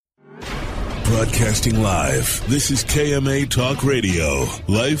Broadcasting live, this is KMA Talk Radio,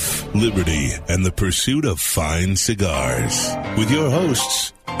 Life, Liberty, and the Pursuit of Fine Cigars. With your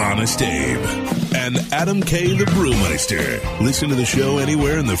hosts, Honest Abe and Adam K. the Brewmeister. Listen to the show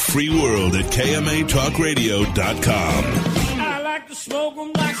anywhere in the free world at KMATalkRadio.com. I like to smoke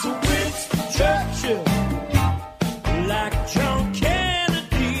them like some Winston Churchill, like John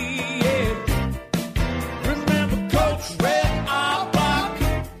Kennedy, yeah. Remember Coach Red Auerbach,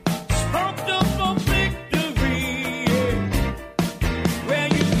 smoked up for victory, yeah. Well,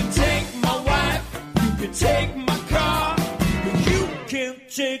 you can take my wife, you can take my car, but you can't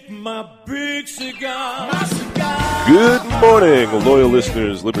take my big cigar. My cigar. Good morning, loyal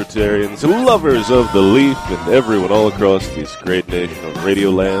listeners, libertarians, lovers of the leaf, and everyone all across this great nation of Radio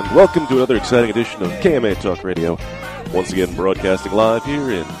Land. Welcome to another exciting edition of KMA Talk Radio. Once again, broadcasting live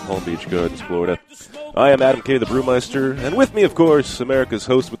here in Palm Beach Gardens, Florida. I am Adam K. the Brewmeister, and with me, of course, America's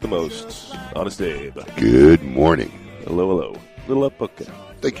host with the most, Honest Abe. Good morning. Hello, hello. Little up, okay.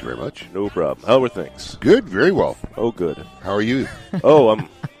 Thank you very much. No problem. How are things? Good, very well. Oh, good. How are you? Oh, I'm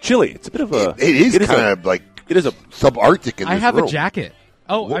chilly. It's a bit of a... It is kind of like... It is a subarctic in this I have room. a jacket.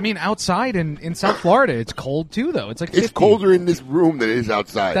 Oh, I mean, outside in South Florida, it's cold too, though. It's like 50. It's colder in this room than it is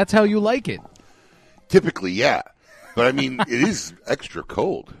outside. That's how you like it. Typically, yeah. But, I mean, it is extra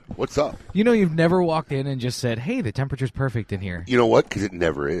cold. What's up? You know, you've never walked in and just said, hey, the temperature's perfect in here. You know what? Because it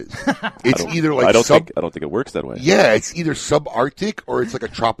never is. It's either like I don't think it works that way. Yeah, it's either subarctic or it's like a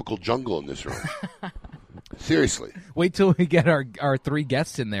tropical jungle in this room. Seriously. Wait till we get our three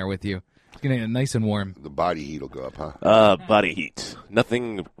guests in there with you. It's going to get nice and warm. The body heat will go up, huh? Body heat.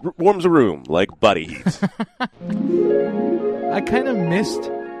 Nothing warms a room like body heat. I kind of missed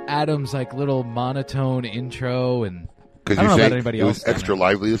Adam's like little monotone intro, and I Because don't know you're about saying anybody it else. was extra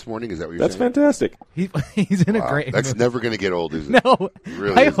lively this morning? Is that what you're That's saying? fantastic. He's in a Wow, great that's mood. never going to get old, is it? No,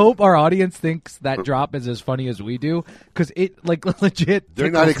 Really I isn't. hope our audience thinks that drop is as funny as we do, because it like legit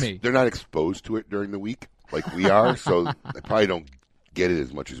They're tickles not me. they're not exposed to it during the week like we are, so they probably don't get it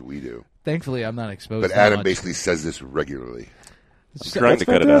as much as we do. Thankfully, I'm not exposed. But that Adam much. basically says this regularly. Trying to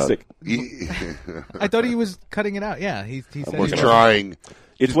cut it out. I thought he was cutting it out. Yeah, he said He's trying.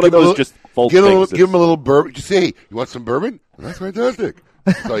 It's Just one of give him a those little- just false give things. him a little bourbon. Just say, hey, you want some bourbon? That's fantastic.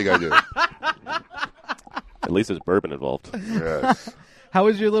 That's all you got to do. At least there's bourbon involved. Yes. How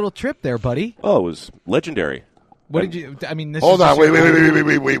was your little trip there, buddy? Oh, it was legendary. What did you? I mean, this Hold is on.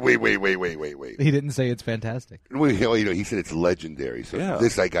 just- Wait. He didn't say it's fantastic. Well, he said it's legendary. So Yeah.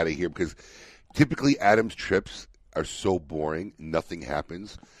 this I got to hear because typically Adam's trips are so boring, nothing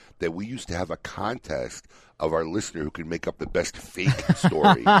happens, that we used to have a contest of our listener who could make up the best fake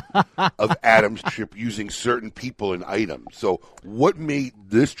story of Adam's trip using certain people and items. So what made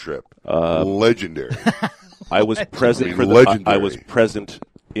this trip legendary? I was present for Legendary. I was present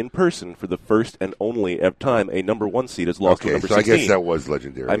in person for the first and only time a number one seed is lost to Okay, number so 16. I guess that was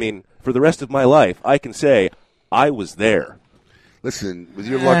legendary. I mean, for the rest of my life, I can say I was there. Listen, with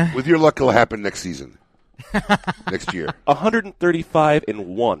your luck, it'll happen next season, next year.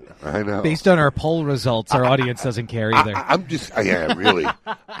 135-1. I know. Based on our poll results, our audience doesn't care either. I'm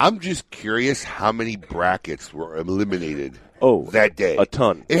just curious how many brackets were eliminated. That day, a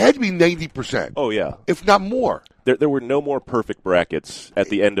ton. It had to be 90%. Oh yeah, if not more. There were no more perfect brackets at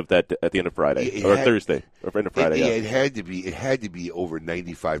the end of Friday or Thursday or end of Friday. It had to be over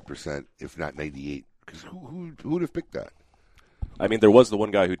 95%, if not 98. Because who would have picked that? I mean, there was the one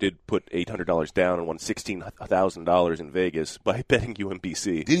guy who did put $800 down and won $16,000 in Vegas by betting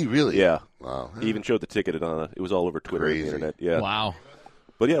UMBC. Did he really? Yeah. Wow. He even showed the ticket. It was all over Twitter and the Crazy. internet. Yeah. Wow.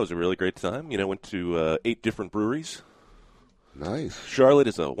 But yeah, it was a really great time. Went to 8 different breweries. Nice. Charlotte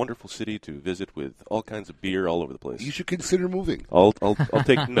is a wonderful city to visit with all kinds of beer all over the place. You should consider moving. I'll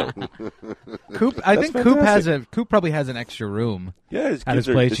take note. Coop, I That's think fantastic. Coop probably has an extra room. Yeah, his at his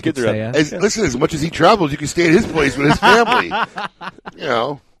kids place his you could kids are stay out. at. Listen, as much as he travels, you can stay at his place with his family.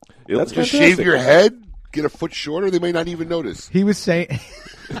 Yeah, that's just fantastic. shave your head, get a foot shorter. They may not even notice. He was saying,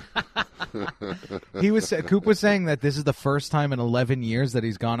 Coop was saying that this is the first time in 11 years that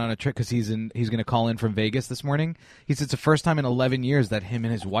he's gone on a trip because he's going to call in from Vegas this morning. He said it's the first time in 11 years that him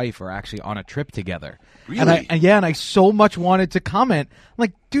and his wife are actually on a trip together. Really? And I so much wanted to comment. I'm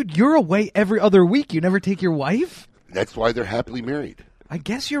like, dude, you're away every other week. You never take your wife? That's why they're happily married. I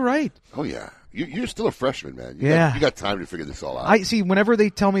guess you're right. Oh yeah, you're still a freshman, man. Yeah. You got time to figure this all out. I see. Whenever they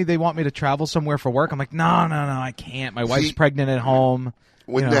tell me they want me to travel somewhere for work, I'm like, no, I can't. My wife's pregnant at home.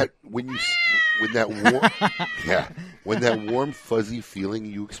 When You know. when that warm fuzzy feeling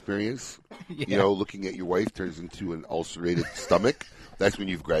you experience, looking at your wife turns into an ulcerated stomach. That's when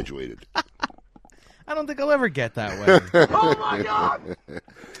you've graduated. I don't think I'll ever get that way. Oh my God!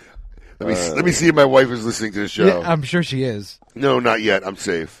 Let me see if my wife is listening to the show. Yeah, I'm sure she is. No, not yet. I'm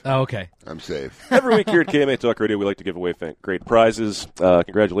safe. Oh, okay. I'm safe. Every week here at KMA Talk Radio, we like to give away great prizes.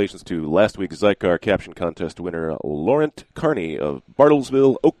 Congratulations to last week's Zycar Caption Contest winner, Laurent Carney of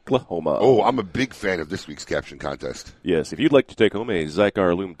Bartlesville, Oklahoma. Oh, I'm a big fan of this week's caption contest. Yes, if you'd like to take home a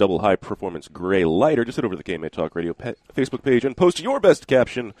Zycar Loom Double High Performance Gray Lighter, just head over to the KMA Talk Radio Facebook page and post your best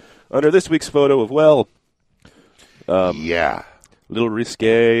caption under this week's photo of, well, Yeah. little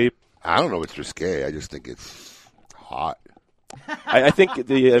risque. I don't know if it's risque. I just think it's hot. I think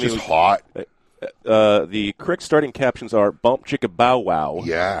Just hot. the correct starting captions are "Bump Chicka Bow Wow."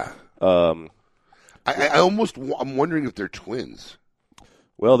 Yeah. I'm wondering if they're twins.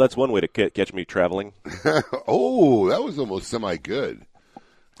 Well, that's one way to catch me traveling. Oh, that was almost semi-good.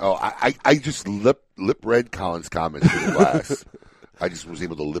 Oh, I just lip read Colin's comments in the class. I just was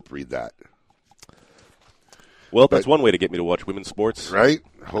able to lip read that. Well, that's one way to get me to watch women's sports. Right?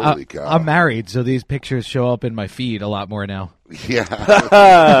 Holy cow. I'm married, so these pictures show up in my feed a lot more now. Yeah.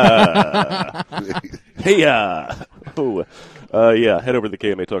 Hey, yeah, head over to the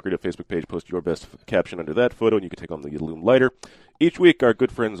KMA Talk Radio Facebook page, post your best caption under that photo, and you can take on the Loom Lighter. Each week, our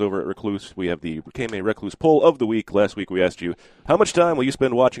good friends over at Recluse, we have the KMA Recluse poll of the week. Last week, we asked you, how much time will you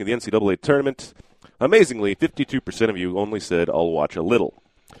spend watching the NCAA tournament? Amazingly, 52% of you only said, I'll watch a little.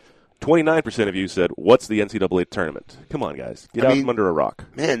 29% of you said, what's the NCAA tournament? Come on, guys. Get out from under a rock.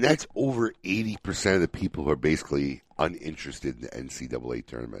 Man, that's over 80% of the people who are basically uninterested in the NCAA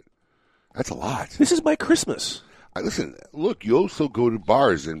tournament. That's a lot. This is my Christmas. Listen, look, you also go to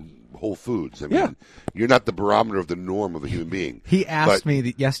bars and Whole Foods. I mean, you're not the barometer of the norm of a human being. He asked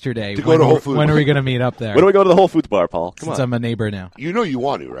me yesterday, to go to Whole Foods. When are we going to meet up there? When do we go to the Whole Foods bar, Paul? Come Since on. I'm a neighbor now. You know you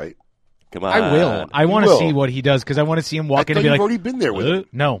want to, right? Come on. I will. I want to see what he does because I want to see him walk in and be you've like, already been there with him.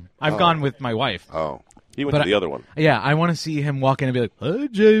 No, I've gone with my wife. Oh. He went to the other one. Yeah, I want to see him walk in and be like, hey,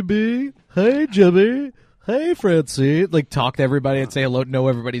 JB. Hey, Jimmy. Hey, Francie. Like, talk to everybody and say hello, know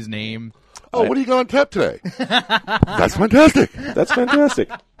everybody's name. Oh, what do you got on tap today? That's fantastic. That's fantastic.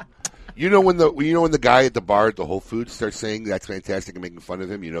 You know when the guy at the bar at the Whole Foods starts saying that's fantastic and making fun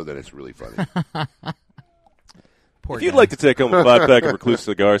of him, you know that it's really funny. If you'd like to take home a 5-pack of Recluse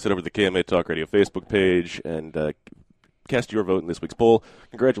cigars, head over to the KMA Talk Radio Facebook page and cast your vote in this week's poll.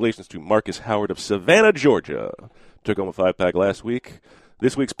 Congratulations to Marcus Howard of Savannah, Georgia. Took home a 5-pack last week.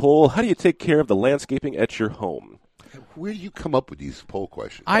 This week's poll, how do you take care of the landscaping at your home? Where do you come up with these poll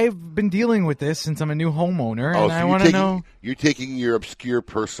questions? I've been dealing with this since I'm a new homeowner, Oh, and so I want to know. You're taking your obscure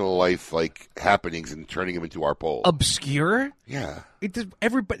personal life happenings and turning them into our poll. Obscure? Yeah. It does,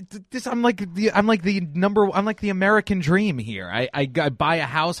 everybody. This I'm like the American dream here. I buy a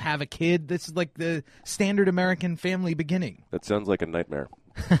house, have a kid. This is like the standard American family beginning. That sounds like a nightmare.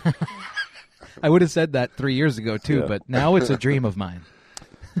 I would have said that 3 years ago too, but now it's a dream of mine.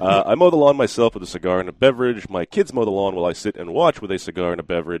 I mow the lawn myself with a cigar and a beverage. My kids mow the lawn while I sit and watch with a cigar and a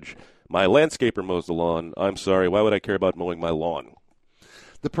beverage. My landscaper mows the lawn. I'm sorry, why would I care about mowing my lawn?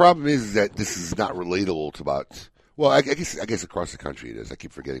 The problem is that this is not relatable to about. Well, I guess across the country it is. I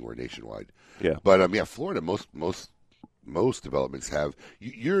keep forgetting we're nationwide. Yeah, but Florida, most developments have.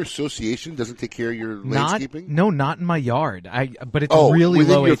 Your association doesn't take care of your landscaping. No, not in my yard. But it's Oh, really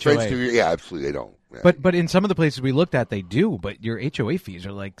within low your HOA. fence yeah, absolutely, they don't. Yeah. But in some of the places we looked at, they do. But your HOA fees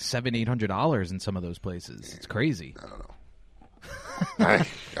are like $700-800 in some of those places. It's crazy. I don't know.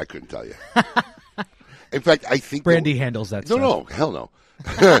 I couldn't tell you. In fact, I think Brandy handles that. No, stuff. hell no.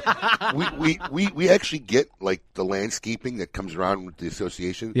 we actually get like the landscaping that comes around with the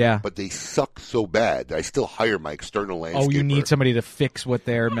association. Yeah. But they suck so bad that I still hire my external landscaper. Oh, you need somebody to fix what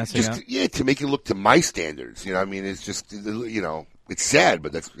they're messing up. To make it look to my standards. You know, I mean, it's just it's sad,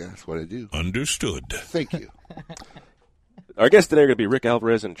 but that's what I do. Understood. Thank you. Our guests today are going to be Rick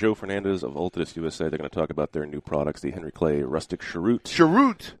Alvarez and Joe Fernandez of Ultitus USA. They're going to talk about their new products, the Henry Clay Rustic Cheroot.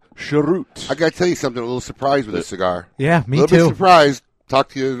 Cheroot. I got to tell you something. A little surprised with this cigar. Yeah, me too. A little bit surprised. Talk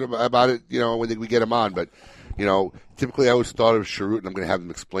to you about it, when we get them on. But, typically I always thought of cheroot, and I'm going to have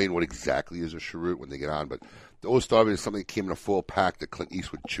them explain what exactly is a cheroot when they get on. But I always thought of it as something that came in a full pack that Clint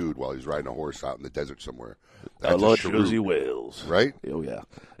Eastwood chewed while he was riding a horse out in the desert somewhere. That's I love cheroot. Josie Wales. Right? Oh, yeah.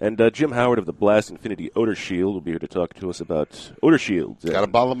 And Jim Howard of the Blast Infinity Odor Shield will be here to talk to us about odor shields. Got a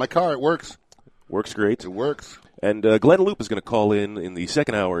bottle in my car. It works. Works great. It works. And Glenn Loop is going to call in the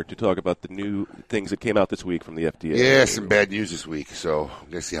second hour to talk about the new things that came out this week from the FDA. Yeah, some bad news this week, so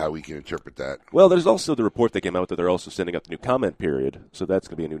I'm going to see how we can interpret that. Well, there's also the report that came out that they're also sending out the new comment period. So that's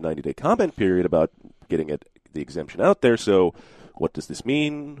going to be a new 90-day comment period about getting the exemption out there. So what does this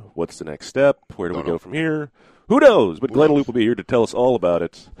mean? What's the next step? Where do we go from here? Who knows? But Glenn Loop will be here to tell us all about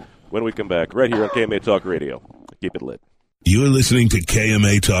it when we come back right here on KMA Talk Radio. Keep it lit. You're listening to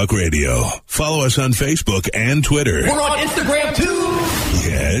KMA Talk Radio. Follow us on Facebook and Twitter. We're on Instagram, too.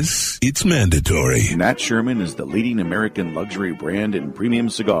 Yes, it's mandatory. Nat Sherman is the leading American luxury brand in premium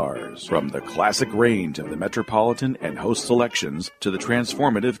cigars. From the classic range of the Metropolitan and Host selections to the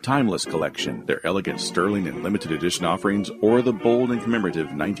transformative Timeless collection, their elegant Sterling and limited edition offerings, or the bold and commemorative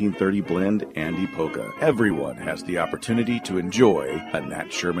 1930 blend Andy Polka. Everyone has the opportunity to enjoy a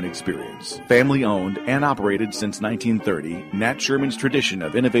Nat Sherman experience. Family owned and operated since 1930, Nat Sherman's tradition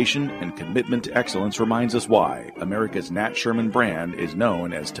of innovation and commitment to excellence reminds us why America's Nat Sherman brand is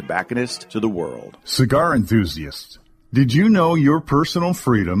known as tobacconist to the world. Cigar enthusiasts, did you know your personal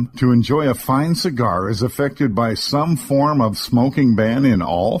freedom to enjoy a fine cigar is affected by some form of smoking ban in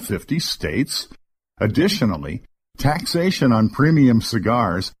all 50 states? Additionally, taxation on premium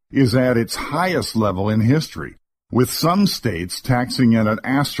cigars is at its highest level in history, with some states taxing at an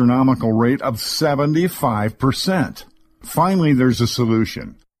astronomical rate of 75%. Finally, there's a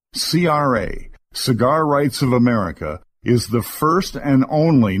solution. CRA, Cigar Rights of America, is the first and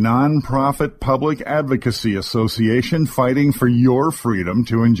only non-profit public advocacy association fighting for your freedom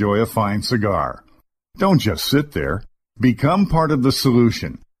to enjoy a fine cigar. Don't just sit there. Become part of the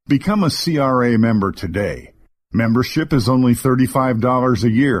solution. Become a CRA member today. Membership is only $35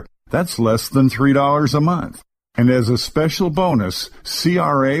 a year. That's less than $3 a month. And as a special bonus,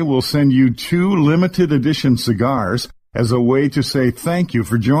 CRA will send you 2 limited edition cigars as a way to say thank you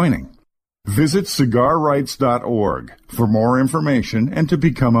for joining. Visit cigarrights.org for more information and to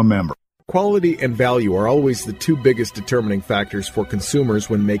become a member. Quality and value are always the 2 biggest determining factors for consumers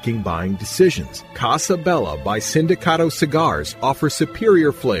when making buying decisions. Casa Bella by Sindicato Cigars offers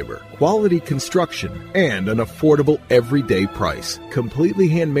superior flavor, quality construction, and an affordable everyday price. Completely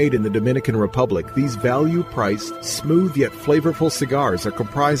handmade in the Dominican Republic, these value-priced, smooth yet flavorful cigars are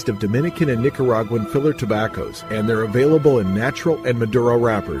comprised of Dominican and Nicaraguan filler tobaccos, and they're available in natural and Maduro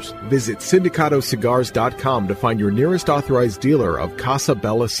wrappers. Visit SindicatoCigars.com to find your nearest authorized dealer of Casa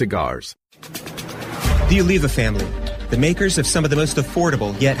Bella cigars. The Oliva family, the makers of some of the most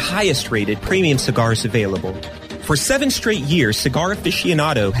affordable yet highest rated premium cigars available. For 7 straight years, Cigar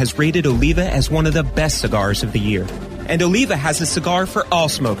Aficionado has rated Oliva as one of the best cigars of the year. And Oliva has a cigar for all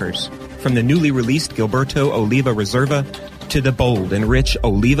smokers, from the newly released Gilberto Oliva Reserva to the bold and rich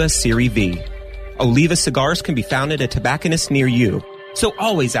Oliva Serie V. Oliva cigars can be found at a tobacconist near you, so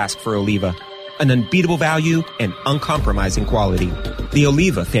always ask for Oliva. An unbeatable value and uncompromising quality. The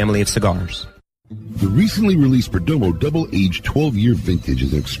Oliva family of cigars. The recently released Perdomo Double-Aged 12-Year Vintage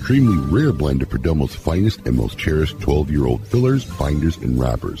is an extremely rare blend of Perdomo's finest and most cherished 12-year-old fillers, binders, and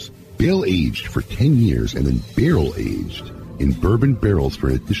wrappers. Bale-aged for 10 years and then barrel-aged in bourbon barrels for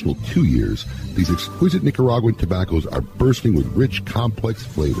an additional 2 years, these exquisite Nicaraguan tobaccos are bursting with rich, complex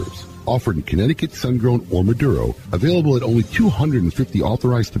flavors. Offered in Connecticut, sun-grown, or Maduro, available at only 250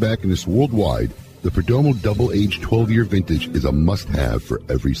 authorized tobacconists worldwide, the Perdomo Double-Aged 12-Year Vintage is a must-have for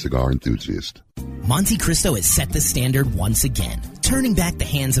every cigar enthusiast. Monte Cristo has set the standard once again, turning back the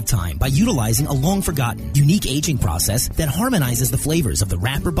hands of time by utilizing a long-forgotten, unique aging process that harmonizes the flavors of the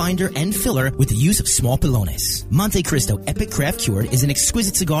wrapper, binder, and filler with the use of small pilones. Monte Cristo Epic Craft Cured is an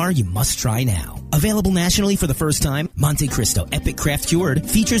exquisite cigar you must try now. Available nationally for the first time, Monte Cristo Epic Craft Cured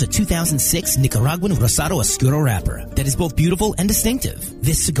features a 2006 Nicaraguan Rosado Oscuro wrapper that is both beautiful and distinctive.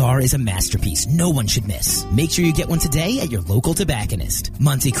 This cigar is a masterpiece no one should miss. Make sure you get one today at your local tobacconist.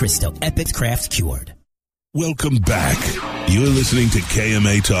 Monte Cristo Epic Craft Cured. Welcome back. You're listening to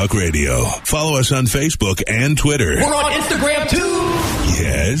KMA Talk Radio. Follow us on Facebook and Twitter. We're on Instagram, too.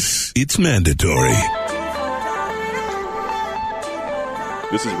 Yes, it's mandatory.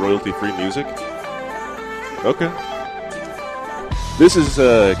 This is royalty-free music? Okay. This is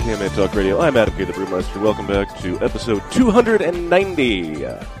KMA Talk Radio. I'm Adam K. the Brewmaster. Welcome back to episode 290.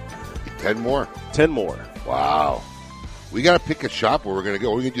 10 more. 10 more. Wow. We got to pick a shop where we're going to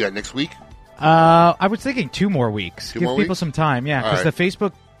go. Are we going to do that next week? I was thinking 2 more weeks. Give more people weeks? some time, yeah, because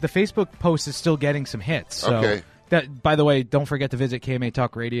right. the Facebook post is still getting some hits. So Okay. that, by the way, don't forget to visit KMA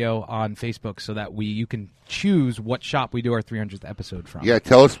Talk Radio on Facebook so that you can choose what shop we do our 300th episode from. Yeah,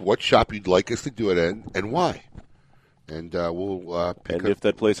 tell us what shop you'd like us to do it in and why. And we'll pick And up. if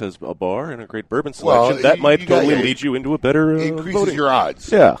that place has a bar and a great bourbon selection, that might totally lead you into a better increases voting. your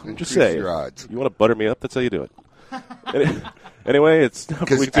odds. Yeah, I'm Increases just saying. your odds. You want to butter me up? That's how you do it. Anyway, it's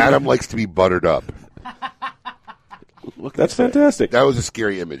because Adam likes to be buttered up. Look, that's fantastic. That was a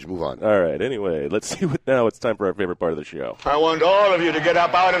scary image. Move on. All right. Anyway, let's see what now. It's time for our favorite part of the show. I want all of you to get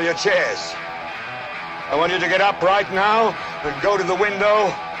up out of your chairs. I want you to get up right now and go to the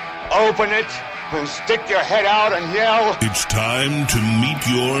window, open it, and stick your head out and yell. It's time to meet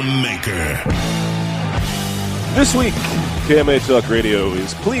your maker. This week, KMA Talk Radio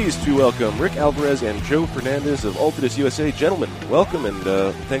is pleased to welcome Rick Alvarez and Joe Fernandez of Altadis USA. Gentlemen, welcome and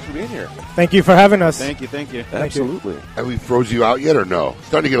thanks for being here. Thank you for having us. Thank you. Absolutely. Have we froze you out yet or no? It's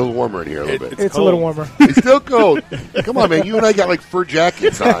starting to get a little warmer in here a little bit. It's a little warmer. It's still cold. Come on, man. You and I got like fur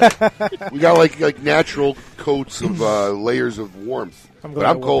jackets on. We got like natural coats of layers of warmth. But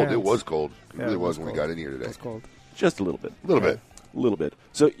I'm cold. Pants. It was cold. It Yeah, really it was was when we cold. got in here today. It's cold. Just a little bit. A little bit.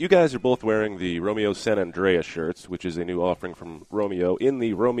 So you guys are both wearing the Romeo San Andreas shirts, which is a new offering from Romeo in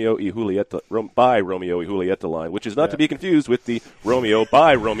the Romeo y Julieta by Romeo y Julieta line, which is not to be confused with the Romeo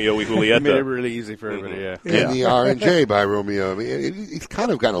by Romeo y Julieta. Made it really easy for everybody. And the R&J by Romeo. I mean, it's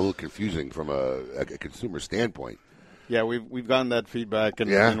kind of gotten a little confusing from a consumer standpoint. Yeah, we've gotten that feedback, and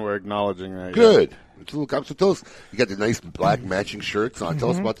we're acknowledging that. Good. So tell us, you got the nice black matching shirts on.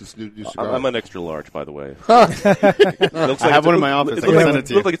 Tell us about this new cigar. I'm an extra large, by the way. I have one in my office. I can send it to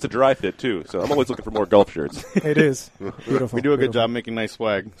you. Looks like it's a dry fit, too, so I'm always looking for more golf shirts. It is. Beautiful. We do a good job making nice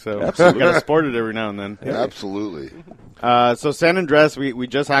swag, so Absolutely. we got to sport it every now and then. Yeah, absolutely. So San Andres, we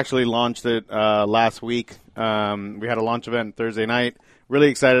just actually launched it last week. We had a launch event Thursday night. Really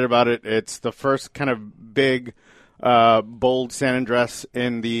excited about it. It's the first kind of big, bold San Andres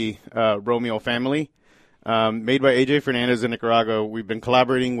in the Romeo family. Made by AJ Fernandez in Nicaragua. We've been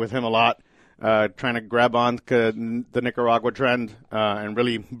collaborating with him a lot, trying to grab on to the Nicaragua trend and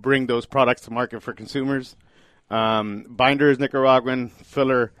really bring those products to market for consumers. Binder is Nicaraguan,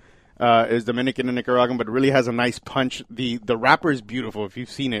 filler is Dominican and Nicaraguan, but it really has a nice punch. The wrapper is beautiful if you've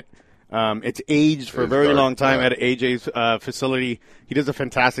seen it. It's aged for a very long time at AJ's facility. He does a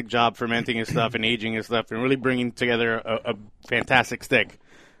fantastic job fermenting his stuff and aging his stuff and really bringing together a fantastic stick.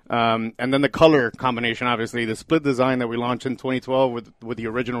 And then the color combination, obviously, the split design that we launched in 2012 with the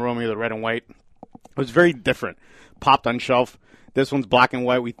original Romeo, the red and white, was very different. Popped on shelf. This one's black and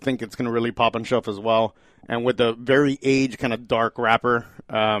white. We think it's going to really pop on shelf as well. And with the very aged kind of dark wrapper,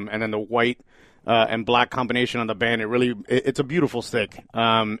 and then the white and black combination on the band, it's a beautiful stick.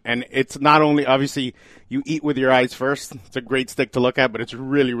 And it's not only, obviously, you eat with your eyes first. It's a great stick to look at, but it's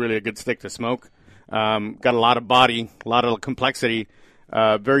really, really a good stick to smoke. Got a lot of body, a lot of complexity.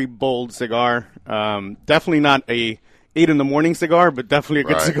 Very bold cigar. Definitely not a 8 in the morning cigar, but definitely a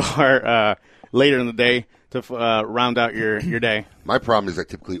good cigar later in the day to round out your day. My problem is I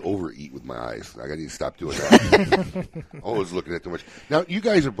typically overeat with my eyes. I need to stop doing that. Always looking at too much. Now, you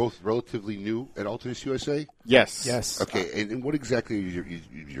guys are both relatively new at Altadis USA? Yes. Okay, and what exactly is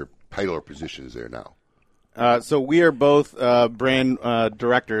your title or positions there now? So we are both brand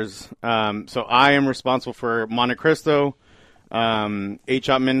directors. So I am responsible for Monte Cristo, H.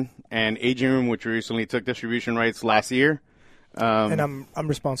 Upman, and Aging Room, which we recently took distribution rights last year. And I'm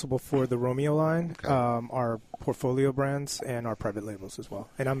responsible for the Romeo line, our portfolio brands, and our private labels as well.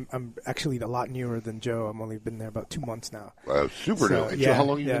 And I'm actually a lot newer than Joe. I've only been there about 2 months now. Super new. And Joe, how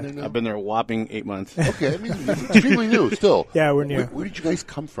long have you been there now? I've been there a whopping 8 months. Okay, I mean, it's extremely new still. Yeah, we're new. Where did you guys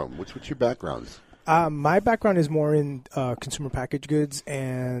come from? What's your backgrounds? My background is more in consumer packaged goods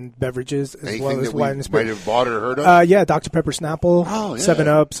and beverages, as Anything well as that wine and we spirit. might have bought or heard of? Yeah, Dr. Pepper Snapple, Oh, yeah.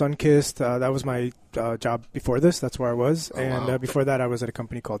 7-Up, Sunkist. That was my job before this. That's where I was. And wow. before that, I was at a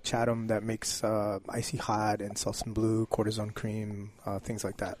company called Chatham that makes Icy Hot and Selsun Blue, cortisone cream, things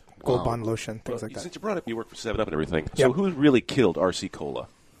like that. Gold Bond lotion, things like that. Since you brought up you work for 7-Up and everything, Yep. so who really killed RC Cola?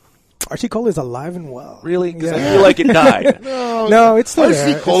 RC Cola is alive and well. Really? Because Yeah. I feel like it died. No, it's still there.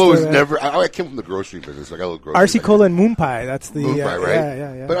 RC It's Cola still was there. never. I came from the grocery business. So I got a little grocery. RC Cola and Moon Pie. That's the Moon Pie, right?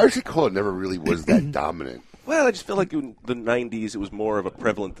 Yeah. But RC Cola never really was that dominant. Well, I just feel like in the 90s it was more of a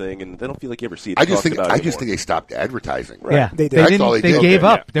prevalent thing, and I don't feel like you ever see it I just talked think about I anymore. just think they stopped advertising. Yeah, They did. They, That's didn't, all they they did. gave Yeah.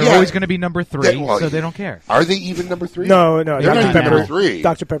 up. They're Yeah. always going to be number 3, Yeah, well, so they don't care. Are they even number 3? No, They're Dr. not Pepper number 3.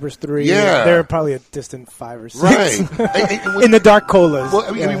 Dr. Pepper's 3. Yeah. They're probably a distant 5 or 6. Right. And In the dark colas. Well,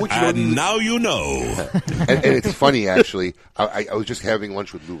 I mean, what you know, And now you know. and it's funny, actually. I was just having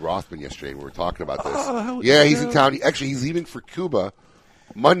lunch with Lou Rothman yesterday, and we were talking about this. Oh, Yeah, he's in town. He's leaving for Cuba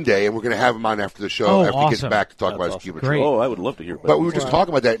Monday, and we're going to have him on after the show Oh, after he gets awesome. back to talk about his Cuba Great. trip. Oh, I would love to hear about But we were it. just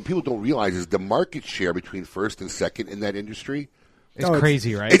talking about that, and people don't realize is the market share between first and second in that industry. It's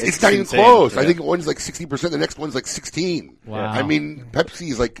crazy, right? It's not even insane. close. I Yeah. think one's like 60%, the next one's like 16. Wow. I mean,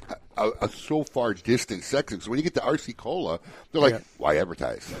 Pepsi is like a so far distant second. So when you get to RC Cola, they're like, why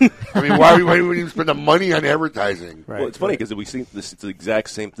advertise? I mean, why would you spend the money on advertising? Well, it's funny because we see this. It's the exact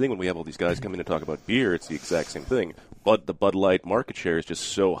same thing when we have all these guys come in and talk about beer. It's the exact same thing. But the Bud Light market share is just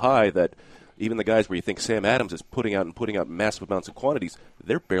so high that even the guys where you think Sam Adams is putting out massive amounts of quantities,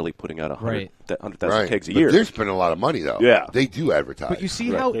 they're barely putting out 100,000 Right. kegs a But year. they're spending a lot of money, though. Yeah. They do advertise. But you see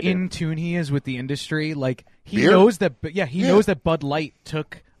Right, how they do. in tune he is with the industry. Like he Beer? knows that. He knows that Bud Light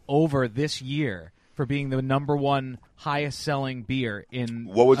took over this year for being the number one highest selling beer in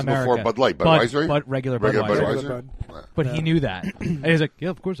What was it America. before Bud Light? Budweiser? Regular Budweiser? But he knew that. And he's like, yeah,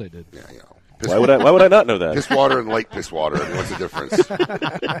 of course I did. Yeah. Why would I not know that? Piss water and light piss water. I mean, what's the difference?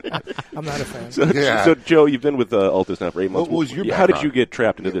 I'm not a fan. So, Joe, you've been with Altus now for 8 months. What was your How did background? you get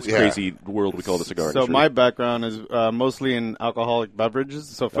trapped into this crazy world we call the cigar So industry? my background is mostly in alcoholic beverages.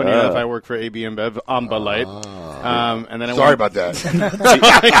 So funny enough, I work for AB InBev on Bud Light. And then about that.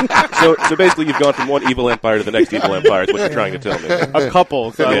 so basically, you've gone from one evil empire to the next evil empire. Is what you're trying to tell me? A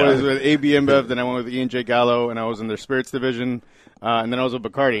couple. So I was with AB InBev, then I went with E&J Gallo, and I was in their spirits division. And then I was with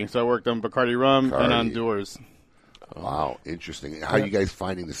Bacardi. So I worked on Bacardi Rum and on Dewar's. Wow, interesting. How are you guys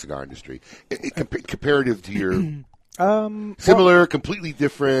finding the cigar industry? Comparative to your similar, completely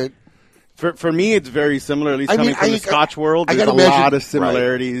different? For me, it's very similar, at least coming from the Scotch world. There's a lot of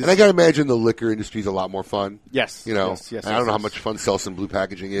similarities. Right. And I got to imagine the liquor industry is a lot more fun. Yes. You know, yes, I don't know how much fun Selsun Blue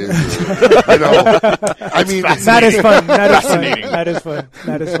packaging is. I mean, that is fun.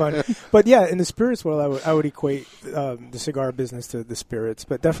 That is fun. But yeah, in the spirits world, I would equate the cigar business to the spirits,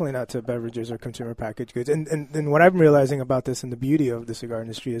 but definitely not to beverages or consumer packaged goods. And what I'm realizing about this and the beauty of the cigar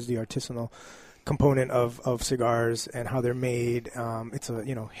industry is the artisanal component of cigars and how they're made. It's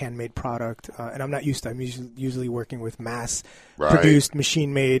a handmade product, and I'm not used to. I'm usually working with mass produced,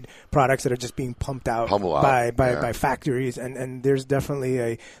 machine made products that are just being pumped out by factories. And there's definitely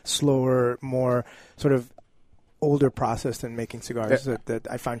a slower, more sort of older process than making cigars that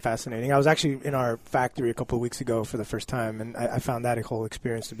I find fascinating. I was actually in our factory a couple of weeks ago for the first time, and I found that whole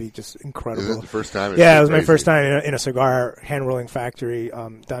experience to be just incredible. Is it the first time? Yeah, it was my first time in a cigar hand-rolling factory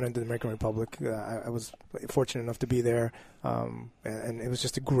down in the Dominican Republic. I was fortunate enough to be there, and it was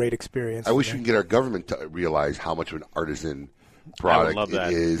just a great experience. I wish we can get our government to realize how much of an artisan product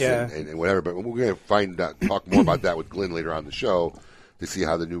it is and whatever, but we're going to talk more about that with Glenn later on the show to see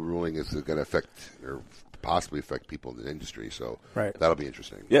how the new ruling is going to affect or possibly affect people in the industry, so that'll be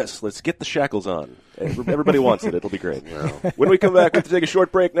interesting. Yes, let's get the shackles on. Everybody wants it. It'll be great. When we come back, we have to take a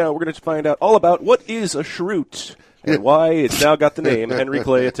short break now. We're going to find out all about what is a cheroot and why it's now got the name Henry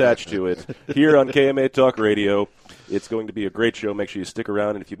Clay attached to it here on KMA Talk Radio. It's going to be a great show. Make sure you stick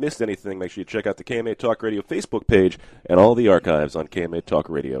around, and if you missed anything, make sure you check out the KMA Talk Radio Facebook page and all the archives on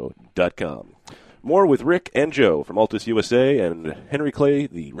KMATalkRadio.com. More with Rick and Joe from Altus USA and Henry Clay,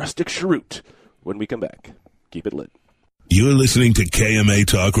 the Rustic Cheroot, when we come back. Keep it lit. You're listening to KMA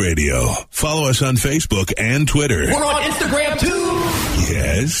Talk Radio. Follow us on Facebook and Twitter. We're on Instagram, too.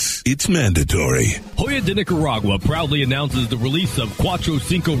 Yes, it's mandatory. Joya de Nicaragua proudly announces the release of Cuatro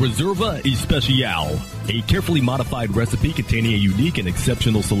Cinco Reserva Especial, a carefully modified recipe containing a unique and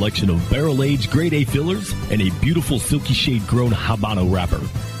exceptional selection of barrel-aged grade A fillers and a beautiful silky shade-grown Habano wrapper.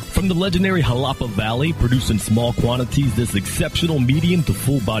 From the legendary Jalapa Valley, produced in small quantities, this exceptional medium to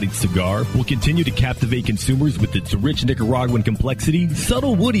full-bodied cigar will continue to captivate consumers with its rich Nicaraguan complexity,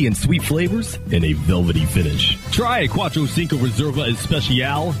 subtle woody and sweet flavors, and a velvety finish. Try a Cuatro Cinco Reserva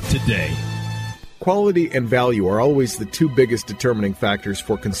Especial today. Quality and value are always the two biggest determining factors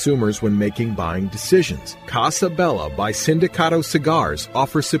for consumers when making buying decisions. Casa Bella by Sindicato Cigars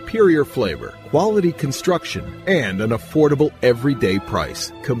offers superior flavor, quality construction, and an affordable everyday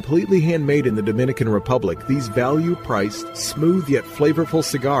price. Completely handmade in the Dominican Republic, these value-priced, smooth yet flavorful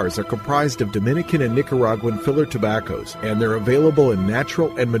cigars are comprised of Dominican and Nicaraguan filler tobaccos, and they're available in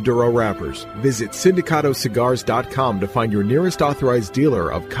natural and Maduro wrappers. Visit SindicatoCigars.com to find your nearest authorized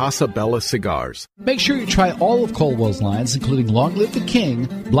dealer of Casa Bella cigars. Make sure you try all of Caldwell's lines, including Long Live the King,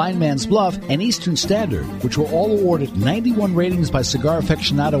 Blind Man's Bluff, and Eastern Standard, which were all awarded 91 ratings by Cigar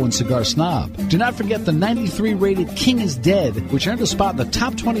Aficionado and Cigar Snob. Do not forget the 93-rated King is Dead, which earned a spot in the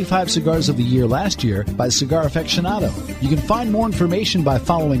top 25 cigars of the year last year by Cigar Aficionado. You can find more information by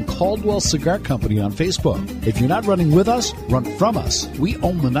following Caldwell Cigar Company on Facebook. If you're not running with us, run from us. We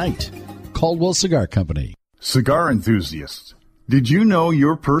own the night. Caldwell Cigar Company. Cigar enthusiasts, did you know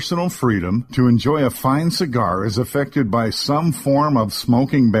your personal freedom to enjoy a fine cigar is affected by some form of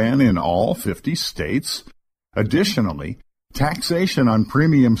smoking ban in all 50 states? Additionally, taxation on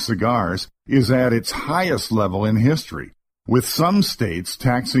premium cigars is at its highest level in history, with some states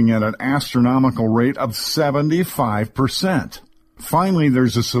taxing at an astronomical rate of 75%. Finally,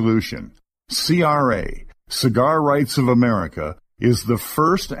 there's a solution. CRA, Cigar Rights of America, is the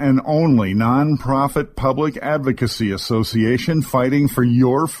first and only nonprofit public advocacy association fighting for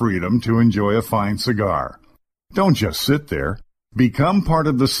your freedom to enjoy a fine cigar. Don't just sit there. Become part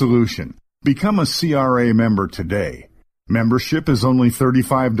of the solution. Become a CRA member today. Membership is only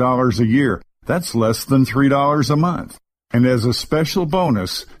 $35 a year. That's less than $3 a month. And as a special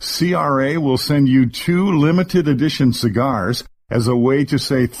bonus, CRA will send you 2 limited edition cigars as a way to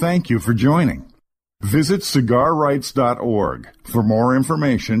say thank you for joining. Visit cigarrights.org for more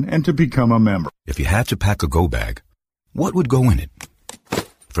information and to become a member. If you had to pack a go bag, what would go in it?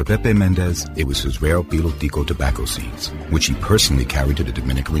 For Pepe Mendez, it was his rare Pilotico tobacco seeds, which he personally carried to the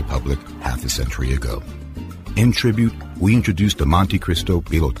Dominican Republic half a century ago. In tribute, we introduced the Monte Cristo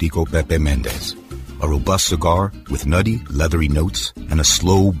Pilotico Pepe Mendez, a robust cigar with nutty, leathery notes and a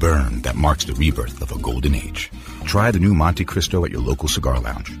slow burn that marks the rebirth of a golden age. Try the new Monte Cristo at your local cigar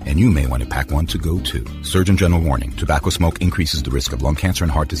lounge, and you may want to pack one to go too. Surgeon General warning, tobacco smoke increases the risk of lung cancer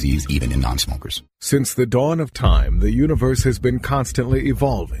and heart disease even in non-smokers. Since the dawn of time, the universe has been constantly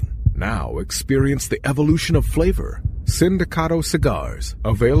evolving. Now experience the evolution of flavor. Sindicato cigars,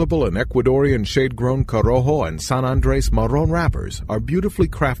 available in Ecuadorian shade-grown Corojo and San Andres Marron wrappers, are beautifully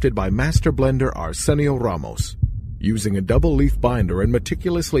crafted by master blender Arsenio Ramos. Using a double-leaf binder and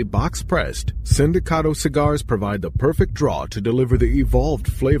meticulously box-pressed, Sindicato cigars provide the perfect draw to deliver the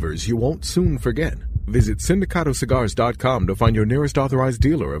evolved flavors you won't soon forget. Visit syndicatocigars.com to find your nearest authorized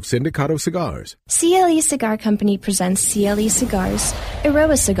dealer of Sindicato cigars. CLE Cigar Company presents CLE Cigars,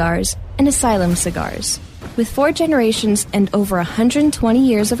 Aroa Cigars, and Asylum Cigars. With 4 generations and over 120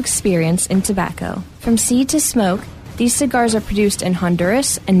 years of experience in tobacco. From seed to smoke, these cigars are produced in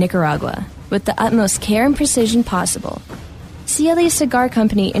Honduras and Nicaragua with the utmost care and precision possible. CLE Cigar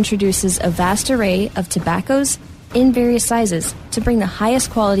Company introduces a vast array of tobaccos in various sizes to bring the highest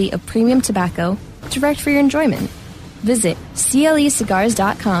quality of premium tobacco direct for your enjoyment. Visit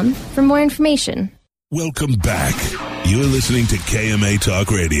clecigars.com for more information. Welcome back. You're listening to KMA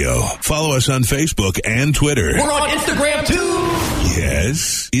Talk Radio. Follow us on Facebook and Twitter. We're on Instagram too.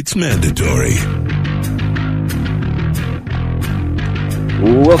 Yes, it's mandatory.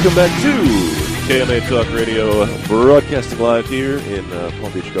 Welcome back to KMA Talk Radio, broadcasting live here in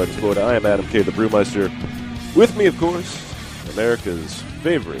Palm Beach Gardens, Florida. I am Adam K., the Brewmeister. With me, of course, America's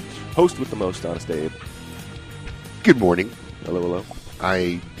favorite host with the most, Honest Abe. Good morning. Hello, hello.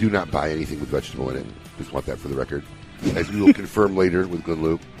 I do not buy anything with vegetable in it. Just want that for the record. As we will confirm later with Glenn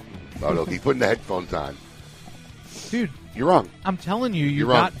Luke. Oh, no, he's putting the headphones on. Dude. You're wrong. I'm telling you, you You're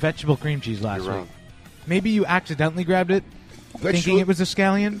wrong. got vegetable cream cheese last You're week. wrong. Maybe you accidentally grabbed it, thinking it was a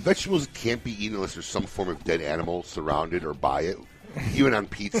scallion? Vegetables can't be eaten unless there's some form of dead animal surrounded or by it. Even on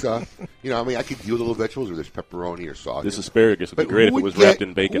pizza. I could deal with little vegetables or there's pepperoni or sausage. This asparagus would be great if it was wrapped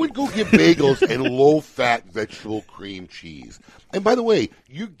in bacon. Who would go get bagels and low-fat vegetable cream cheese? And by the way,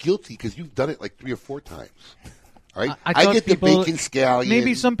 you're guilty because you've done it like 3 or 4 times. All right? I get the bacon scallion.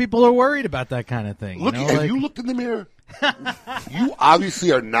 Maybe some people are worried about that kind of thing. Have you looked in the mirror? You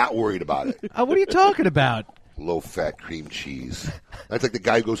obviously are not worried about it. What are you talking about? Low-fat cream cheese. That's like the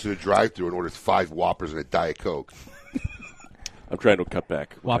guy who goes to the drive-thru and orders 5 Whoppers and a Diet Coke. I'm trying to cut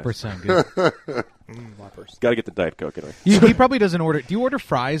back. Whoppers sound good. Whoppers. Got to get the Diet Coke anyway. He probably doesn't order. Do you order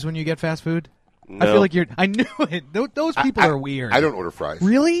fries when you get fast food? No. I feel like I knew it. Those people are weird. I don't order fries.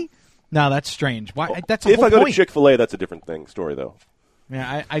 Really? No, that's strange. Why? That's a If whole I go point. to Chick-fil-A, that's a different story, though.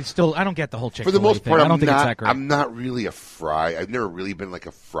 Yeah, I don't get the whole Chick-fil-A For the most part, thing. I don't think it's that great. I'm not really a fry. I've never really been like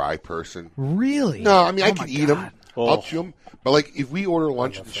a fry person. Really? No, I mean, I Oh can my eat them. Oh. I'll chew them. But like, if we order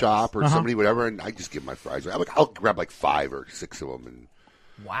lunch at the shop or somebody, whatever, and I just get my fries, I'll grab like 5 or 6 of them. And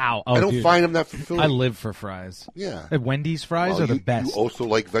wow. I don't dude. find them that fulfilling. I live for fries. Yeah. And Wendy's fries Well, are the you best. also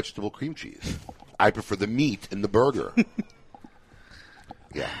like vegetable cream cheese. I prefer the meat in the burger.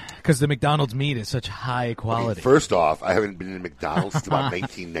 Yeah. Because the McDonald's meat is such high quality. First off, I haven't been in McDonald's since about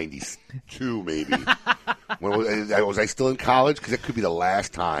 1992, maybe. Was I still in college? Because that could be the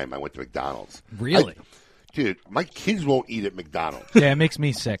last time I went to McDonald's. Really? Dude, my kids won't eat at McDonald's. Yeah, it makes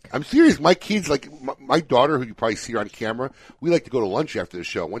me sick. I'm serious. My kids, like my daughter, who you probably see her on camera, we like to go to lunch after the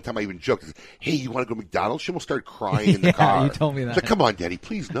show. One time I even joked, "Hey, you want to go to McDonald's?" She almost started crying in the car. You told me that. It's like, come on, Daddy,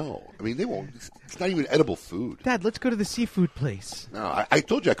 please no. I mean, they won't. It's not even edible food. Dad, let's go to the seafood place. No, I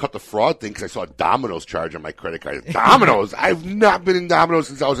told you I caught the fraud thing because I saw a Domino's charge on my credit card. Domino's? I've not been in Domino's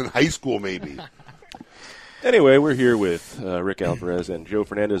since I was in high school, maybe. Anyway, we're here with Rick Alvarez and Joe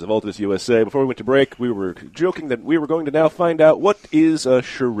Fernandez of Altus USA. Before we went to break, we were joking that we were going to now find out what is a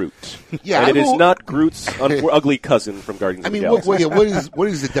cheroot. Yeah, and it is not Groot's ugly cousin from Guardians of the Galaxy. What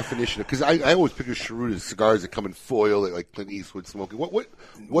is the definition? Because I always picture cheroot as cigars that come in foil, like Clint Eastwood smoking.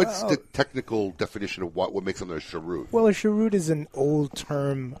 What's the technical definition of what makes them a cheroot? Well, a cheroot is an old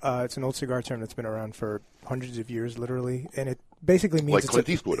term. It's an old cigar term that's been around for hundreds of years, literally, and it basically means like Clint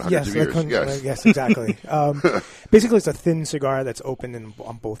Eastwood, hundreds of years. Yes, exactly. Basically, it's a thin cigar that's open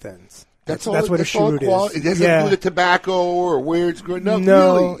on both ends. That's what a cheroot is. It doesn't do with the tobacco or where it's grown up.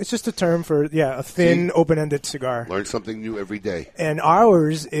 No, really. it's just a term for a thin, open-ended cigar. Learn something new every day. And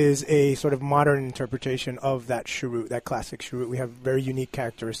ours is a sort of modern interpretation of that cheroot, that classic cheroot. We have very unique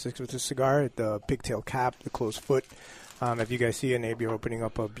characteristics with the cigar: the pigtail cap, the closed foot. If you guys see it, Abe, you're opening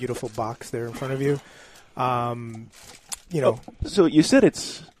up a beautiful box there in front of you. So you said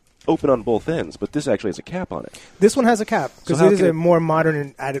it's open on both ends, but this actually has a cap on it. This one has a cap because So it is a more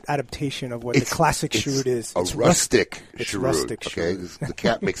modern adaptation of what the classic cheroot is. It's rustic cheroot. It's rustic okay, cheroot. the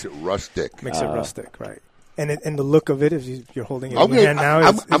cap makes it rustic. Makes it rustic, right? And the look of it, if you're holding it I'm in your hand now,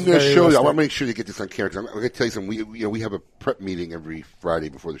 I'm is going to very show you. I rustic. want to make sure to get this on camera. I'm going to tell you something. We have a prep meeting every Friday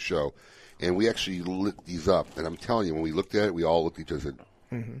before the show, and we actually lit these up. And I'm telling you, when we looked at it, we all looked at each other and said,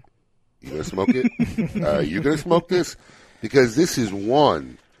 Mm-hmm. "You going to smoke it? Are you going to smoke this?" Because this is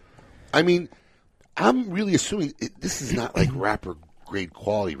one. I mean, I'm really assuming this is not like wrapper grade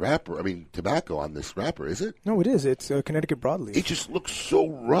quality wrapper. I mean, tobacco on this wrapper, is it? No, it is. It's Connecticut broadleaf. It just looks so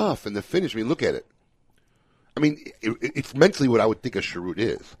rough, and the finish. I mean, look at it. I mean, it's mentally what I would think a cheroot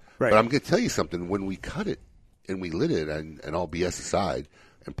is. Right. But I'm going to tell you something. When we cut it and we lit it, and all BS aside,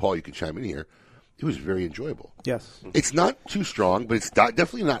 and Paul, you can chime in here, it was very enjoyable. Yes. It's not too strong, but it's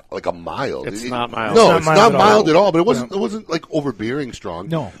definitely not like a mild. It's not mild. No, It's it's not not mild mild at at all. all. But it wasn't. No. It wasn't like overbearing strong.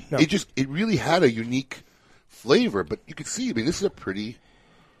 No. It really had a unique flavor. But you could see. I mean, this is a pretty,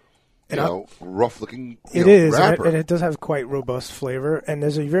 rough looking. It is, wrapper. and it does have quite robust flavor, and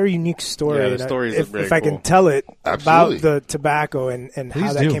there's a very unique story. Yeah, the and story is if, very if I can cool. tell it Absolutely. about the tobacco and how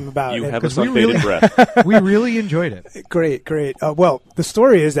Please that do. came about. You And- have a 'cause we bated really- breath. We really enjoyed it. Great. Well, the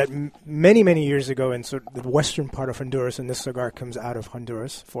story is that many, many years ago in sort of the western part of Honduras, and this cigar comes out of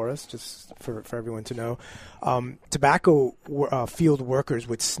Honduras for us, just for everyone to know, tobacco field workers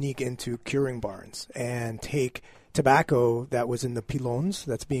would sneak into curing barns and take tobacco that was in the pilons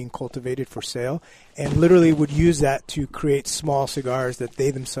that's being cultivated for sale and literally would use that to create small cigars that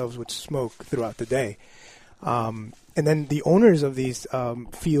they themselves would smoke throughout the day. And then the owners of these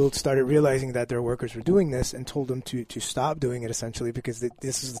fields started realizing that their workers were doing this and told them to stop doing it, essentially, because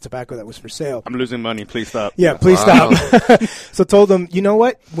this is the tobacco that was for sale. I'm losing money. Please stop. Yeah, please stop. So told them, you know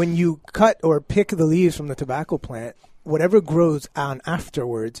what? When you cut or pick the leaves from the tobacco plant, whatever grows on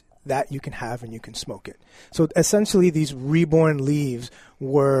afterwards, that you can have and you can smoke it. So essentially these reborn leaves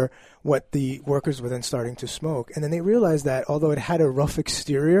were what the workers were then starting to smoke. And then they realized that although it had a rough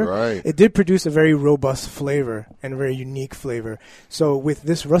exterior, Right. it did produce a very robust flavor and a very unique flavor. So with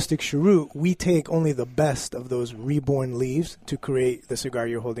this rustic cheroot, we take only the best of those reborn leaves to create the cigar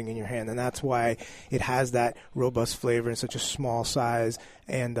you're holding in your hand. And that's why it has that robust flavor in such a small size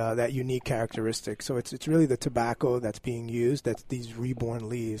and that unique characteristic. So it's really the tobacco that's being used, that's these reborn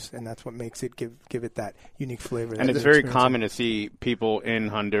leaves, and that's what makes it give it that unique flavor. And that it's they're very experiencing. common to see people in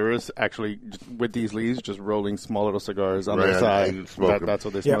Honduras actually with these leaves just rolling small little cigars on their side. and smoke them. That's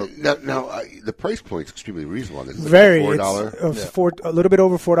what they Yeah. smoke. Now the price point is extremely reasonable on this. It's like Very, $4. it's a little bit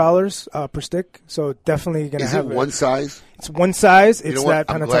over $4 per stick. So definitely going to Is have it one size? It's one size. You It's know what?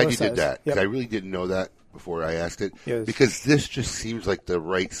 that I'm Panatella glad you size. did that. 'Cause Yep. I really didn't know that before I asked it. Yes. Because this just seems like the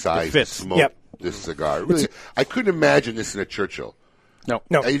right size to fits. smoke Yep. this cigar. Really, I couldn't imagine this in a Churchill. No.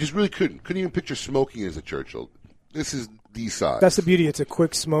 I just really couldn't. Couldn't even picture smoking as a Churchill. This is the size. That's the beauty. It's a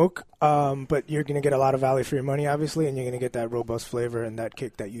quick smoke, but you're going to get a lot of value for your money, obviously, and you're going to get that robust flavor and that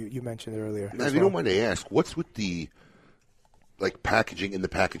kick that you mentioned earlier. Now, as if you well. don't mind, I ask, what's with the packaging in the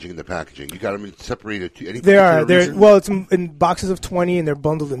packaging in the packaging? You got them separated to any They are. particular They're reason? well. It's in boxes of 20, and they're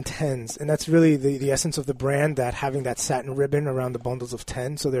bundled in 10s, and that's really the essence of the brand. That having that satin ribbon around the bundles of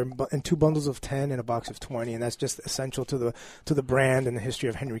 10. So they're in 2 bundles of 10 and a box of 20, and that's just essential to the brand and the history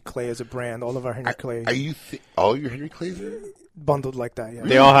of Henry Clay as a brand. All of our Henry Clay Are you all your Henry Clays are bundled like that. Yeah.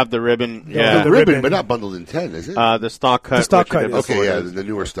 They all have the ribbon. Yeah, the ribbon, but not bundled in 10, is it? The stock cut. The stock which I cut, did yes. before Okay, yeah, it is. the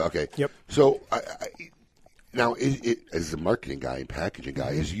newer stuff. Okay. Yep. So, now, as a marketing guy and packaging guy,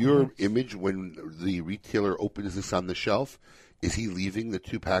 is your image when the retailer opens this on the shelf, is he leaving the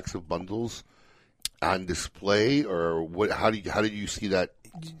 2 packs of bundles on display, or what? How did you see that?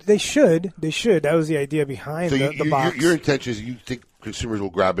 They should. That was the idea behind So the box. your intention is you think consumers will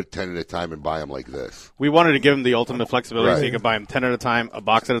grab it 10 at a time and buy them like this? We wanted to give them the ultimate flexibility, so Right. you could buy them 10 at a time, a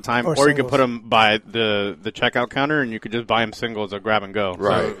box at a time, Or or you could singles. put them by the checkout counter, and you could just buy them singles or grab and go.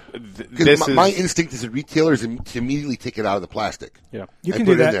 Right. So, Because my instinct as a retailer is to immediately take it out of the plastic. Yeah. You I can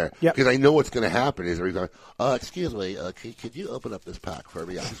put do it that. in there. Yep. Because I know what's going to happen is every time, excuse me, could you open up this pack for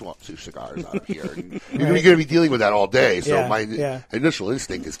me? I just want 2 cigars out of here. And you're going to be dealing with that all day. So Yeah, my yeah. initial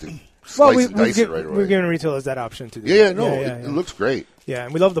instinct is to Well, slice and dice it right away. we've given retailers that option to do. It looks great. Yeah,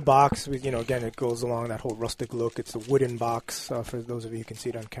 and we love the box. Again, it goes along that whole rustic look. It's a wooden box for those of you who can see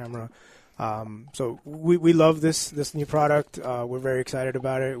it on camera. So we love this new product. We're very excited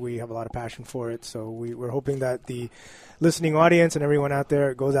about it. We have a lot of passion for it. So we're hoping that the listening audience and everyone out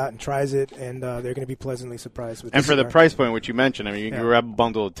there goes out and tries it, and they're going to be pleasantly surprised with it. And for the price point, which you mentioned, I mean, you can grab a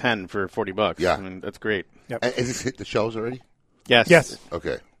bundle of 10 for $40. Yeah. I mean, that's great. Yep. And has this hit the shelves already? Yes.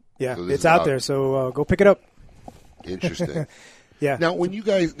 Okay. Yeah, So it's out there, so go pick it up. Interesting. Yeah. Now, when you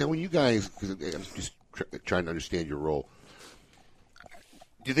guys, because I'm just trying to understand your role,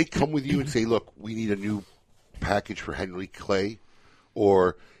 do they come with you and say, "Look, we need a new package for Henry Clay,"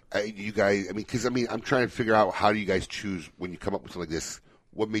 or you guys? Because I'm trying to figure out how do you guys choose when you come up with something like this?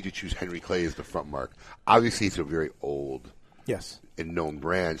 What made you choose Henry Clay as the front mark? Obviously, it's a very old, and known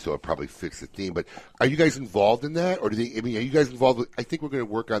brand, so it probably fits the theme. But are you guys involved in that, or do they? Are you guys involved with? I think we're going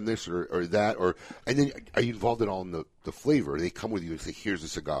to work on this or that, and then are you involved at all in the flavor? They come with you and say, "Here's a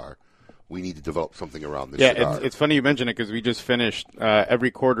cigar. We need to develop something around this cigar." It's funny you mention it because we just finished.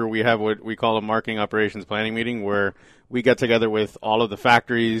 Every quarter we have what we call a marketing operations planning meeting where we get together with all of the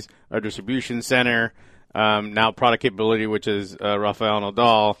factories, our distribution center, now product capability, which is Rafael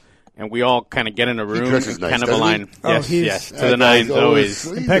Nodal, and we all kind of get in a room and kind of align. Yes, to the nines always.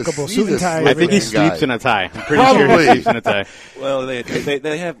 Impeccable suit and tie. I think he sleeps in a tie. I'm pretty sure he sleeps in a tie. Well,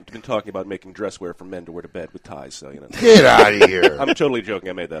 they have been talking about making dress wear for men to wear to bed with ties. So Get out of here! I'm totally joking.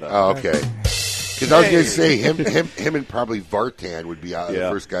 I made that up. Oh, okay. Because I was going to say him and probably Vartan would be the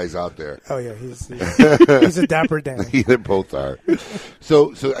first guys out there. Oh yeah, he's a dapper Dan. They both are.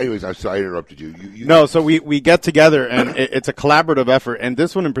 So anyways, I'm sorry I interrupted you. No, so we get together and it's a collaborative effort. And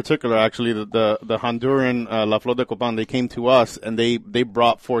this one in particular, actually, the Honduran La Flor de Copan, they came to us and they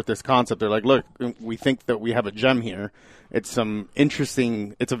brought forth this concept. They're like, look, we think that we have a gem here. It's a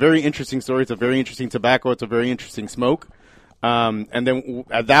very interesting story. It's a very interesting tobacco. It's a very interesting smoke. And then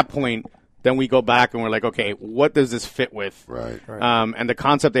at that point, then we go back and we're like, okay, what does this fit with? Right. And the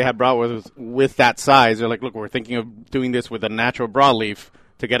concept they had brought was with that size. They're like, look, we're thinking of doing this with a natural broadleaf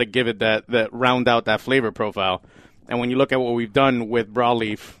to give it that round out that flavor profile. And when you look at what we've done with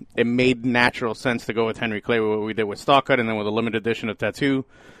broadleaf, it made natural sense to go with Henry Clay, what we did with Stock Cut and then with a limited edition of Tattoo.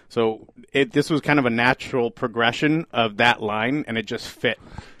 So this was kind of a natural progression of that line, and it just fit.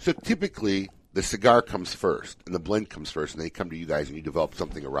 So typically, the cigar comes first, and the blend comes first, and they come to you guys, and you develop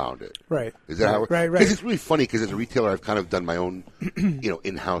something around it. Right. Is that how? Right. Because it's really funny. Because as a retailer, I've kind of done my own,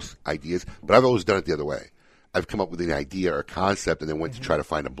 in-house ideas, but I've always done it the other way. I've come up with an idea or a concept, and then went to try to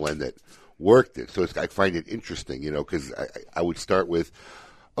find a blend that worked it. So I find it interesting, because I would start with,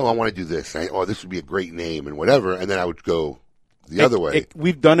 I want to do this. This would be a great name, and whatever, and then I would go the other way.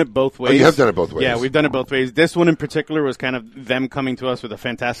 We've done it both ways. Oh, you have done it both ways. Yeah, we've done it both ways. This one in particular was kind of them coming to us with a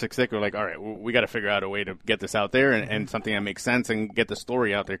fantastic stick. We're like, all right, we got to figure out a way to get this out there and something that makes sense and get the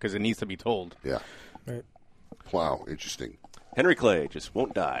story out there because it needs to be told. Yeah. Right. Wow, interesting. Henry Clay just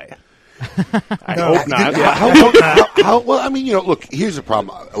won't die. I hope not. Well, look, here's the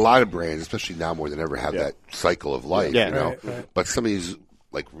problem. A lot of brands, especially now more than ever, have that cycle of life, Right. But some of these,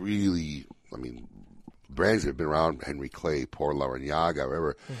 really, brands that have been around, Henry Clay, Por Larrañaga,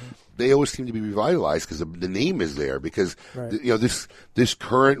 whatever, they always seem to be revitalized because the name is there. Because this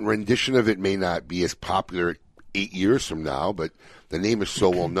current rendition of it may not be as popular 8 years from now, but the name is so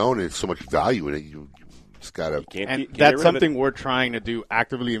well known and it's so much value in it. You just gotta. And that's something we're trying to do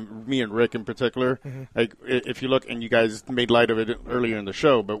actively. Me and Rick in particular. Like if you look, and you guys made light of it earlier in the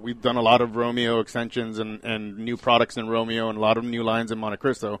show, but we've done a lot of Romeo extensions and new products in Romeo and a lot of new lines in Monte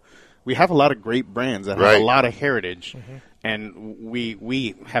Cristo. We have a lot of great brands that have a lot of heritage, and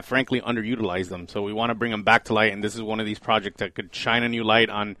we have frankly underutilized them. So we want to bring them back to light, and this is one of these projects that could shine a new light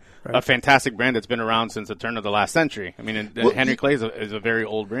on a fantastic brand that's been around since the turn of the last century. Henry Clay is a very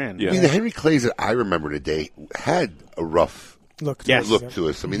old brand. Yeah. The Henry Clays that I remember today had a rough look to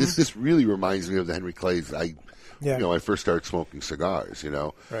us. This really reminds me of the Henry Clays I first started smoking cigars,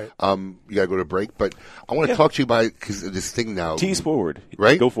 Right. You got to go to break, but I want to talk to you about because of this thing now. Tease forward.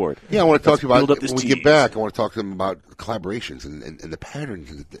 Right? Go for it. Yeah, I want to talk to you about, when we tease. get back, I want to talk to them about collaborations and the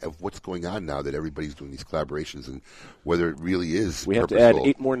patterns of what's going on now that everybody's doing these collaborations and whether it really is We have purposeful. to add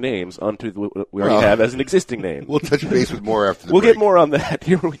 8 more names onto what we already have as an existing name. We'll touch base with more after the We'll break. get more on that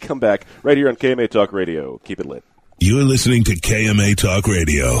here when we come back, right here on KMA Talk Radio. Keep it lit. You're listening to KMA Talk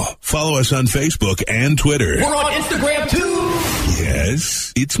Radio. Follow us on Facebook and Twitter. We're on Instagram too.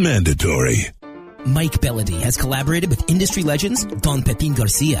 Yes, it's mandatory. Mike Bellady has collaborated with industry legends Don Pepin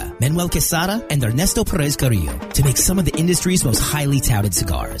Garcia, Manuel Quesada, and Ernesto Perez Carrillo to make some of the industry's most highly touted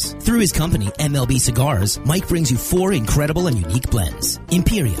cigars. Through his company, MLB Cigars, Mike brings you 4 incredible and unique blends.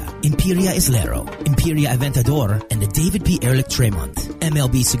 Imperia Islero, Imperia Aventador, and the David P. Ehrlich Tremont.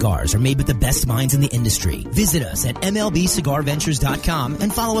 MLB Cigars are made with the best minds in the industry. Visit us at MLBCigarVentures.com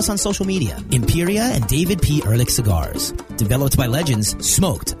and follow us on social media. Imperia and David P. Ehrlich Cigars. Developed by legends,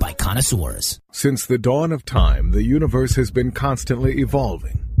 smoked by connoisseurs. Since the dawn of time, the universe has been constantly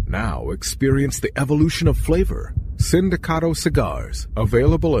evolving. Now experience the evolution of flavor. Sindicato Cigars,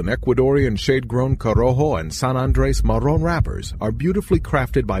 available in Ecuadorian shade-grown Corojo and San Andres Marron wrappers, are beautifully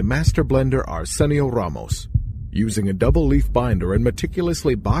crafted by master blender Arsenio Ramos. Using a double-leaf binder and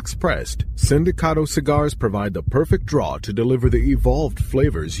meticulously box-pressed, Sindicato Cigars provide the perfect draw to deliver the evolved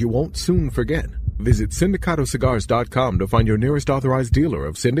flavors you won't soon forget. Visit SindicatoCigars.com to find your nearest authorized dealer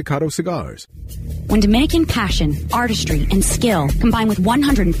of Sindicato Cigars. When Dominican passion, artistry, and skill combine with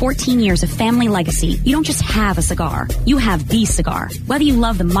 114 years of family legacy, you don't just have a cigar. You have the cigar. Whether you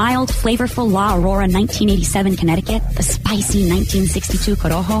love the mild, flavorful La Aurora 1987 Connecticut, the spicy 1962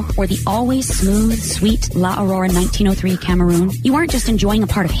 Corojo, or the always smooth, sweet La Aurora 1903 Cameroon, you aren't just enjoying a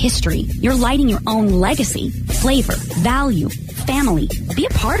part of history. You're lighting your own legacy, flavor, value, family. Be a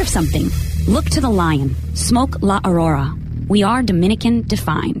part of something. Look to the lion. Smoke La Aurora. We are Dominican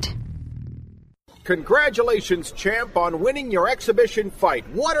defined. Congratulations, champ, on winning your exhibition fight.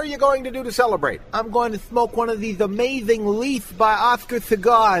 What are you going to do to celebrate? I'm going to smoke one of these amazing Leaf by Oscar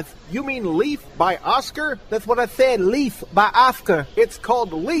cigars. You mean Leaf by Oscar? That's what I said, Leaf by Oscar. It's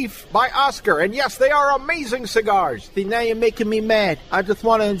called Leaf by Oscar, and yes, they are amazing cigars. See, now you're making me mad. I just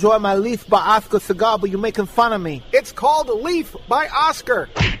want to enjoy my Leaf by Oscar cigar, but you're making fun of me. It's called Leaf by Oscar.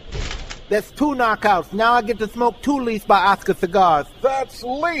 That's 2 knockouts. Now I get to smoke 2 Leaf by Oscar cigars. That's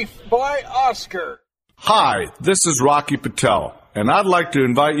Leaf by Oscar. Hi, this is Rocky Patel, and I'd like to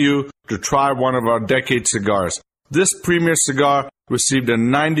invite you to try one of our Decade cigars. This premier cigar received a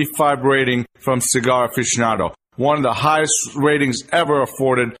 95 rating from Cigar Aficionado, one of the highest ratings ever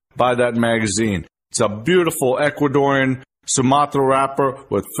afforded by that magazine. It's a beautiful Ecuadorian Sumatra wrapper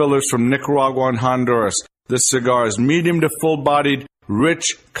with fillers from Nicaragua and Honduras. This cigar is medium to full-bodied,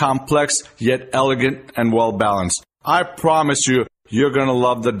 rich, complex, yet elegant and well-balanced. I promise you, you're going to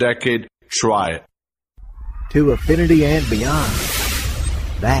love the Decade. Try it. To affinity and beyond.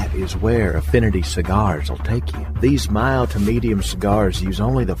 That is where Affinity Cigars will take you. These mild to medium cigars use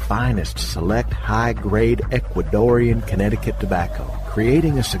only the finest select high-grade Ecuadorian Connecticut tobacco,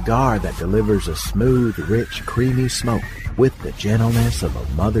 creating a cigar that delivers a smooth, rich, creamy smoke with the gentleness of a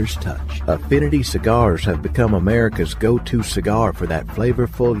mother's touch. Affinity Cigars have become America's go-to cigar for that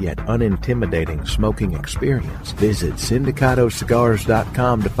flavorful yet unintimidating smoking experience. Visit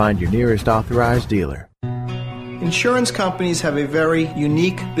SindicatoCigars.com to find your nearest authorized dealer. Insurance companies have a very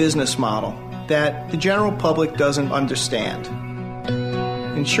unique business model that the general public doesn't understand.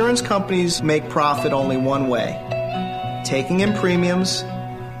 Insurance companies make profit only one way: taking in premiums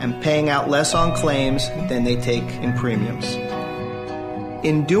and paying out less on claims than they take in premiums.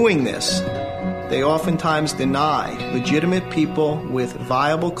 In doing this, they oftentimes deny legitimate people with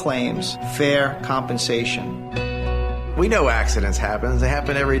viable claims fair compensation. We know accidents happen. They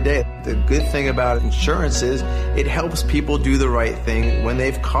happen every day. The good thing about insurance is it helps people do the right thing when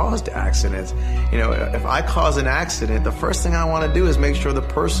they've caused accidents. You know, if I cause an accident, the first thing I want to do is make sure the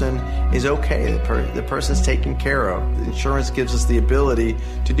person is okay, the person's taken care of. The insurance gives us the ability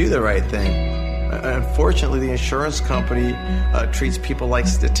to do the right thing. Unfortunately, the insurance company treats people like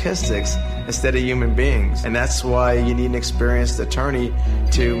statistics instead of human beings. And that's why you need an experienced attorney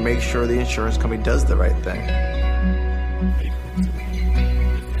to make sure the insurance company does the right thing.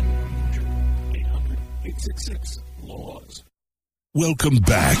 Welcome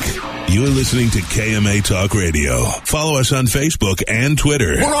back. You're listening to KMA Talk Radio. Follow us on Facebook and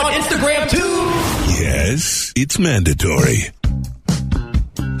Twitter. We're on Instagram too. Yes, it's mandatory.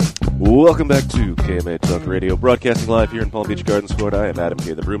 Welcome back to KMA Talk Radio, broadcasting live here in Palm Beach Gardens, Florida. I am Adam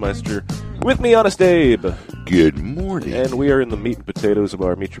K. the Brewmeister. With me, Honest Abe. Good morning. And we are in the meat and potatoes of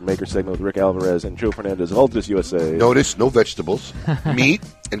our Meet Your Maker segment with Rick Alvarez and Joe Fernandez of Altus USA. Notice, no vegetables. Meat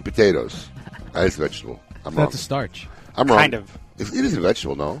and potatoes. That is vegetable. I'm wrong. That's a starch. I'm wrong. Kind of. It is a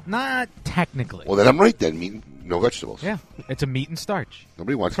vegetable, no? Not technically. Well, then I'm right then. Meat, no vegetables. Yeah, it's a meat and starch.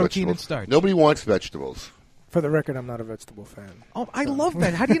 Nobody wants protein vegetables. and starch. Nobody wants vegetables. For the record, I'm not a vegetable fan. Oh, I love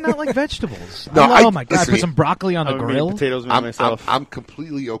that. How do you not like vegetables? No, oh my God! listen, Put some broccoli on the grill. Potatoes I'm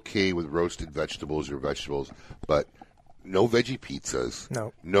completely okay with roasted vegetables or vegetables, but no veggie pizzas.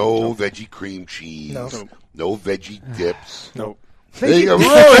 No. No veggie cream cheese. No. No veggie dips. Nope. There you go.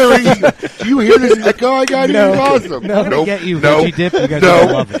 Do you hear this echo I got here? It's awesome. I'm gonna get you veggie dip. You guys are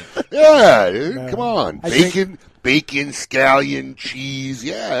gonna love it. Yeah, come on. Bacon, scallion, cheese.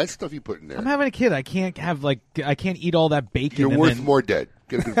 Yeah, that's stuff you put in there. I'm having a kid. I can't eat all that bacon. You're worth more dead.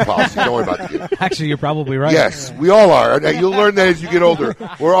 Get a good policy. Don't worry about the kid. Actually, you're probably right. Yes, we all are. You'll learn that as you get older.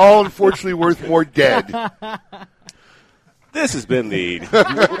 We're all unfortunately worth more dead. This has been the... It's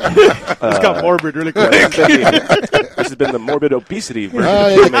got morbid really quick. This has been the morbid obesity version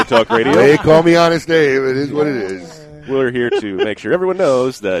of KMA Talk Radio. They call me Honest Dave. It is what it is. We're here to make sure everyone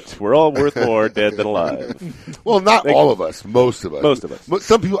knows that we're all worth more dead than alive. Well, not all of us. Most of us. Most of us.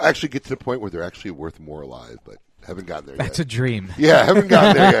 Some people actually get to the point where they're actually worth more alive, but haven't gotten there yet. That's a dream. Yeah, haven't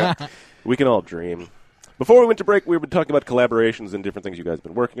gotten there yet. We can all dream. Before we went to break, we were talking about collaborations and different things you guys have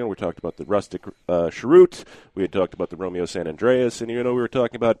been working on. We talked about the Rustic Cheroot. We had talked about the Romeo San Andreas. And, we were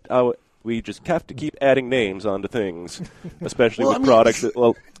talking about how we just have to keep adding names onto things, especially with products.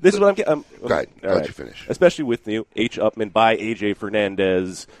 This is what I'm getting. Go ahead. I'll let you finish. Especially with H. Upman by A.J.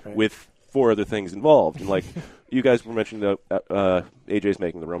 Fernandez with 4 other things involved. And, like, you guys were mentioning A.J.'s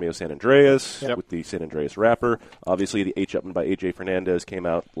making the Romeo San Andreas with the San Andreas wrapper. Obviously, the H. Upman by A.J. Fernandez came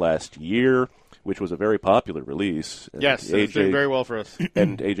out last year, which was a very popular release. And yes, it's doing very well for us.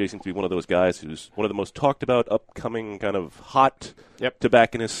 And AJ seems to be one of those guys who's one of the most talked about, upcoming, kind of hot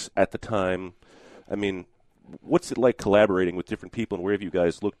tobacconists at the time. I mean, what's it like collaborating with different people, and where have you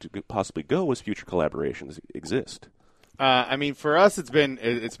guys looked to possibly go as future collaborations exist? I mean, for us, it's been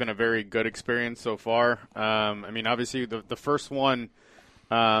a very good experience so far. I mean, obviously, the first one,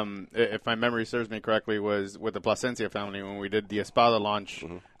 if my memory serves me correctly, was with the Plasencia family when we did the Espada launch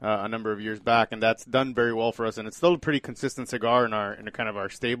a number of years back, and that's done very well for us. And it's still a pretty consistent cigar in kind of our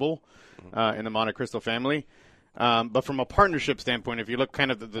stable in the Monte Cristo family. But from a partnership standpoint, if you look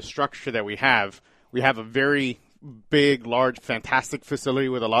kind of the structure that we have a very big, large, fantastic facility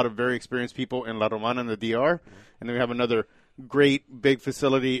with a lot of very experienced people in La Romana and the DR, and then we have another great big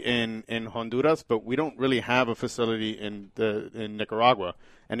facility in Honduras, but we don't really have a facility in Nicaragua.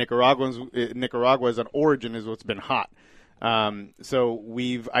 And Nicaragua as an origin is what's been hot. So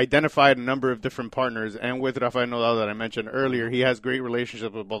we've identified a number of different partners, and with Rafael Nodal that I mentioned earlier, he has great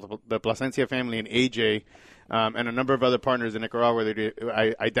relationships with both the Plasencia family and AJ, and a number of other partners in Nicaragua that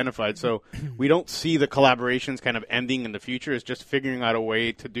I identified. So we don't see the collaborations kind of ending in the future. It's just figuring out a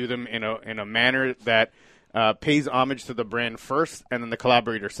way to do them in a manner that pays homage to the brand first, and then the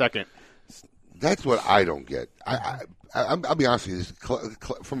collaborator second. That's what I don't get. I'll be honest with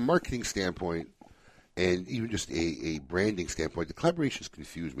you. From a marketing standpoint, and even just a branding standpoint, the collaborations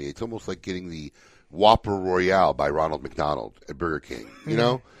confuse me. It's almost like getting the Whopper Royale by Ronald McDonald at Burger King. You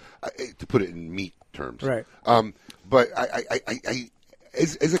know, to put it in meat terms. Right. But I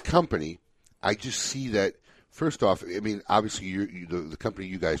as a company, I just see that. First off, I mean, obviously, the company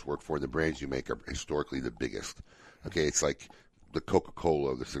you guys work for, the brands you make are historically the biggest. Okay, it's like the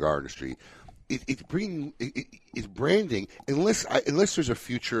Coca-Cola of the cigar industry. It's branding, unless there's a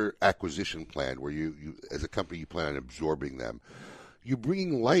future acquisition plan where you as a company you plan on absorbing them. You're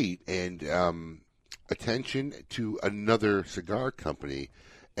bringing light and attention to another cigar company,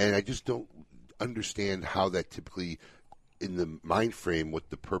 and I just don't understand how that typically, in the mind frame, what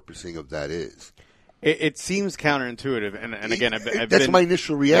the purposing of that is. It seems counterintuitive, and again, that's my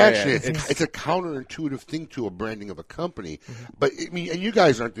initial reaction. Yeah. It's a counterintuitive thing to a branding of a company, but I mean, and you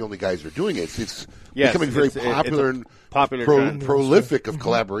guys aren't the only guys who are doing it. It's becoming very popular and prolific of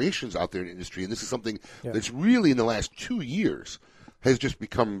collaborations out there in the industry, and this is something that's really in the last 2 years has just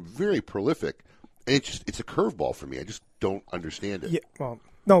become very prolific, and it's a curveball for me. I just don't understand it. Yeah,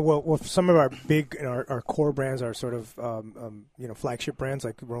 well, some of our big, our core brands are sort of, flagship brands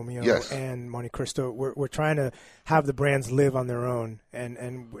like Romeo and Monte Cristo. We're trying to have the brands live on their own,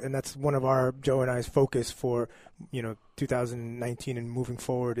 and that's one of our Joe and I's focus for 2019 and moving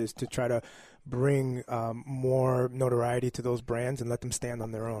forward is to try to bring more notoriety to those brands and let them stand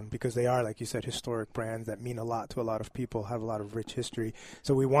on their own, because they are, like you said, historic brands that mean a lot to a lot of people, have a lot of rich history.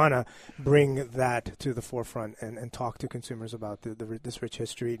 So we want to bring that to the forefront and talk to consumers about this rich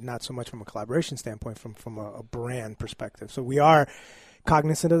history, not so much from a collaboration standpoint, from a brand perspective. So we are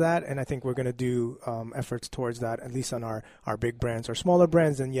cognizant of that, and I think we're going to do efforts towards that, at least on our big brands. Our smaller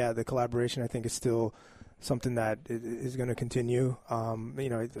brands, and the collaboration I think is still something that is going to continue. I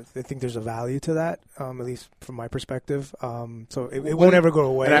think there's a value to that, at least from my perspective. So it won't ever go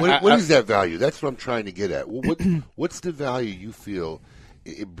away. What is that value? That's what I'm trying to get at. What's the value you feel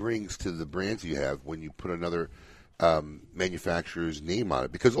it brings to the brands you have when you put another manufacturer's name on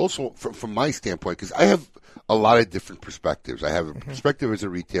it. Because also, from my standpoint, because I have a lot of different perspectives. I have a perspective as a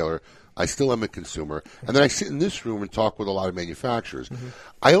retailer. I still am a consumer. And then I sit in this room and talk with a lot of manufacturers.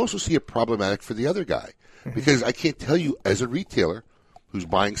 I also see it problematic for the other guy. Because I can't tell you, as a retailer who's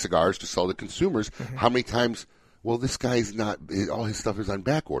buying cigars to sell to consumers, how many times, well, this guy's not, all his stuff is on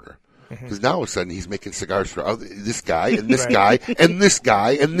back order. Because now all of a sudden he's making cigars for this guy and this guy and this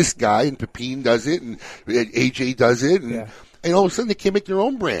guy and this guy, and Pepin does it and AJ does it. And all of a sudden they can't make their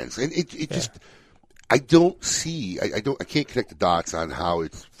own brands. And it just... I don't see. I can't connect the dots on how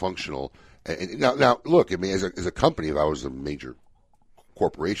it's functional. And now, look. I mean, as a company, if I was a major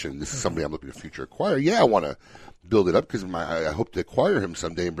corporation, this is somebody I'm looking to future acquire. Yeah, I want to build it up because I hope to acquire him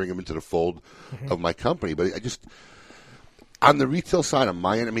someday and bring him into the fold of my company. But I just, on the retail side, on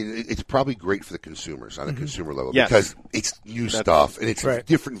my end, I mean, it's probably great for the consumers on a consumer level because it's new stuff and it's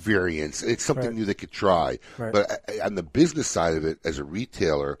different variants and it's something new they could try. But on the business side of it, as a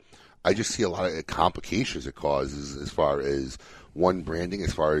retailer, I just see a lot of complications it causes as far as branding,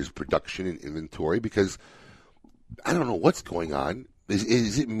 as far as production and inventory, because I don't know what's going on.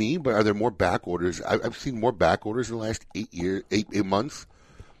 Is it me? But are there more back orders? I've seen more back orders in the last 8 months.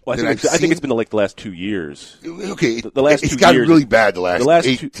 Well, I think it's been like the last 2 years. Okay, the last 2 years. It's gotten really bad the last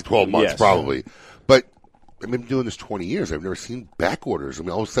 8 to 12 months, yes. probably. But I've been doing this 20 years. I've never seen back orders. I mean,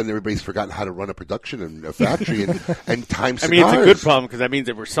 all of a sudden, everybody's forgotten how to run a production and a factory and time cigars. I mean, it's a good problem because that means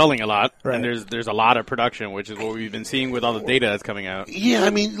that we're selling a lot, and there's a lot of production, which is what we've been seeing with all the data that's coming out. Yeah, I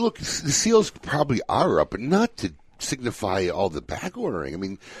mean, look, the sales probably are up, but not to signify all the back ordering. I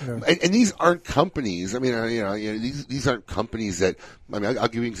mean, and these aren't companies. I mean, these aren't companies that. I mean, I'll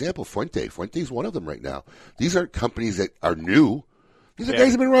give you an example. Fuente's one of them right now. These aren't companies that are new. These are guys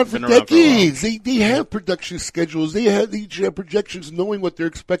who have been around for decades. They have production schedules. They have projections knowing what their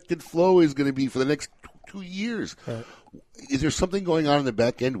expected flow is going to be for the next 2 years. Is there something going on in the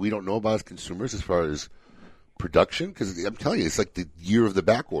back end we don't know about as consumers as far as production? Because I'm telling you, it's like the year of the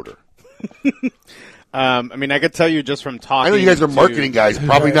back order. I mean, I could tell you just from talking. I know you guys are marketing guys,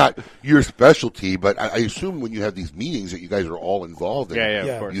 probably not your specialty, but I assume when you have these meetings that you guys are all involved in.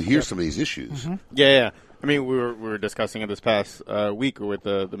 Of course. You hear some of these issues. Yeah. I mean, we were discussing it this past week with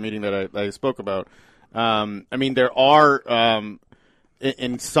the meeting that I spoke about. I mean, there are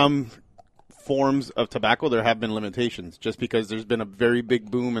in some forms of tobacco there have been limitations just because there's been a very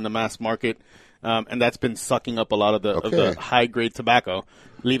big boom in the mass market, and that's been sucking up a lot of the high grade tobacco,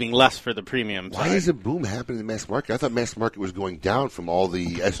 leaving less for the premium. Why is a boom happening in the mass market? I thought mass market was going down from all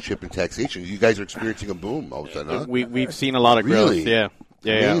the S-chip and taxation. You guys are experiencing a boom all of a sudden, huh? We've seen a lot of growth.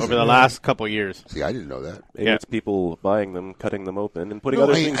 Yeah, over the last couple of years. See, I didn't know that. Maybe it's people buying them, cutting them open, and putting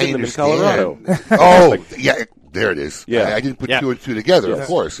other things in them in Colorado. There it is. Yeah. I didn't put two and two together, of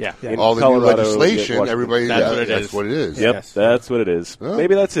course. Yeah. All the Colorado, new legislation, everybody, that's what it is. Yep, that's what it is. Oh.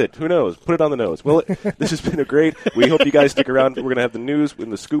 Maybe that's it. Who knows? Put it on the nose. Well, this has been we hope you guys stick around. We're going to have the news in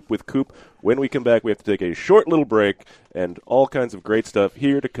the scoop with Coop. When we come back, we have to take a short little break, and all kinds of great stuff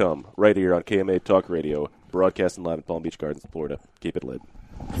here to come right here on KMA Talk Radio, broadcasting live in Palm Beach Gardens, Florida. Keep it lit.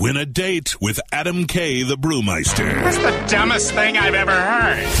 Win a date with Adam K., the Brewmeister. That's the dumbest thing I've ever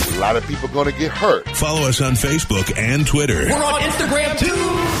heard. A lot of people going to get hurt. Follow us on Facebook and Twitter. We're on Instagram, too.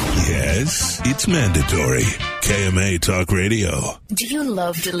 Yes, it's mandatory. KMA Talk Radio. Do you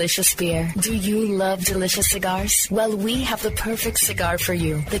love delicious beer? Do you love delicious cigars? Well, we have the perfect cigar for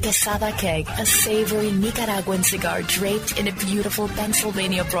you. The Quesada Keg, a savory Nicaraguan cigar draped in a beautiful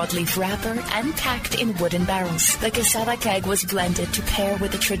Pennsylvania broadleaf wrapper and packed in wooden barrels. The Quesada Keg was blended to pair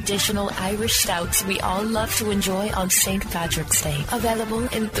with the traditional Irish stouts we all love to enjoy on St. Patrick's Day. Available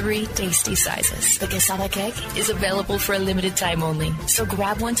in 3 tasty sizes. The Quesada Keg is available for a limited time only, so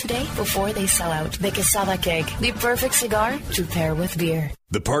grab one today before they sell out. The Quesada Keg, the perfect cigar to pair with beer.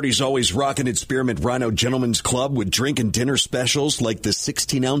 The party's always rocking at Spearmint Rhino Gentlemen's Club with drink and dinner specials like the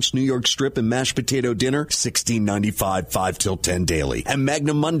 16-ounce New York strip and mashed potato dinner, $16.95, 5 till 10 daily. And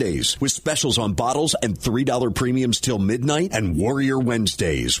Magnum Mondays with specials on bottles and $3 premiums till midnight. And Warrior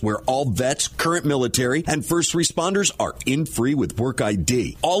Wednesdays, where all vets, current military, and first responders are in free with work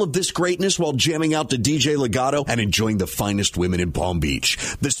ID. All of this greatness while jamming out to DJ Legato and enjoying the finest women in Palm Beach.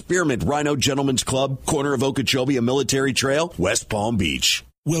 The Spearmint Rhino Gentlemen's Club, corner of Okeechobee and Military Trail, West Palm Beach.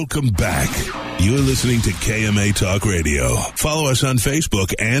 Welcome back. You're listening to KMA Talk Radio. Follow us on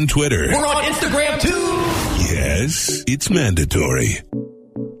Facebook and Twitter. We're on Instagram, too. Yes, it's mandatory.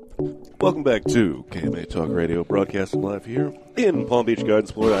 Welcome back to KMA Talk Radio, broadcasting live here in Palm Beach Gardens,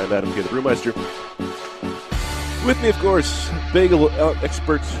 Florida. I'm Adam K., the Brewmeister. With me, of course, bagel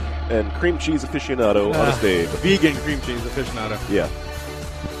expert and cream cheese aficionado, Honest Dave. Vegan cream cheese aficionado. Yeah.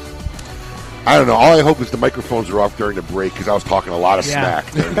 I don't know. All I hope is the microphones are off during the break because I was talking a lot of smack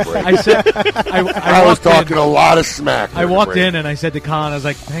during the break. I was talking a lot of smack. I walked in and I said to Colin, I was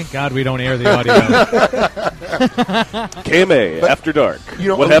like, thank God we don't air the audio. KMA, After Dark.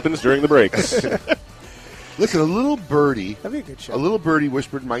 What happens during the breaks? Listen, a little birdie That'd be a good show. A little birdie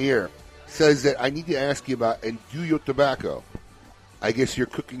whispered in my ear, says that I need to ask you about Endullo tobacco. I guess you're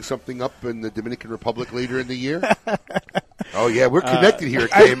cooking something up in the Dominican Republic later in the year? Oh, yeah, we're connected here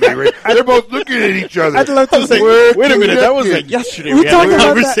at KMA. Right? They're both looking at each other. I'd love to say, wait a minute, that was like yesterday. We had a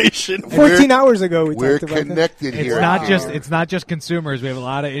conversation. 14 hours ago we We're talked about connected It's here. not just consumers. We have a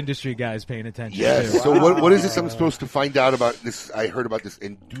lot of industry guys paying attention. Yes. too. So what is this I'm supposed to find out about this? I heard about this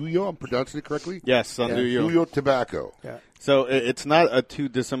Endullo. I'm pronouncing it correctly? Yes, Endullo. Endullo tobacco. Yeah. So it's not a too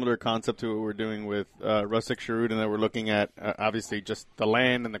dissimilar concept to what we're doing with Rustic Cherut, and that we're looking at obviously just the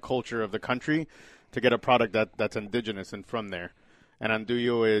land and the culture of the country to get a product that's indigenous and from there. And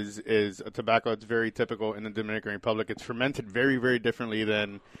Endullo is a tobacco that's very typical in the Dominican Republic. It's fermented very, very differently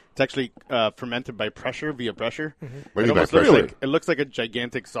than it's actually fermented by pressure, via pressure. What do you mean by pressure? It looks like a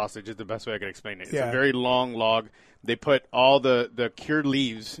gigantic sausage is the best way I can explain it. It's Yeah. a very long log. They put all the cured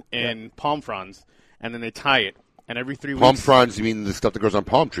leaves in palm fronds, and then they tie it. And every 3 weeks... Palm fronds, you mean the stuff that grows on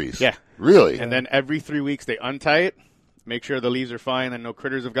palm trees? Yeah. Really? And then every 3 weeks they untie it, make sure the leaves are fine and no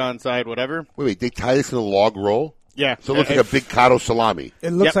critters have gone inside, whatever. Wait, they tie this in a log roll? Yeah. So it looks like a big cotto salami.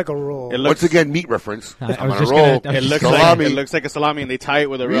 It looks like a roll. Once again, meat reference. I I'm was on a just roll. gonna- It looks salami. like a salami, and they tie it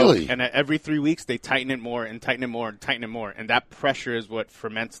with a Really? rope. And every 3 weeks, they tighten it more and tighten it more and tighten it more. And that pressure is what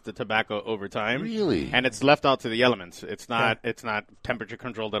ferments the tobacco over time. Really? And it's left out to the elements. It's not temperature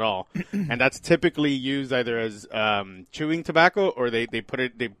controlled at all. And that's typically used either as chewing tobacco, or they put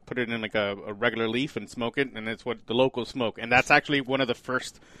it in like a regular leaf and smoke it, and it's what the locals smoke. And that's actually one of the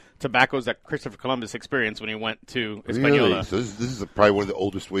first tobaccos that Christopher Columbus experienced when he went to Hispaniola. Really? So this is probably one of the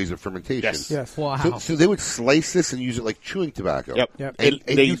oldest ways of fermentation. Yes. Wow. So they would slice this and use it like chewing tobacco. Yep. And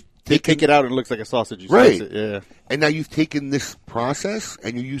They take it out and it looks like a sausage. You Right. slice it, yeah. And now you've taken this process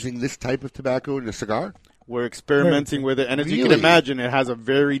and you're using this type of tobacco in a cigar? We're experimenting with it, and as you can Really? imagine, it has a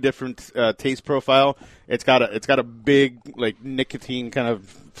very different taste profile. It's got a big like nicotine kind of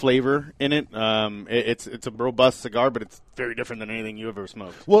flavor in it. It's a robust cigar, but it's very different than anything you ever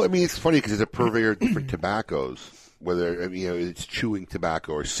smoked. Well, I mean, it's funny because it's a purveyor of different tobaccos, whether it's chewing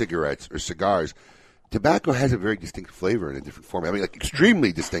tobacco or cigarettes or cigars. Tobacco has a very distinct flavor in a different form. I mean, like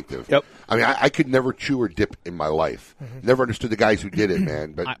extremely distinctive. Yep. I mean, I could never chew or dip in my life. Never understood the guys who did it,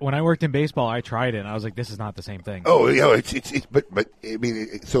 man. But When I worked in baseball, I tried it, and I was like, this is not the same thing. oh, yeah, but I mean,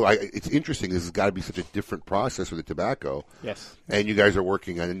 it's interesting. This has got to be such a different process with the tobacco. Yes. And you guys are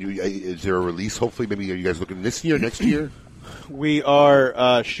working on is there a release? Hopefully, maybe are you guys looking this year, next year? We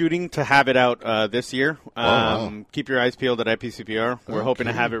are shooting to have it out this year. wow. Keep your eyes peeled at IPCPR. We're hoping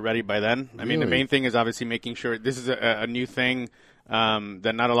to have it ready by then. I mean, the Really? main thing is obviously making sure this is a new thing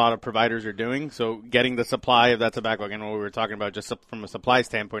that not a lot of providers are doing. So getting the supply of that tobacco, again, what we were talking about, just from a supply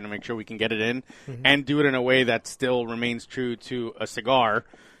standpoint, to make sure we can get it in and do it in a way that still remains true to a cigar.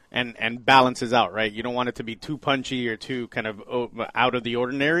 And balances out, right? You don't want it to be too punchy or too kind of out of the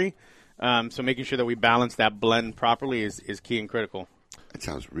ordinary. So making sure that we balance that blend properly is key and critical. It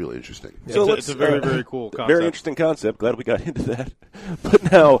sounds really interesting. So it's a very, very cool concept. Very interesting concept. Glad we got into that.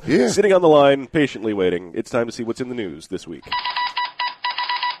 But now, sitting on the line, patiently waiting, it's time to see what's in the news this week.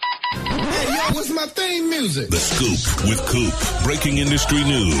 What's my theme music? The Scoop with Coop. Breaking industry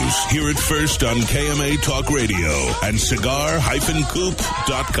news. Hear it first on KMA Talk Radio and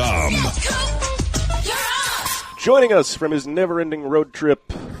cigar-coop.com. Joining us from his never-ending road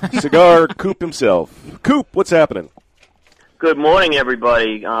trip, Cigar Coop himself. Coop, what's happening? Good morning,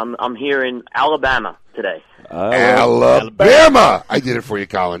 everybody. I'm here in Alabama today. Alabama! I did it for you,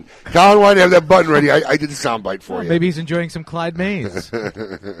 Colin. Colin, why do you have that button ready? I did the soundbite for you. Maybe he's enjoying some Clyde Mays.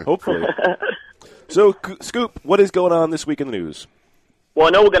 Hopefully. So, Scoop, what is going on this week in the news? Well, I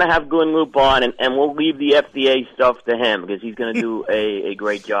know we're going to have Glenn Loop on, and we'll leave the FDA stuff to him because he's going to do a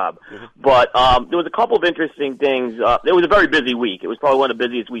great job. But there was a couple of interesting things. It was a very busy week. It was probably one of the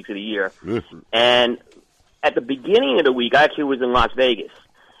busiest weeks of the year. And at the beginning of the week, I actually was in Las Vegas.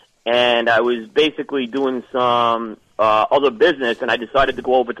 And I was basically doing some other business, and I decided to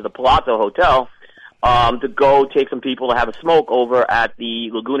go over to the Palazzo Hotel to go take some people to have a smoke over at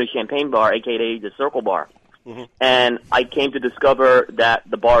the Laguna Champagne Bar, a.k.a. the Circle Bar. And I came to discover that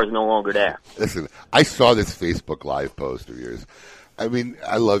the bar is no longer there. Listen, I saw this Facebook Live post of yours. I mean,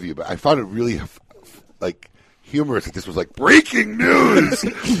 I love you, but I found it really, humorous that this was like breaking news.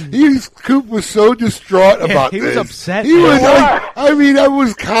 Coop was so distraught about this. He was upset. He was I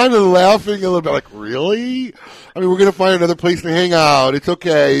was kind of laughing a little bit, like, really? I mean, we're going to find another place to hang out. It's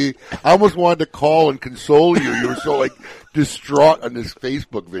okay. I almost wanted to call and console you. You were so, like, distraught on this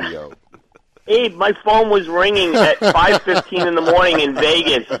Facebook video. Abe, my phone was ringing at 5:15 in the morning in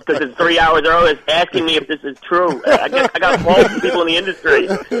Vegas because it's 3 hours early, asking me if this is true. I got calls from people in the industry.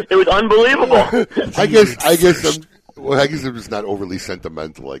 It was unbelievable. I guess I'm just not overly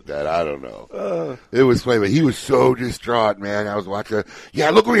sentimental like that. I don't know. It was funny, but he was so distraught, man. I was watching.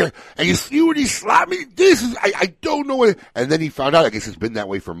 Yeah, look over here, and you see when he slapped me. This is I don't know what. And then he found out. I guess it's been that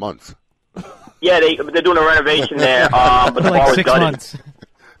way for months. Yeah, they're doing a renovation there, but the bar was 6 gutted. months.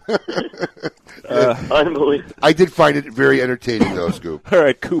 Unbelievable. I did find it very entertaining, though, Scoop. All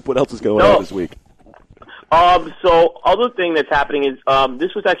right, Coop, what else is going on this week? So other thing that's happening is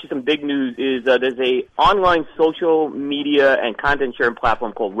this was actually some big news. Is there's a online social media and content sharing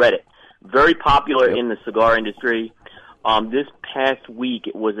platform called Reddit, very popular in the cigar industry. This past week,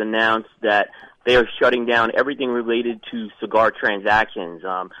 it was announced that they are shutting down everything related to cigar transactions.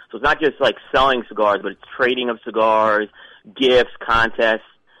 So it's not just like selling cigars, but it's trading of cigars, gifts, contests.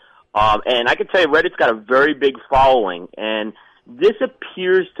 And I can tell you, Reddit's got a very big following, and this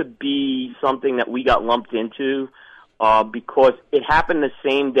appears to be something that we got lumped into because it happened the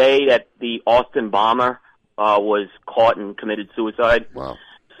same day that the Austin bomber was caught and committed suicide. Wow.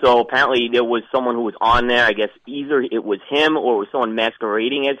 So apparently there was someone who was on there. I guess either it was him or it was someone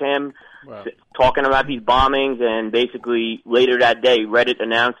masquerading as him, talking about these bombings. And basically later that day, Reddit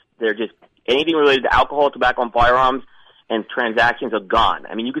announced they're just anything related to alcohol, tobacco, and firearms, and transactions are gone.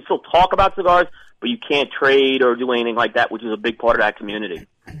 I mean, you can still talk about cigars, but you can't trade or do anything like that, which is a big part of that community.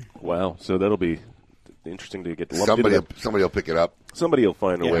 Wow. So that'll be interesting to get lumped into. Somebody will pick it up. Somebody will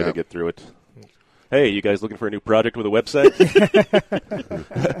find a way to get through it. Hey, you guys looking for a new project with a website?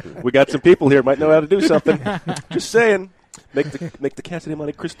 We got some people here might know how to do something. Just saying. Make the Casa de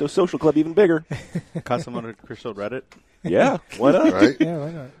Monte Cristo Social Club even bigger. Casa de Monte Cristo Reddit? Yeah, why not? Right? Yeah,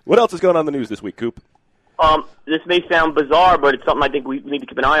 why not? What else is going on in the news this week, Coop? This may sound bizarre, but it's something I think we need to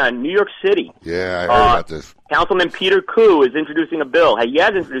keep an eye on. New York City. Yeah, I heard about this. Councilman Peter Koo is introducing a bill. He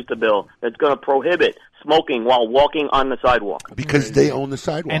has introduced a bill that's going to prohibit smoking while walking on the sidewalk. Because they own the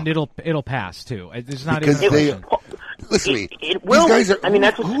sidewalk. And it'll pass, too. It's not because even listen to me. It will. These guys are, I mean,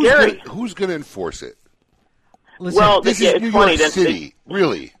 that's what's scary. Who's going to enforce it? Listen, well, this is New York City.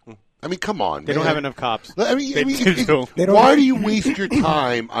 Really? I mean, come on, They man. don't have enough cops. I mean, why do you waste your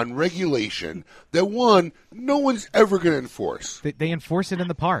time on regulation that, one, no one's ever going to enforce? They enforce it in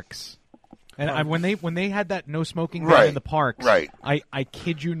the parks. And when they had that no smoking ban in the parks, I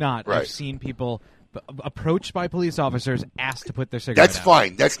kid you not, I've seen people approached by police officers asked to put their cigarette That's out.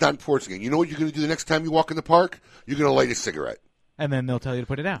 fine. That's not enforcing it. You know what you're going to do the next time you walk in the park? You're going to light a cigarette. And then they'll tell you to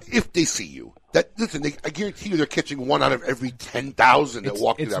put it out. If they see you. I guarantee you they're catching one out of every 10,000 that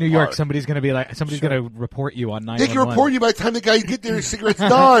walk through that It's New park. York. Somebody's going to report you on 911. They can report you by the time the guys get there, his cigarette's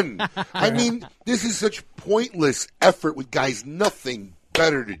done. I mean, this is such pointless effort with guys nothing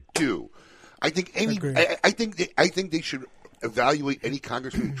better to do. I think I think they should evaluate any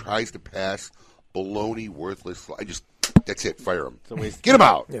congressman who tries to pass baloney, worthless. That's it. Fire him. Get him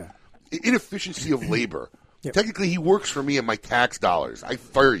out. Yeah. Inefficiency of labor. Yep. Technically, he works for me and my tax dollars. I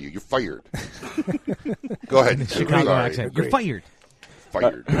fire you. You're fired. Go ahead. Chicago accent. You're fired.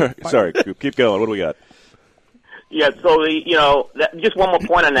 Fired. Sorry, Coop. Keep going. What do we got? Yeah, so just one more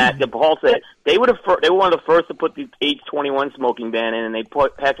point on that. Paul said they were one of the first to put the age 21 smoking ban in, and they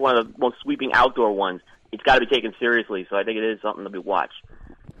passed one of the most sweeping outdoor ones. It's got to be taken seriously, so I think it is something to be watched.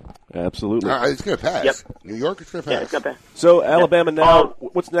 Absolutely. It's going to pass. Yep. New York, it's going to pass. Yeah, it's going to pass. So Alabama now.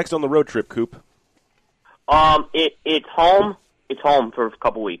 What's next on the road trip, Coop? It's home. It's home for a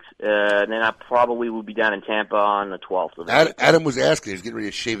couple weeks. And then I probably will be down in Tampa on the 12th. Adam was asking. He was getting ready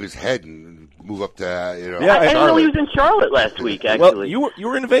to shave his head and move up to, I didn't know he was in Charlotte last week, actually. Well, you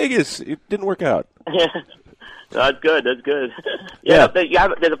were in Vegas. It didn't work out. Yeah. That's good. Yeah.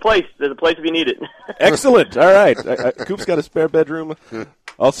 There's a place. There's a place if you need it. Excellent. All right. Coop's got a spare bedroom.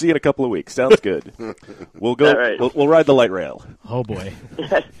 I'll see you in a couple of weeks. Sounds good. We'll go. Right. We'll ride the light rail. Oh boy.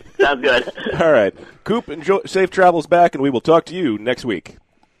 Sounds good. All right, Coop. Enjoy safe travels back, and we will talk to you next week.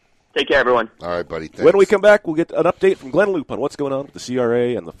 Take care, everyone. All right, buddy. Thanks. When we come back, we'll get an update from Glenn Loop on what's going on with the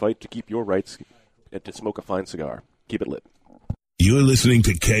CRA and the fight to keep your rights and to smoke a fine cigar. Keep it lit. You're listening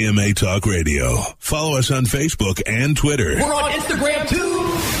to KMA Talk Radio. Follow us on Facebook and Twitter. We're on Instagram,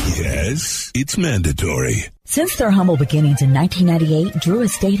 too. Yes, it's mandatory. Since their humble beginnings in 1998, Drew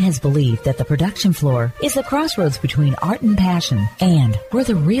Estate has believed that the production floor is the crossroads between art and passion, and where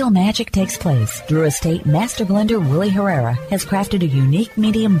the real magic takes place. Drew Estate Master Blender Willie Herrera has crafted a unique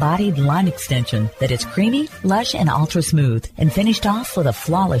medium-bodied line extension that is creamy, lush, and ultra-smooth, and finished off with a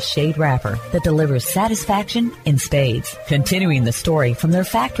flawless shade wrapper that delivers satisfaction in spades. Continuing the story from their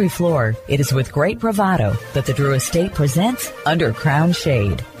factory floor, it is with great bravado that the Drew Estate presents Under Crown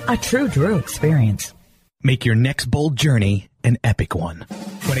Shade, a true Drew experience. Make your next bold journey an epic one.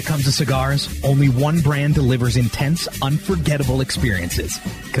 When it comes to cigars, only one brand delivers intense, unforgettable experiences.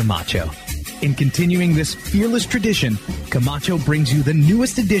 Camacho. In continuing this fearless tradition, Camacho brings you the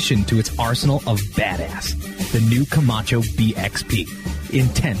newest addition to its arsenal of badass. The new Camacho BXP.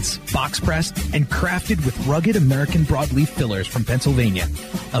 Intense, box-pressed, and crafted with rugged American broadleaf fillers from Pennsylvania.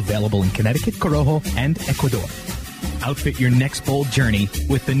 Available in Connecticut, Corojo, and Ecuador. Outfit your next bold journey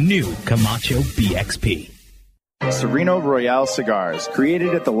with the new Camacho BXP. Sereno Royale Cigars,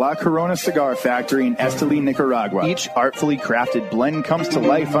 created at the La Corona Cigar Factory in Esteli, Nicaragua. Each artfully crafted blend comes to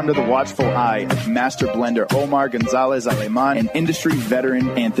life under the watchful eye of master blender Omar Gonzalez Aleman and industry veteran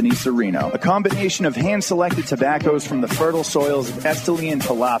Anthony Sereno. A combination of hand-selected tobaccos from the fertile soils of Esteli and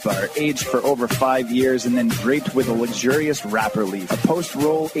Palapa are aged for over 5 years and then draped with a luxurious wrapper leaf. A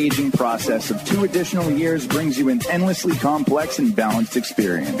post-roll aging process of 2 additional years brings you an endlessly complex and balanced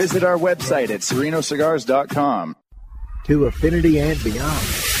experience. Visit our website at serenocigars.com. To affinity and beyond.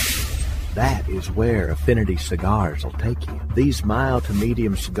 That is where Affinity Cigars will take you. These mild to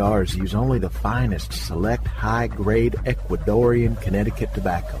medium cigars use only the finest select high-grade Ecuadorian Connecticut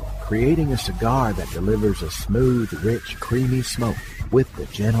tobacco, creating a cigar that delivers a smooth, rich, creamy smoke with the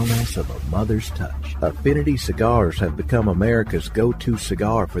gentleness of a mother's touch. Affinity Cigars have become America's go-to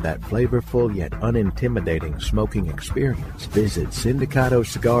cigar for that flavorful yet unintimidating smoking experience. Visit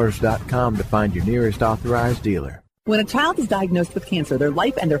syndicatocigars.com to find your nearest authorized dealer. When a child is diagnosed with cancer, their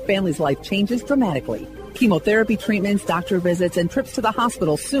life and their family's life changes dramatically. Chemotherapy treatments, doctor visits, and trips to the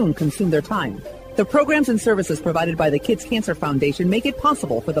hospital soon consume their time. The programs and services provided by the Kids Cancer Foundation make it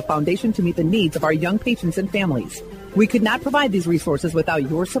possible for the foundation to meet the needs of our young patients and families. We could not provide these resources without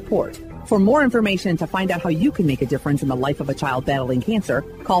your support. For more information and to find out how you can make a difference in the life of a child battling cancer,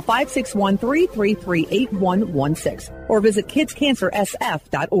 call 561-333-8116 or visit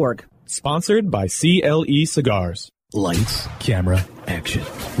kidscancersf.org. Sponsored by CLE Cigars. Lights, camera, action.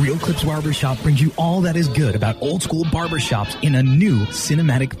 Real Clips Barbershop brings you all that is good about old school barbershops in a new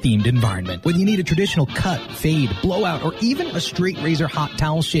cinematic themed environment. Whether you need a traditional cut, fade, blowout, or even a straight razor hot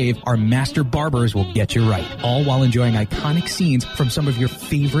towel shave, our master barbers will get you right. All while enjoying iconic scenes from some of your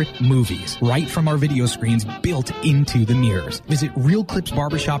favorite movies, right from our video screens built into the mirrors. Visit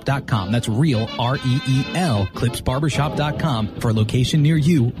RealClipsBarbershop.com. That's real, R-E-E-L, ClipsBarbershop.com for a location near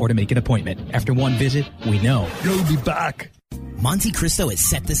you or to make an appointment. After one visit, we know you'll be back. Monte Cristo has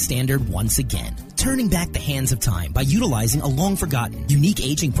set the standard once again, turning back the hands of time by utilizing a long-forgotten, unique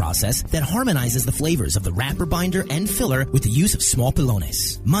aging process that harmonizes the flavors of the wrapper, binder, and filler with the use of small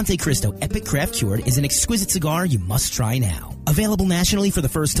pilones. Monte Cristo Epic Craft Cured is an exquisite cigar you must try now. Available nationally for the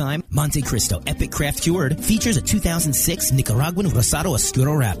first time, Monte Cristo Epic Craft Cured features a 2006 Nicaraguan Rosado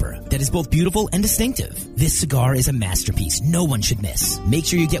Oscuro wrapper that is both beautiful and distinctive. This cigar is a masterpiece no one should miss. Make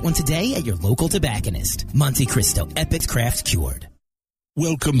sure you get one today at your local tobacconist. Monte Cristo Epic Craft Cured.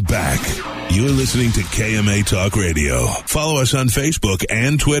 Welcome back. You're listening to KMA Talk Radio. Follow us on Facebook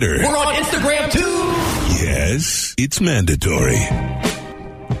and Twitter. We're on Instagram too. Yes, it's mandatory.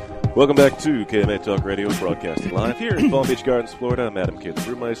 Welcome back to KMA Talk Radio, broadcasting live here in Palm Beach Gardens, Florida. I'm Adam K. the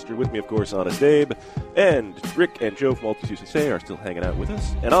Brewmeister. With me, of course, Honest Abe. And Rick and Joe from Altitude Say are still hanging out with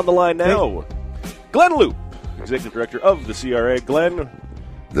us. And on the line now, Glenn Loop, Executive Director of the CRA. Glenn.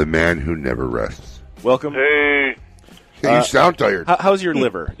 The man who never rests. Welcome. Hey. You sound tired. How's your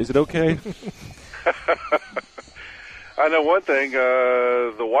liver? Is it okay? I know one thing.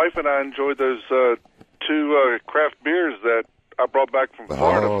 The wife and I enjoyed those 2 craft beers that I brought back from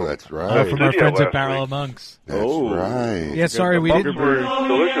Florida. Oh, that's right. From our friends at Barrel of Monks. That's right. Yeah, sorry, we didn't.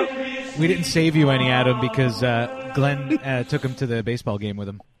 Delicious. We didn't save you any, Adam, because Glenn took him to the baseball game with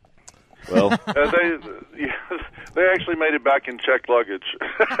him. Well, they actually made it back in checked luggage.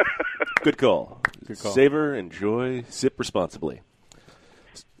 Good call. Savor, enjoy, sip responsibly.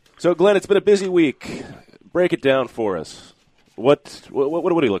 So, Glenn, it's been a busy week. Break it down for us. What are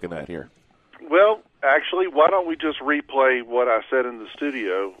you looking at here? Well, actually, why don't we just replay what I said in the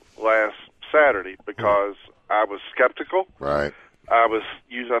studio last Saturday? Because I was skeptical. Right. I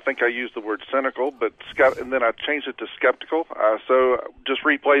think I used the word cynical, and then I changed it to skeptical. So just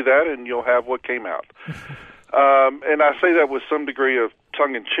replay that, and you'll have what came out. And I say that with some degree of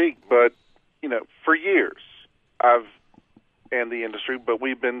tongue-in-cheek, but, for years, and the industry, but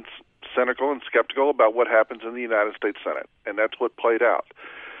we've been cynical and skeptical about what happens in the United States Senate, and that's what played out.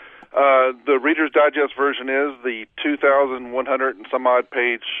 The Reader's Digest version is the 2,100 and some odd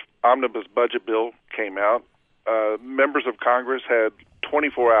page omnibus budget bill came out. Members of Congress had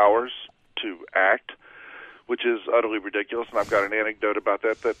 24 hours to act, which is utterly ridiculous, and I've got an anecdote about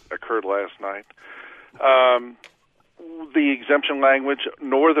that occurred last night. The exemption language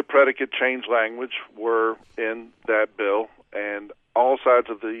nor the predicate change language were in that bill, and all sides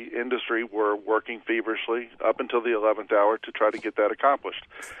of the industry were working feverishly up until the 11th hour to try to get that accomplished.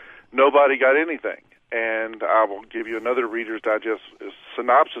 Nobody got anything, and I will give you another Reader's Digest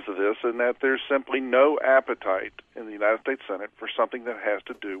synopsis of this, in that there's simply no appetite in the United States Senate for something that has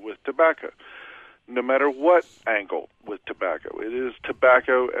to do with tobacco, no matter what angle with tobacco. It is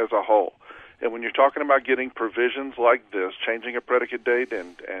tobacco as a whole. And when you're talking about getting provisions like this, changing a predicate date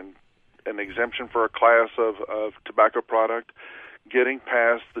and an exemption for a class of tobacco product, getting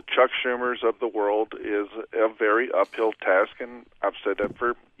past the Chuck Schumers of the world is a very uphill task, and I've said that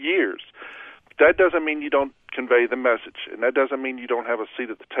for years. That doesn't mean you don't convey the message, and that doesn't mean you don't have a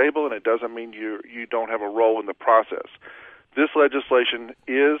seat at the table, and it doesn't mean you don't have a role in the process. This legislation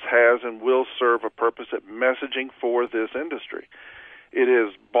has, and will serve a purpose at messaging for this industry. It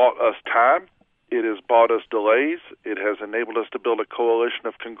has bought us time. It has bought us delays. It has enabled us to build a coalition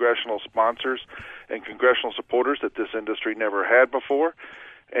of congressional sponsors and congressional supporters that this industry never had before.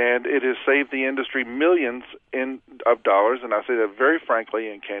 And it has saved the industry millions of dollars, and I say that very frankly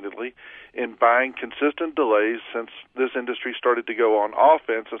and candidly, in buying consistent delays since this industry started to go on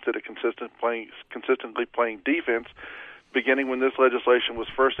offense instead of consistently playing defense, beginning when this legislation was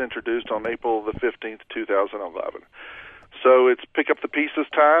first introduced on April the 15th, 2011. So it's pick up the pieces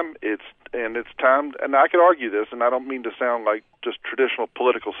time. It's time, and I could argue this, and I don't mean to sound like just traditional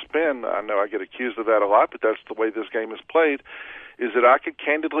political spin. I know I get accused of that a lot, but that's the way this game is played, is that I could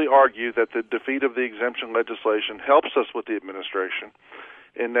candidly argue that the defeat of the exemption legislation helps us with the administration,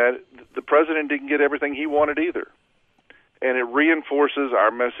 in that the president didn't get everything he wanted either. And it reinforces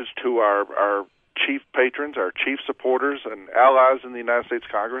our message to our chief patrons, our chief supporters, and allies in the United States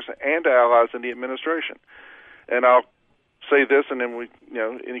Congress, and allies in the administration. And I'll say this, and then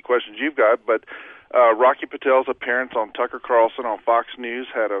any questions you've got, but Rocky Patel's appearance on Tucker Carlson on Fox News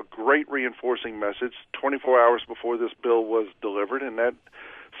had a great reinforcing message 24 hours before this bill was delivered, and that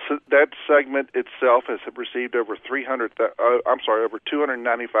segment itself has received over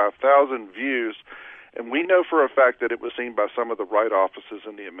 295,000 views, and we know for a fact that it was seen by some of the right offices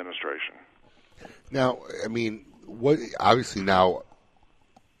in the administration. Now, I mean, obviously now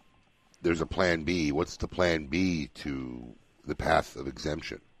there's a plan B. What's the plan B to the path of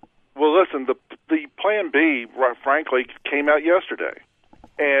exemption? Well, listen, the plan B, frankly, came out yesterday.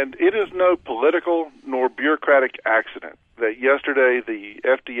 And it is no political nor bureaucratic accident that yesterday the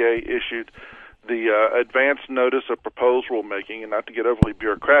FDA issued the advance notice of proposed rulemaking, and not to get overly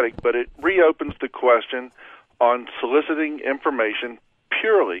bureaucratic, but it reopens the question on soliciting information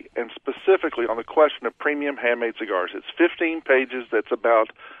purely and specifically on the question of premium handmade cigars. It's 15 pages that's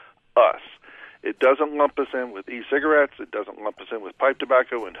about us. It doesn't lump us in with e-cigarettes. It doesn't lump us in with pipe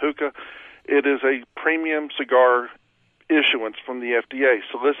tobacco and hookah. It is a premium cigar issuance from the FDA,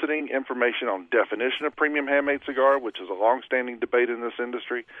 soliciting information on definition of premium handmade cigar, which is a long-standing debate in this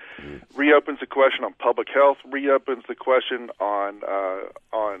industry, reopens the question on public health, reopens the question on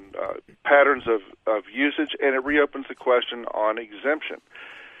patterns of usage, and it reopens the question on exemption.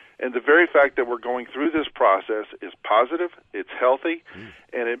 And the very fact that we're going through this process is positive, it's healthy,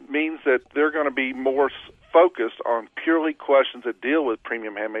 and it means that they're going to be more focused on purely questions that deal with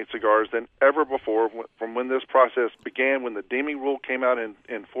premium handmade cigars than ever before from when this process began, when the deeming rule came out in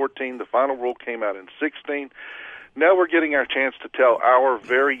 14, the final rule came out in 16. Now we're getting our chance to tell our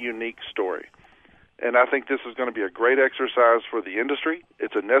very unique story. And I think this is going to be a great exercise for the industry.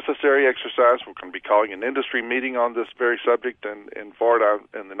 It's a necessary exercise. We're going to be calling an industry meeting on this very subject in Florida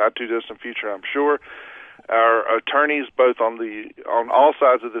in the not-too-distant future, I'm sure. Our attorneys, both on all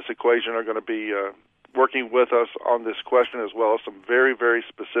sides of this equation, are going to be working with us on this question, as well as some very, very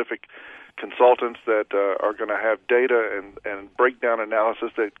specific consultants that are going to have data and breakdown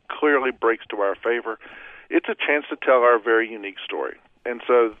analysis that clearly breaks to our favor. It's a chance to tell our very unique story. And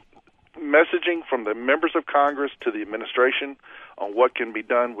so messaging from the members of Congress to the administration on what can be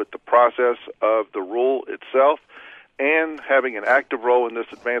done with the process of the rule itself, and having an active role in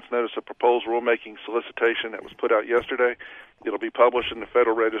this advance notice of proposed rulemaking solicitation that was put out yesterday. It'll be published in the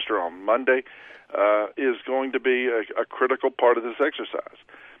Federal Register on Monday, is going to be a critical part of this exercise.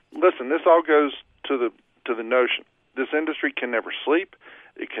 Listen, this all goes to the notion This industry can never sleep.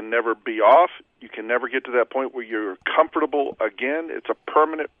 It can never be off. You can never get to that point where you're comfortable again. It's a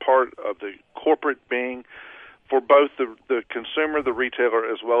permanent part of the corporate being for both the consumer, the retailer,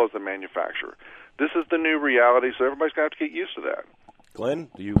 as well as the manufacturer. This is the new reality, so everybody's going to have to get used to that. Glenn,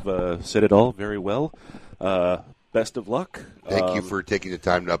 you've said it all very well. Best of luck. Thank you for taking the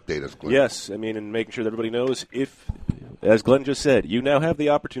time to update us, Glenn. Yes, I mean, and making sure that everybody knows if, as Glenn just said, you now have the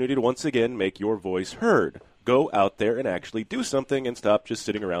opportunity to once again make your voice heard. Go out there and actually do something and stop just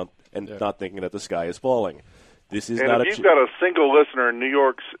sitting around and not thinking that the sky is falling. This is and not if you've got a single listener in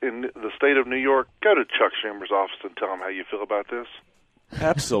in the state of New York, go to Chuck Schumer's office and tell him how you feel about this.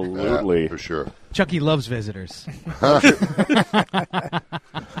 Absolutely. For sure. Chucky loves visitors.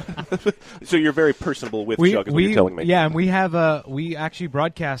 So you're very personable with Chuck, is what you're telling me. Yeah, and we actually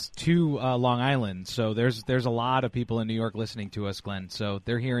broadcast to Long Island, so there's a lot of people in New York listening to us, Glenn. So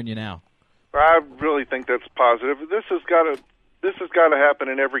they're hearing you now. I really think that's positive. This has got to happen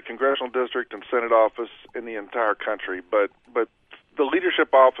in every congressional district and Senate office in the entire country. But the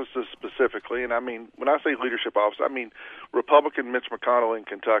leadership offices specifically, and I mean when I say leadership office, I mean Republican Mitch McConnell in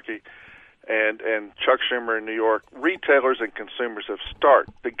Kentucky and Chuck Schumer in New York. Retailers and consumers have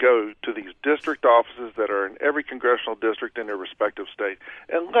started to go to these district offices that are in every congressional district in their respective state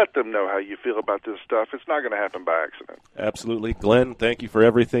and let them know how you feel about this stuff. It's not going to happen by accident. Absolutely. Glenn, thank you for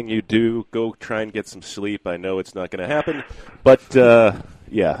everything you do. Go try and get some sleep. I know it's not going to happen, but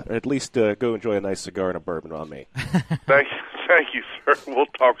yeah, at least go enjoy a nice cigar and a bourbon on me. Thank you, sir. We'll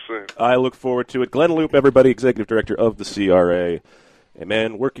talk soon. I look forward to it. Glenn Loop, everybody, Executive Director of the CRA. A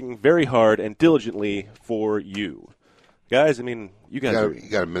man working very hard and diligently for you. Guys, I mean, you guys you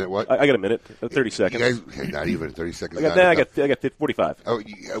got a minute, what? I got a minute, 30 seconds. You guys, not even 30 seconds. I got 45. Oh,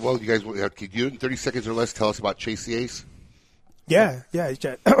 well, you guys, could you in 30 seconds or less tell us about Chase the Ace? Yeah.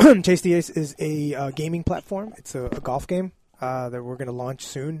 Chase the Ace is a gaming platform. It's a golf game that we're going to launch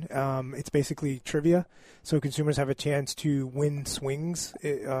soon. It's basically trivia, so consumers have a chance to win swings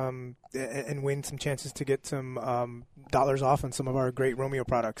and win some chances to get some dollars off on some of our great Romeo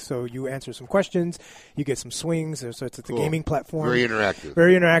products. So you answer some questions, you get some swings. So it's a gaming platform. Very interactive.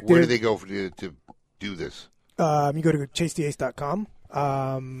 Very interactive. Where do they go to do this? You go to chasetheace.com.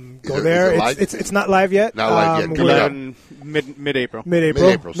 Go there. It's not live yet. Not live yet. Coming out in mid-April.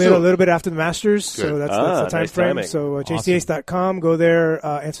 Mid-April. A little bit after the Masters. Good. So that's the time nice frame. Timing. So chasetheace.com. Go there,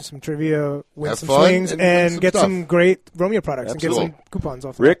 answer some trivia, win Have some fun, swings, and get stuff. some great Romeo products Absolutely. and get some coupons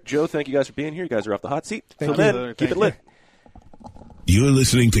off. Rick, Joe, thank you guys for being here. You guys are off the hot seat. Thank Till you. then, keep it lit. You're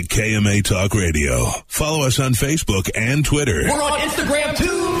listening to KMA Talk Radio. Follow us on Facebook and Twitter. We're on Instagram,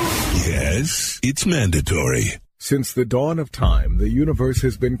 too. Yes, it's mandatory. Since the dawn of time, the universe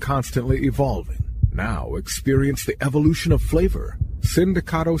has been constantly evolving. Now experience the evolution of flavor.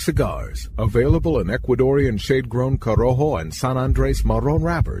 Sindicato cigars, available in Ecuadorian shade-grown Corojo and San Andres Marron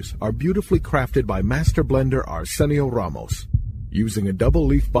wrappers, are beautifully crafted by master blender Arsenio Ramos. Using a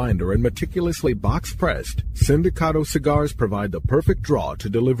double-leaf binder and meticulously box-pressed, Sindicato cigars provide the perfect draw to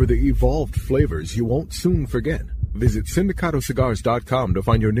deliver the evolved flavors you won't soon forget. Visit SindicatoCigars.com to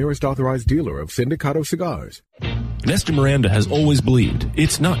find your nearest authorized dealer of Sindicato cigars. Nestor Miranda has always believed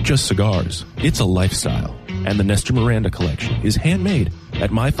it's not just cigars, it's a lifestyle. And the Nestor Miranda collection is handmade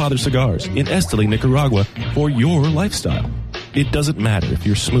at My Father Cigars in Esteli, Nicaragua for your lifestyle. It doesn't matter if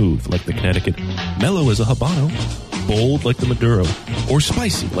you're smooth like the Connecticut, mellow as a Habano, bold like the Maduro, or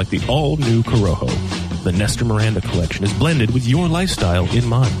spicy like the all-new Corojo. The Nestor Miranda collection is blended with your lifestyle in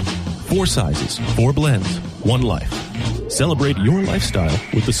mind. 4 sizes, 4 blends, 1 life. Celebrate your lifestyle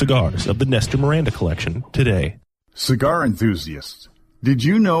with the cigars of the Nestor Miranda collection today. Cigar enthusiasts, did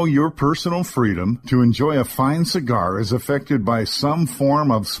you know your personal freedom to enjoy a fine cigar is affected by some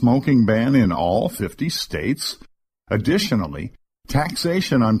form of smoking ban in all 50 states? Additionally,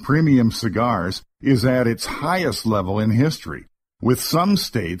 taxation on premium cigars is at its highest level in history, with some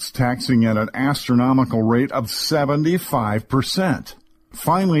states taxing at an astronomical rate of 75%.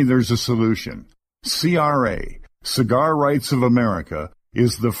 Finally, there's a solution. CRA, Cigar Rights of America,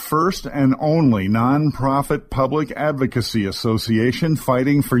 is the first and only non-profit public advocacy association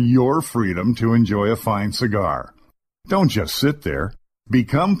fighting for your freedom to enjoy a fine cigar. Don't just sit there.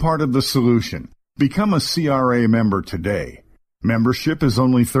 Become part of the solution. Become a CRA member today. Membership is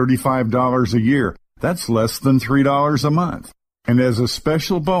only $35 a year. That's less than $3 a month. And as a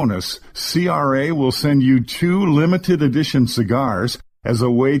special bonus, CRA will send you 2 limited edition cigars as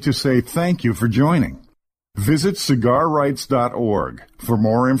a way to say thank you for joining. Visit cigarrights.org for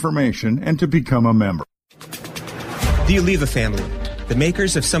more information and to become a member. The Oliva family, the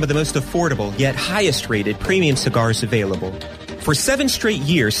makers of some of the most affordable yet highest rated premium cigars available. For 7 straight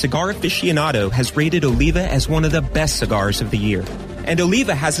years, Cigar Aficionado has rated Oliva as one of the best cigars of the year. And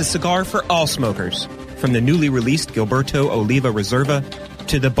Oliva has a cigar for all smokers, from the newly released Gilberto Oliva Reserva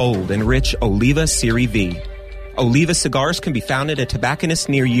to the bold and rich Oliva Serie V. Oliva cigars can be found at a tobacconist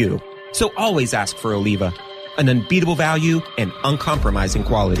near you, so always ask for Oliva, an unbeatable value and uncompromising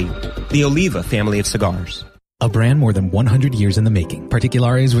quality. The Oliva family of cigars. A brand more than 100 years in the making,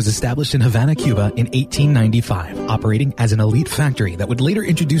 Particulares was established in Havana, Cuba in 1895, operating as an elite factory that would later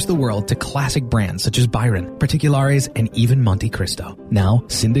introduce the world to classic brands such as Byron, Particulares, and even Monte Cristo. Now,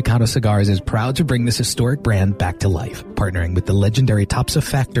 Sindicato Cigars is proud to bring this historic brand back to life, partnering with the legendary Topsa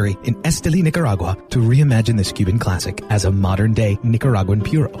factory in Esteli, Nicaragua, to reimagine this Cuban classic as a modern-day Nicaraguan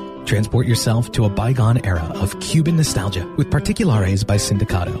puro. Transport yourself to a bygone era of Cuban nostalgia with Particulares by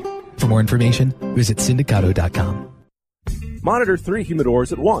Sindicato. For more information, visit Sindicato.com. Monitor 3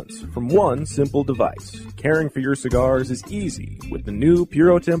 humidors at once from one simple device. Caring for your cigars is easy with the new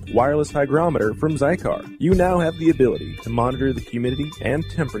PuroTemp wireless hygrometer from Zycar. You now have the ability to monitor the humidity and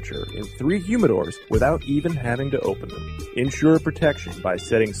temperature in 3 humidors without even having to open them. Ensure protection by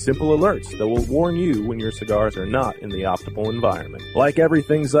setting simple alerts that will warn you when your cigars are not in the optimal environment. Like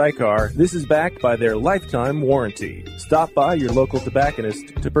everything Zycar, this is backed by their lifetime warranty. Stop by your local tobacconist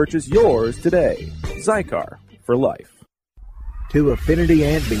to purchase yours today. Zycar, for life. To affinity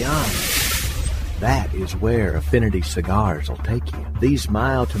and beyond. That is where Affinity Cigars will take you. These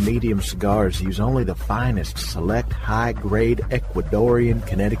mild to medium cigars use only the finest select high-grade Ecuadorian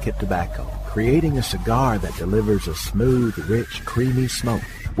Connecticut tobacco, creating a cigar that delivers a smooth, rich, creamy smoke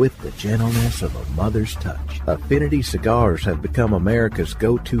with the gentleness of a mother's touch. Affinity Cigars have become America's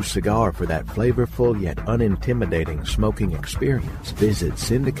go-to cigar for that flavorful yet unintimidating smoking experience. Visit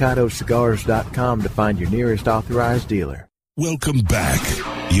SindicatoCigars.com to find your nearest authorized dealer. Welcome back.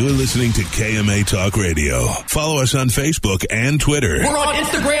 You're listening to KMA Talk Radio. Follow us on Facebook and Twitter. We're on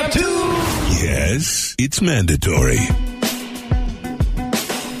Instagram, too. Yes, it's mandatory.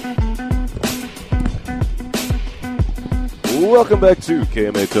 Welcome back to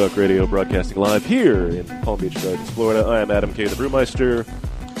KMA Talk Radio, broadcasting live here in Palm Beach Gardens, Florida. I am Adam K., the Brewmeister.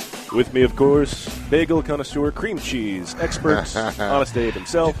 With me, of course, bagel connoisseur, cream cheese expert, Honest Abe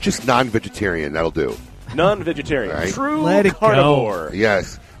himself. Just non-vegetarian, that'll do. Non-vegetarian. Right? True Let it carnivore. go.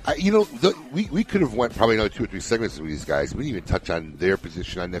 Yes. We could have went probably another 2 or 3 segments with these guys. We didn't even touch on their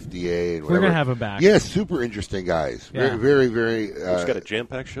position on FDA and whatever. We're going to have them back. Yeah, super interesting guys. Yeah. Very, very. We just got a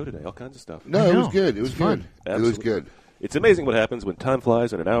jam-packed show today, all kinds of stuff. No, it was good. It was good. Absolutely. It was good. It's amazing what happens when time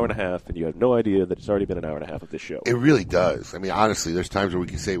flies in an hour and a half, and you have no idea that it's already been an hour and a half of this show. It really does. I mean, honestly, there's times where we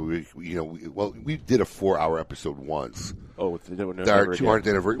can say we did a 4-hour episode once. Oh, our 200th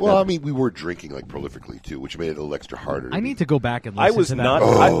anniversary. Well, I mean, we were drinking like prolifically too, which made it a little extra harder. I need to go back and listen I was to that. not.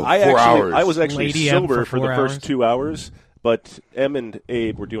 Oh, 4 hours. I was actually Lady M sober for for the 4 first 2 hours, but Em and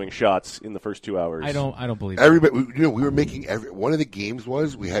Abe were doing shots in the first 2 hours. I don't believe it. Everybody, we were making one of the games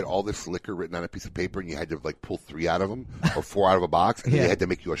was we had all this liquor written on a piece of paper, and you had to like pull 3 out of them or 4 out of a box, and they had to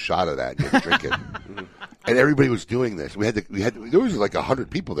make you a shot of that, and you had to drink it. And everybody was doing this. There was like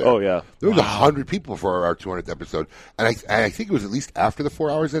 100 people there. Oh yeah, there was 100 people for our 200th episode, and I think it was at least after the 4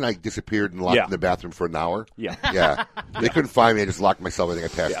 hours. Then I disappeared and locked in the bathroom for an hour. Yeah. They couldn't find me. I just locked myself. I think I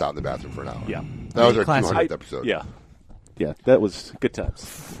passed out in the bathroom for an hour. Yeah, that was our 200th episode. Yeah, that was good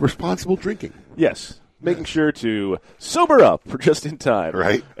times. Responsible drinking. Yes. Making sure to sober up for just in time.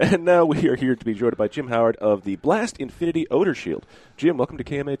 Right. And now we are here to be joined by Jim Howard of the Blast Infinity Odor Shield. Jim, welcome to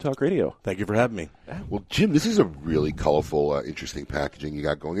KMA Talk Radio. Thank you for having me. Well, Jim, this is a really colorful, interesting packaging you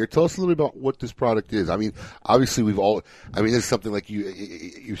got going here. Tell us a little bit about what this product is. I mean, obviously this is something like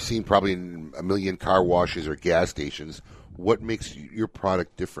you've seen probably in a million car washes or gas stations. What makes your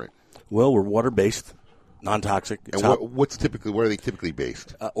product different? Well, we're water-based. Non-toxic. And what are they typically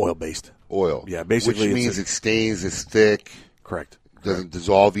based? Oil-based. Oil. Yeah, basically. Which means it stains, it's thick. Correct. Doesn't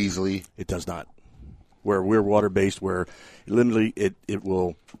dissolve easily. It does not. Where we're water-based, where literally it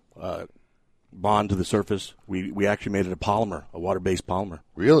will bond to the surface. We actually made it a polymer, a water-based polymer.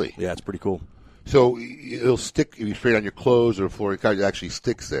 Really? Yeah, it's pretty cool. So it'll stick, if you spray it on your clothes or the floor, it actually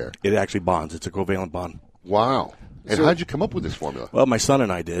sticks there. It actually bonds. It's a covalent bond. Wow. And how'd you come up with this formula? Well, my son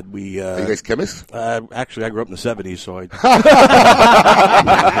and I did. Are you guys chemists? Actually, I grew up in the 70s, so I...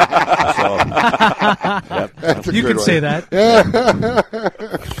 You can say that.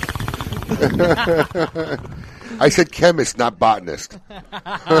 I said chemist, not botanist.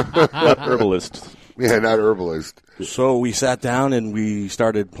 Not herbalist. Yeah, not herbalist. So we sat down and we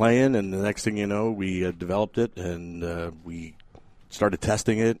started playing, and the next thing you know, we developed it, and we started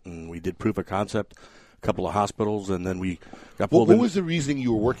testing it, and we did proof of concept. couple of hospitals, and then we got What pulled in. was the reasoning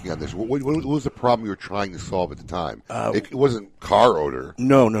you were working on this? What was the problem you were trying to solve at the time? It wasn't car odor.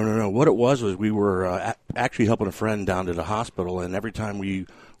 No. What it was we were actually helping a friend down to the hospital, and every time we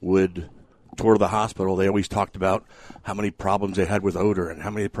would tour the hospital, they always talked about how many problems they had with odor and how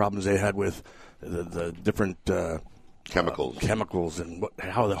many problems they had with the different chemicals and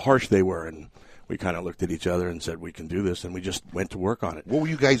how harsh they were. And we kind of looked at each other and said, we can do this, and we just went to work on it. What were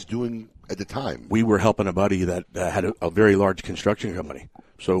you guys doing at the time? We were helping a buddy that had a very large construction company.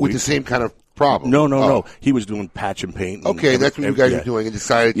 So With the same kind of problem? No. He was doing patch and paint. Okay, that's what you guys were doing and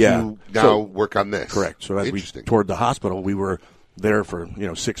decided to now work on this. Correct. So as we toured the hospital, we were there for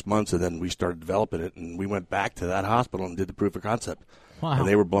 6 months, and then we started developing it, and we went back to that hospital and did the proof of concept. Wow. And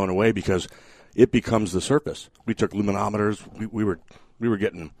they were blown away because it becomes the surface. We took luminometers. We were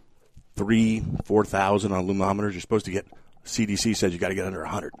getting 3,000-4,000 on luminometers. You're supposed to get, CDC says you got to get under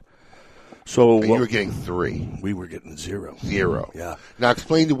 100. So and you were getting 3. We were getting 0. 0. Yeah. Now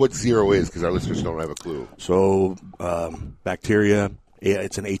explain to what 0 is, because our listeners don't have a clue. So bacteria,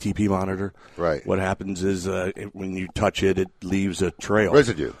 it's an ATP monitor. Right. What happens is when you touch it, it leaves a trail.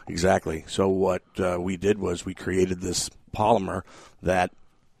 Residue. Exactly. So what we did was we created this polymer that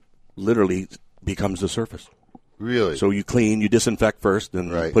literally becomes the surface. Really? So you clean, you disinfect first,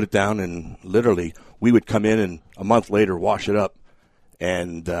 and put it down, and literally we would come in and a month later wash it up,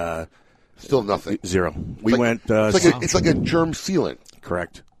 and still nothing. 0. We went. It's like a germ sealant.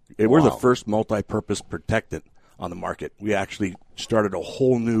 Correct. We're the first multi-purpose protectant on the market. We actually started a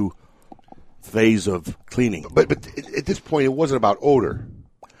whole new phase of cleaning. But at this point, it wasn't about odor.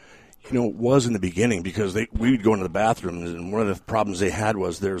 It was in the beginning because we would go into the bathrooms, and one of the problems they had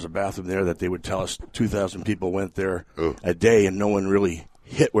was there was a bathroom there that they would tell us 2,000 people went there a day, and no one really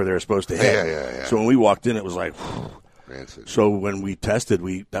hit where they were supposed to hit. Yeah. So when we walked in, it was like, rancid. So when we tested,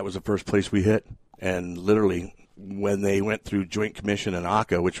 that was the first place we hit, and literally when they went through Joint Commission and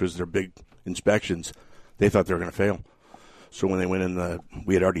ACA, which was their big inspections, they thought they were going to fail. So when they went in,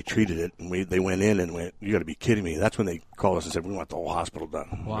 we had already treated it, and they went in and went, "You got to be kidding me!" That's when they called us and said, "We want the whole hospital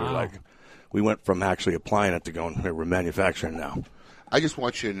done." Wow. We went from actually applying it to going, "We're manufacturing now." I just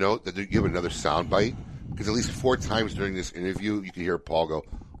want you to note that you give another sound bite, because at least 4 times during this interview, you can hear Paul go,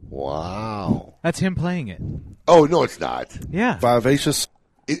 "Wow." That's him playing it. Oh no, it's not. Yeah. Vivacious.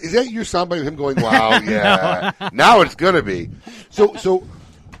 Is that your soundbite of him going, "Wow"? Yeah. Now it's gonna be.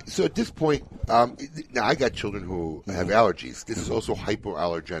 So at this point, now I got children who have allergies. This is also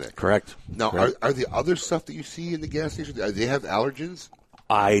hypoallergenic. Correct. Now, Correct. Are the other stuff that you see in the gas stations? Do they have allergens?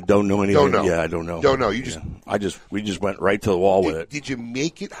 I don't know anything. Don't know. Yeah, I don't know. Don't know. We just went right to the wall with it. Did you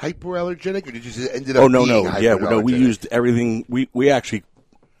make it hypoallergenic, or did you just ended up? No. being Yeah, no. We hypoallergenic? used everything. We actually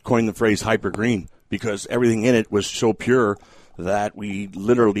coined the phrase hyper green because everything in it was so pure that we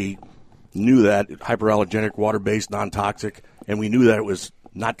literally knew that hyperallergenic, water-based, non-toxic, and we knew that it was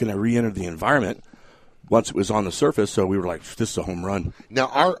not going to re-enter the environment once it was on the surface. So we were like, "This is a home run." Now,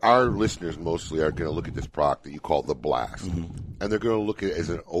 our listeners mostly are going to look at this product that you call the Blast, and they're going to look at it as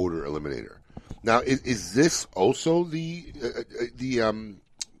an odor eliminator. Now, is this also the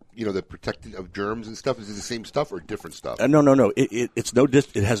protectant of germs and stuff? Is it the same stuff or different stuff? No. It's no.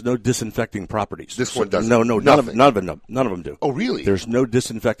 It has no disinfecting properties. This one doesn't. No. None of them do. Oh, really? There's no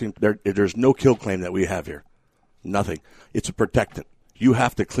disinfecting. There's no kill claim that we have here. Nothing. It's a protectant. You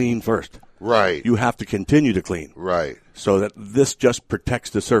have to clean first. Right. You have to continue to clean. Right. So that this just protects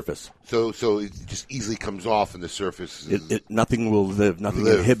the surface. So it just easily comes off, and the surface is... Nothing will live. Nothing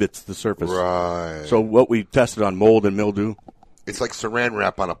inhibits the surface. Right. So what we tested on mold and mildew. It's like saran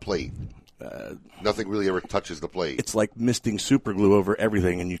wrap on a plate. Nothing really ever touches the plate. It's like misting super glue over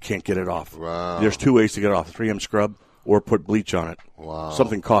everything, and you can't get it off. Wow. There's 2 ways to get it off: 3M scrub or put bleach on it. Wow.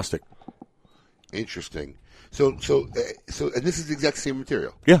 Something caustic. Interesting. So, and this is the exact same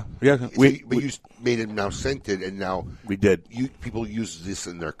material. Yeah. But you made it now scented, and now we did. People use this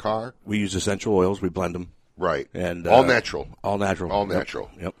in their car. We use essential oils. We blend them. Right. And all natural. All natural. All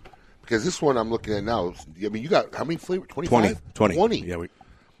natural. Yep. Because this one I'm looking at now, I mean, you got how many flavors? 25? 20. Yeah.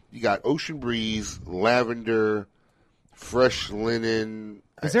 You got Ocean Breeze, lavender, fresh linen.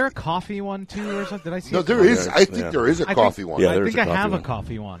 Is there a coffee one too, or something? Did I see? No, there is. I think there is a coffee one. Yeah, I think I have a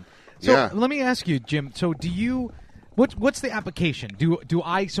coffee one. So let me ask you, Jim. So do you? What's the application? Do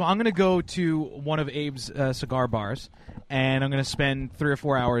I? So I'm going to go to one of Abe's cigar bars, and I'm going to spend 3 or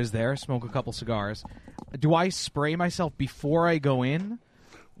 4 hours there, smoke a couple cigars. Do I spray myself before I go in?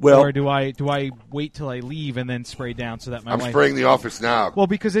 Well, or do I wait till I leave and then spray down so that my wife... I'm spraying the office now. Well,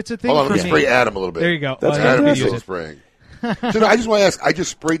 because it's a thing. Hold on, for let me spray Adam a little bit. There you go. That's Adam is spraying. So no, I just want to ask. I just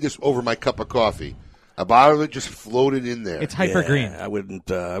sprayed this over my cup of coffee. A bottle of it just floated in there. It's hyper green. I wouldn't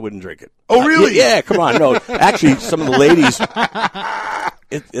drink it. Oh, really? Yeah, come on. No, actually, some of the ladies,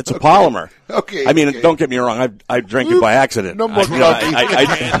 it's a polymer. Okay. I mean, okay. don't get me wrong. I drank it by accident. No more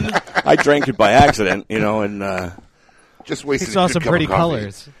I drank it by accident, and just wasted. He saw some pretty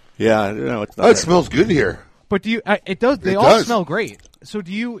colors. Yeah, it's not it smells good here. But do you? It does. They all smell great. So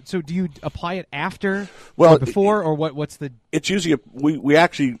do you? So do you apply it after? Or before, or what? What's the? It's usually we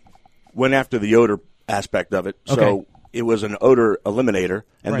actually went after the odor aspect of it. Okay. So it was an odor eliminator,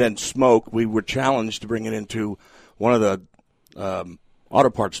 and Right. then smoke. We were challenged to bring it into one of the auto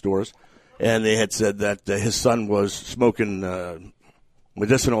parts stores, and they had said that his son was smoking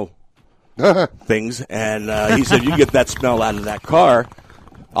medicinal things, and he said, "You get that smell out of that car,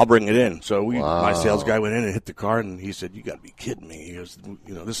 I'll bring it in." So my sales guy went in and hit the car, and he said, "You got to be kidding me!" He goes,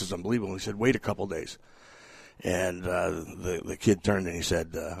 "This is unbelievable." He said, "Wait a couple days." And the kid turned and he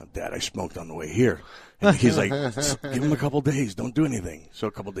said, "Dad, I smoked on the way here." And he's like, "Give him a couple days. Don't do anything." So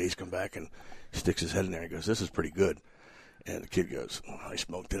a couple days come back and he sticks his head in there and goes, "This is pretty good." And the kid goes, "I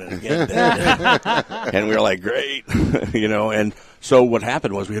smoked it again, Dad." And we were like, "Great." And so what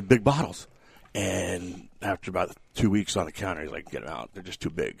happened was we had big bottles. And after about 2 weeks on the counter, he's like, "Get them out. They're just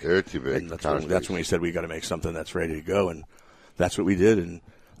too big." They're too big. And that's when we said we got to make something that's ready to go. And that's what we did. And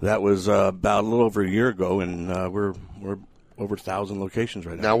that was about a little over a year ago, and we're over 1,000 locations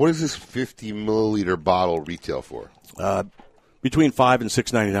right now. Now, what does this 50 milliliter bottle retail for? Between $5 and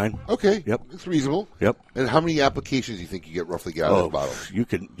 $6.99. Okay, Yep, it's reasonable. Yep. And how many applications do you think you roughly get out of the bottle? You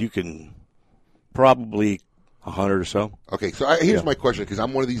can probably 100 or so. Okay, so here's my question, because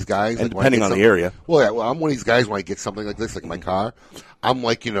I'm one of these guys. And depending on the area. Well, yeah, I'm one of these guys when I get something like this, like my car, I'm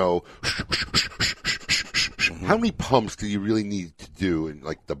like, how many pumps do you really need to do in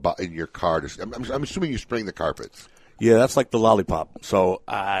in your car? I'm assuming you're spraying the carpets. Yeah, that's like the lollipop. So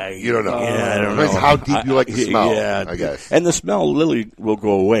you don't know. Yeah, I don't know. Depends how deep you like the smell. Yeah, I guess. And the smell literally will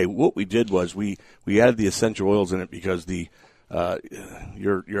go away. What we did was we added the essential oils in it because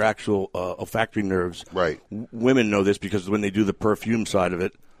your actual olfactory nerves. Right. Women know this because when they do the perfume side of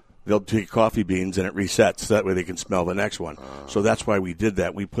it, they'll take coffee beans and it resets. That way they can smell the next one. So that's why we did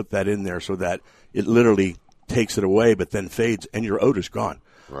that. We put that in there so that it literally takes it away, but then fades, and your odor's gone.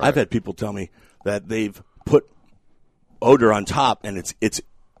 Right. I've had people tell me that they've put odor on top, and it's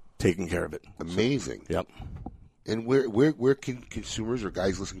taking care of it. Amazing. Yep. And where can consumers or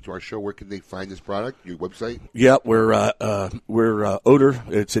guys listening to our show, where can they find this product? Your website? Yeah, we're odor.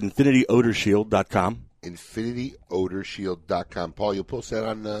 It's InfinityOdorShield.com. InfinityOdorShield.com. Paul, you'll post that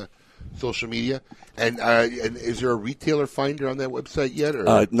on social media. And is there a retailer finder on that website yet?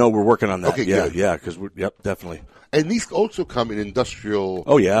 Or? No, we're working on that. Okay, yeah, good. yeah, because definitely. And these also come in industrial.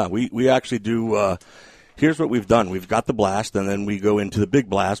 Oh yeah, we actually do. Here's what we've done. We've got the blast, and then we go into the big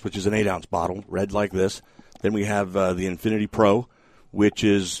blast, which is an 8-ounce bottle, red like this. Then we have the Infinity Pro, which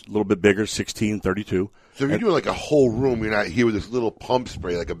is a little bit bigger, 1632. So if you're doing like a whole room, you're not here with this little pump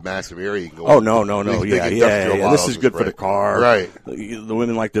spray, like a massive area. You can go Oh, no. Yeah. This is good for the car. Right. The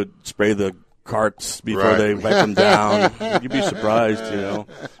women like to spray the carts before they wipe them down. You'd be surprised,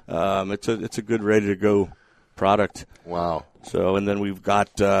 It's a good, ready-to-go product. Wow. So, and then we've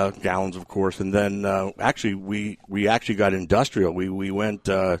got gallons, of course, and then actually we actually got industrial. We went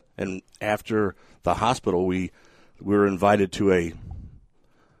and after the hospital, we were invited to a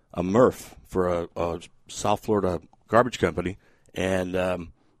MRF for a South Florida garbage company, and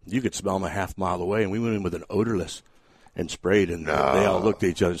you could smell them a half mile away. And we went in with an odorless and sprayed, and they all looked at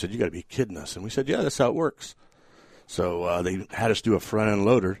each other and said, "You got to be kidding us!" And we said, "Yeah, that's how it works." So they had us do a front end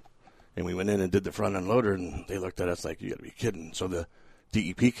loader. And we went in and did the front end loader, and they looked at us like, "You got to be kidding." So the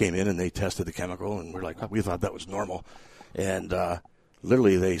DEP came in and they tested the chemical, and we're like, we thought that was normal. And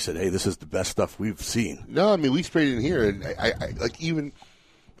literally they said, "Hey, this is the best stuff we've seen." No, I mean, we sprayed it in here, and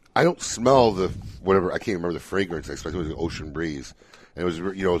I don't smell the whatever. I can't remember the fragrance. I expect it was an ocean breeze, and it was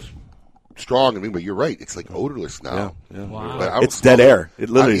it was strong. But you're right. It's like odorless now. Yeah. Wow. But it's dead air. It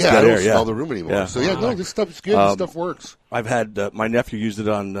literally is dead I don't air. smell the room anymore. Yeah. So this stuff is good. This stuff works. I've had my nephew used it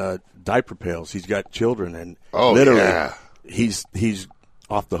on diaper pails. He's got children, and he's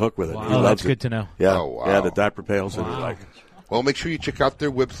off the hook with it. Wow. He loves That's it. good to know. Yeah, Oh, wow. yeah, the diaper pails. And he's like, Well, make sure you check out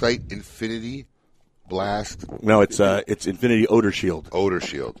their website, Infinity Blast. no, it's Infinity Odor Shield.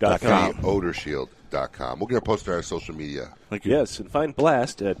 OdorShield.com. OdorShield.com. We're going to post it on our social media. Thank you. Yes, and find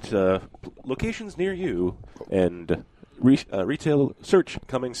Blast at locations near you and retail search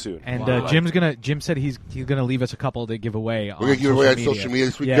coming soon. And Jim said he's gonna leave us a couple to give away. We're going to give away on social media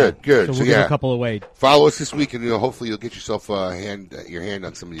this week. Yeah. Good. So we'll give a couple away. Follow us this week, and hopefully you'll get yourself your hand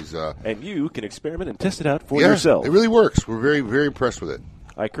on some of these. And you can experiment and test it out for yeah, yourself. It really works. We're very, very impressed with it.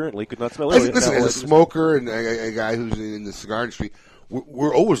 I currently could not smell Listen, it. as a smoker and a guy who's in the cigar industry,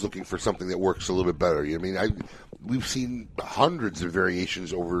 we're always looking for something that works a little bit better. You know what I mean? We've seen hundreds of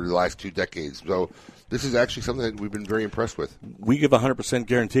variations over the last 2 decades. So this is actually something that we've been very impressed with. We give 100%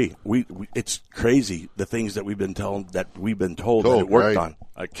 guarantee. It's crazy the things that we've been told that it worked on.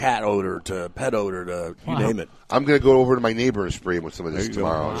 A cat odor to pet odor to you name it. I'm going to go over to my neighbor and spray him with some of this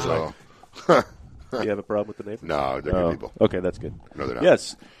tomorrow. So. Do you have a problem with the neighbor? No, they're good people. Okay, that's good. No, they're not.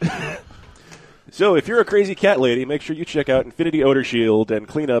 Yes. So if you're a crazy cat lady, make sure you check out Infinity Odor Shield and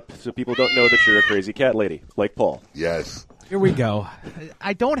clean up so people don't know that you're a crazy cat lady, like Paul. Yes. Here we go.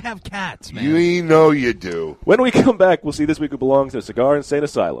 I don't have cats, man. You know you do. When we come back, we'll see This Week Who Belongs to Cigar Insane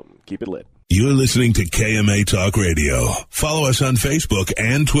Asylum. Keep it lit. You're listening to KMA Talk Radio. Follow us on Facebook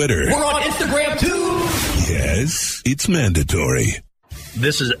and Twitter. We're on Instagram, too. Yes, it's mandatory.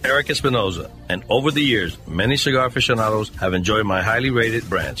 This is Eric Espinoza, and over the years, many cigar aficionados have enjoyed my highly rated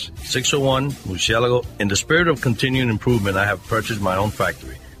brands, 601, Murcielago. In the spirit of continuing improvement, I have purchased my own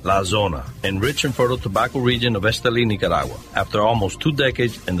factory, La Zona, in rich and fertile tobacco region of Esteli, Nicaragua. After almost 2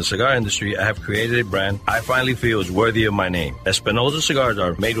 decades in the cigar industry, I have created a brand I finally feel is worthy of my name. Espinoza cigars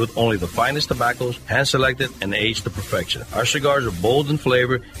are made with only the finest tobaccos, hand-selected and aged to perfection. Our cigars are bold in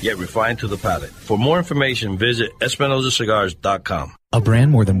flavor, yet refined to the palate. For more information, visit EspinozaCigars.com. A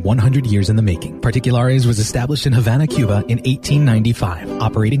brand more than 100 years in the making, Particulares was established in Havana, Cuba in 1895,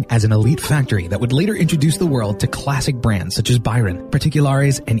 operating as an elite factory that would later introduce the world to classic brands such as Byron,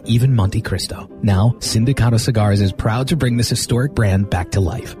 Particulares, and even Monte Cristo. Now, Sindicato Cigars is proud to bring this historic brand back to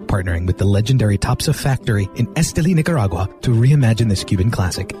life, partnering with the legendary Topsa factory in Esteli, Nicaragua, to reimagine this Cuban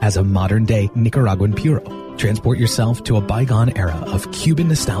classic as a modern-day Nicaraguan puro. Transport yourself to a bygone era of Cuban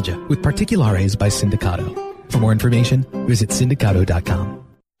nostalgia with Particulares by Sindicato. For more information, visit Sindicato.com.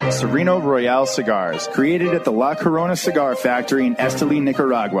 Sereno Royale Cigars, created at the La Corona Cigar Factory in Esteli,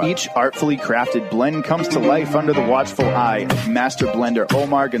 Nicaragua. Each artfully crafted blend comes to life under the watchful eye of master blender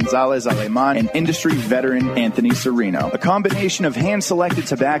Omar Gonzalez Aleman and industry veteran Anthony Sereno. A combination of hand-selected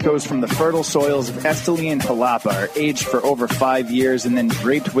tobaccos from the fertile soils of Esteli and Jalapa are aged for over 5 years and then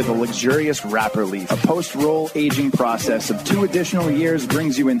draped with a luxurious wrapper leaf. A post-roll aging process of 2 additional years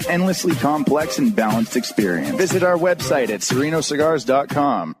brings you an endlessly complex and balanced experience. Visit our website at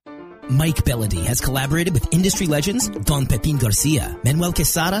serenocigars.com. Mike Bellady has collaborated with industry legends Don Pepin Garcia, Manuel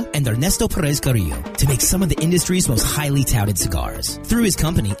Quesada, and Ernesto Perez Carrillo to make some of the industry's most highly touted cigars. Through his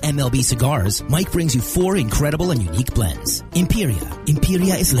company, MLB Cigars, Mike brings you 4 incredible and unique blends. Imperia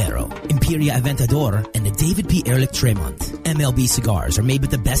Islero, Imperia Aventador, and the David P. Ehrlich Tremont. MLB Cigars are made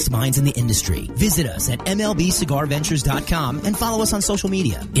with the best minds in the industry. Visit us at MLBCigarVentures.com and follow us on social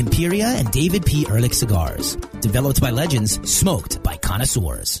media. Imperia and David P. Ehrlich Cigars. Developed by legends, smoked by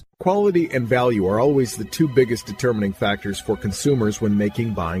connoisseurs. Quality and value are always the 2 biggest determining factors for consumers when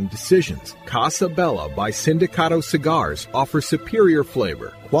making buying decisions. Casa Bella by Sindicato Cigars offers superior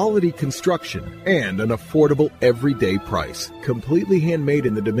flavor, quality construction, and an affordable everyday price. Completely handmade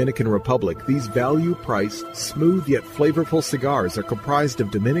in the Dominican Republic, these value-priced, smooth yet flavorful cigars are comprised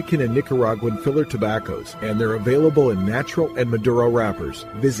of Dominican and Nicaraguan filler tobaccos, and they're available in natural and Maduro wrappers.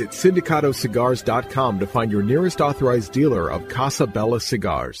 Visit SindicatoCigars.com to find your nearest authorized dealer of Casa Bella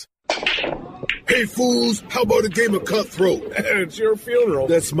cigars. Hey, fools, how about a game of Cutthroat? It's your funeral.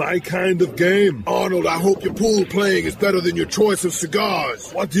 That's my kind of game. Arnold, I hope your pool playing is better than your choice of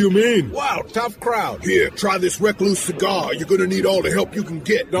cigars. What do you mean? Wow, tough crowd. Here, try this Recluse cigar. You're going to need all the help you can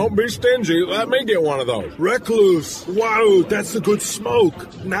get. Don't be stingy. Let me get one of those. Recluse. Wow, that's a good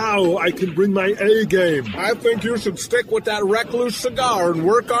smoke. Now I can bring my A game. I think you should stick with that Recluse cigar and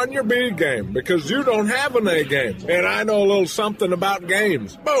work on your B game, because you don't have an A game. And I know a little something about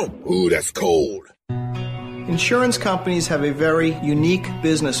games. Boom. Ooh, that's cold. Insurance companies have a very unique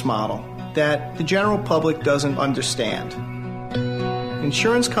business model that the general public doesn't understand.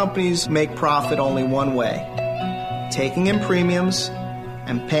 Insurance companies make profit only one way, taking in premiums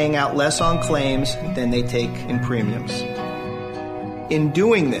and paying out less on claims than they take in premiums. In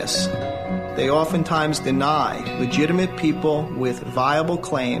doing this, they oftentimes deny legitimate people with viable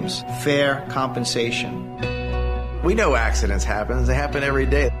claims fair compensation. We know accidents happen. They happen every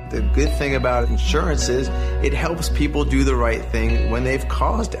day. The good thing about insurance is it helps people do the right thing when they've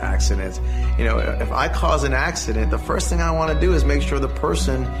caused accidents. You know, if I cause an accident, the first thing I want to do is make sure the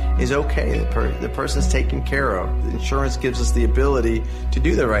person is okay, the person's taken care of. The insurance gives us the ability to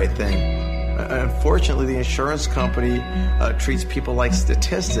do the right thing. Unfortunately, the insurance company treats people like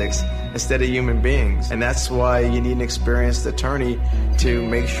statistics instead of human beings. And that's why you need an experienced attorney to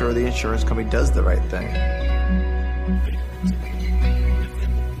make sure the insurance company does the right thing.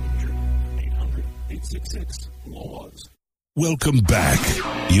 866 laws. Welcome back.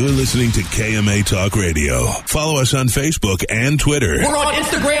 You're listening to KMA Talk Radio. Follow us on Facebook and Twitter. We're on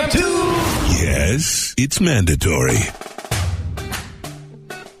Instagram, too. Yes, it's mandatory.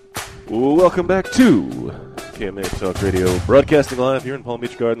 Welcome back to KMA Talk Radio, broadcasting live here in Palm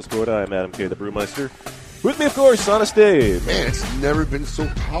Beach Gardens, Florida. I'm Adam K., the Brewmeister. With me, of course, Honest Dave. Man, it's never been so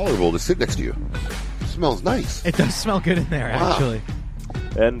tolerable to sit next to you. It smells nice. It does smell good in there, actually.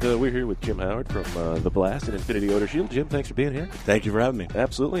 And we're here with Jim Howard from The Blast and Infinity Odor Shield. Jim, thanks for being here. Thank you for having me.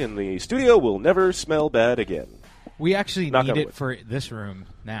 Absolutely, and the studio will never smell bad again. We actually Knock need on it wood. for this room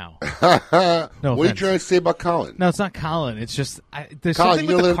now. No, what are you offense. trying to say about Colin? No, it's not Colin. It's just there's Colin, something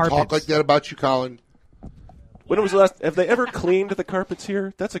you with let the him carpets. talk like that about you, Colin? When was the last? Have they ever cleaned the carpets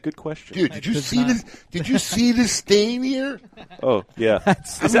here? That's a good question. Dude, did you see this? Did you see this stain here? Oh yeah.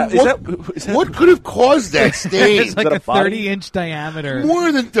 What could have caused that stain? It's like a 30-inch diameter. More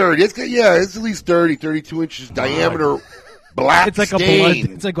than 30. It's at least 30, 32 inches diameter. Black It's like stain. a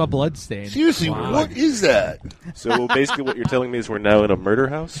blood. It's like a blood stain. Seriously, what is that? So basically, what you're telling me is we're now in a murder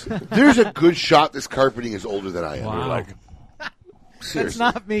house. There's a good shot this carpeting is older than I am. Wow. That's Seriously.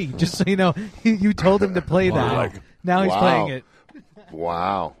 not me. Just so you know, you told him to play that. Now he's playing it.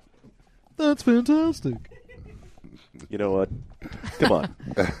 Wow. That's fantastic. You know what? Come on.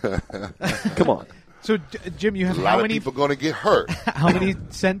 Come on. So, Jim, you have A how lot many? of people going to get hurt. How many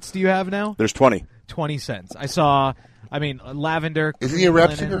cents do you have now? There's 20. 20 cents. I saw. I mean, lavender. Isn't he a rap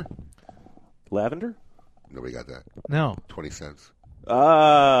linen. singer? Lavender? Nobody got that. No. 20 cents.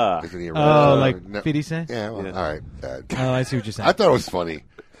 Isn't he a Oh, rap like no. 50 Cent? Yeah, well, all right. Bad. Oh, I see what you're saying. I thought it was funny.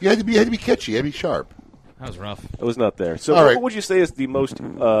 You had to be catchy. You had to be sharp. That was rough. I was not there. So, All right. what would you say is the most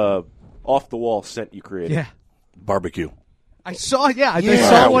off-the-wall scent you created? Yeah. Barbecue. I saw. Yeah, I Yeah,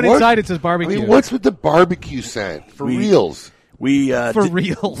 saw one what- inside. It says barbecue. I mean, what's with the barbecue scent? For reals. We For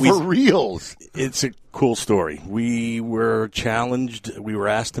reals. For reals. It's a cool story. We were challenged. We were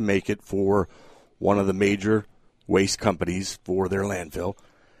asked to make it for one of the major waste companies for their landfill.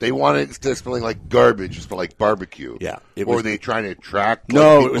 They wanted instead of smelling like garbage, it smelled like barbecue. Yeah. Or were they trying to attract?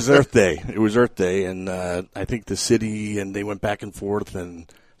 No, like, it was Earth Day. It was Earth Day, and I think the city and they went back and forth,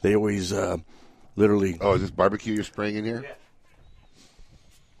 and they always literally. Oh, is this barbecue you're spraying in here?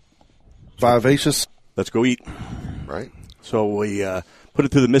 Vivacious. Let's go eat. Right. So we put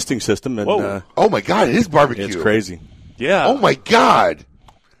it through the misting system, and Whoa. Oh my God, it is barbecue. it's crazy. Yeah. Oh my God.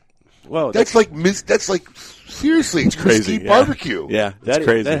 Well, That's like seriously, it's crazy, mesquite yeah. barbecue. Yeah, that it's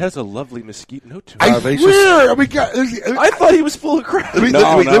crazy. That has a lovely mesquite note to it. I swear. I mean, God, I thought he was full of crap. Let me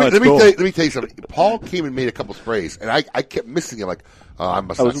cool. let me tell you something. Paul came and made a couple sprays, and I kept missing it. Like, I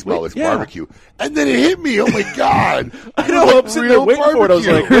must not smell this barbecue. And then it hit me. Oh my God! I know. I'm sitting there waiting for it. I was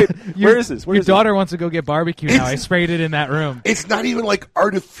like, wait, where is this? Where Your is daughter wants to go get barbecue now. I sprayed it in that room. It's not even like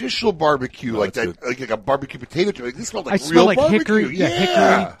artificial barbecue, like that, like a barbecue potato chip. Like, this smells like I real smell like barbecue. hickory,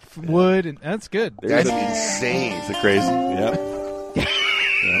 hickory wood, and that's good. That's insane. It's crazy. Yep.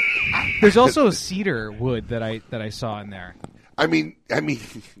 There's also a cedar wood that I saw in there. I mean,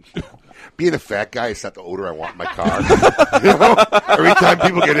 being a fat guy, it's not the odor I want in my car. You know? Every time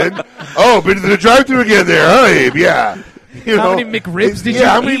people get in, oh, been to the drive-thru again there, huh, Abe? Yeah. You How know? many McRibs did you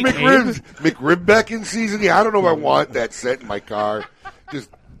how many eat, McRibs? McRib back in season? Yeah, I don't know if I want that scent in my car. Just,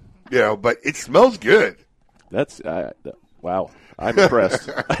 but it smells good. That's wow. I'm impressed.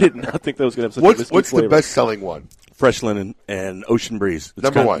 I did not think that was going to have such a mesquite What's flavor. the best-selling one? Fresh linen and Ocean Breeze. It's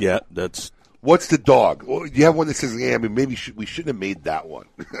Number one. Yeah, that's. What's the dog? Well, do you have one that says, yeah, I mean, maybe we shouldn't have made that one?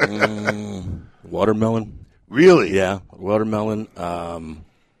 Watermelon. Really? Yeah, watermelon. I'm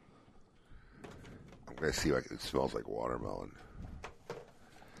going to see if it smells like watermelon.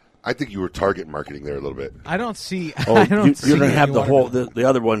 I think you were target marketing there a little bit. I don't see. Oh, I don't see you don't have any the whole. watermelon. The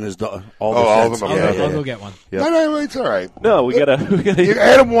other one is all the all of scents. them. I'll go get one. Yeah. No, it's all right. No, we gotta.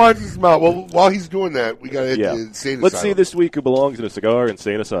 Adam wants to smell. Well, while he's doing that, we got to hit the insane Let's see asylum. this week who belongs in a cigar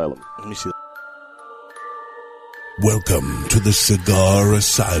insane asylum. Let me see. Welcome to the Cigar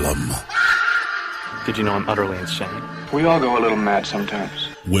Asylum, Did you know I'm utterly insane? We all go a little mad sometimes.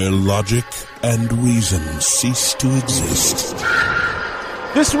 where logic and reason cease to exist.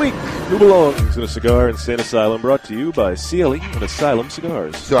 This week, who belongs in a cigar insane asylum? Brought to you by CLE and Asylum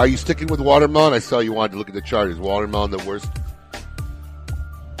Cigars. So, are you sticking with watermelon? I saw you wanted to look at the chart. Is watermelon the worst?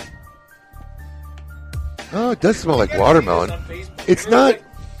 Oh, it does smell like watermelon. It's not.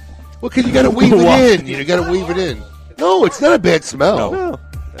 Well, because you got to weave it in. You got to weave it in. No, it's not a bad smell. No.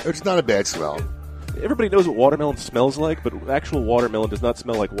 It's not a bad smell. Everybody knows what watermelon smells like, but actual watermelon does not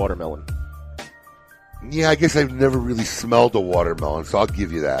smell like watermelon. Yeah, I guess I've never really smelled a watermelon, so I'll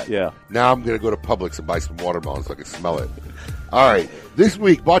give you that. Yeah. Now I'm going to go to Publix and buy some watermelon so I can smell it. All right. This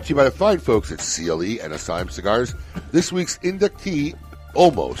week, brought to you by the fine folks at CLE and Asylum Cigars, this week's inductee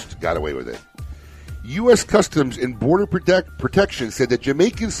almost got away with it. U.S. Customs and Border Protection said that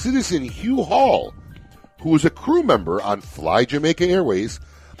Jamaican citizen Hugh Hall, who was a crew member on Fly Jamaica Airways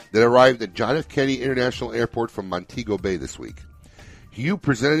that arrived at John F. Kennedy International Airport from Montego Bay this week. Hugh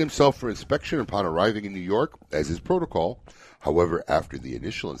presented himself for inspection upon arriving in New York, as is protocol. However, after the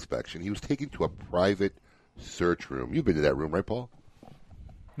initial inspection, he was taken to a private search room. You've been to that room, right, Paul?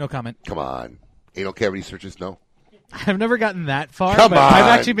 No comment. Come on. Anal cavity searches, no? I've never gotten that far. Come but on.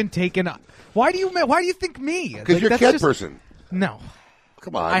 I've actually been taken. Why do you think me? Because you're a cat person. No.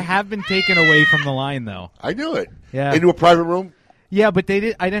 Come on. I have been taken away from the line, though. I knew it. Yeah. Into a private room? Yeah, but I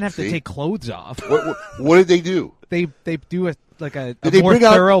didn't have See? to take clothes off. What did they do? They do a Did they more bring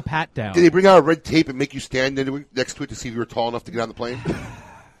out- thorough pat down. Did they bring out a red tape and make you stand next to it to see if you were tall enough to get on the plane?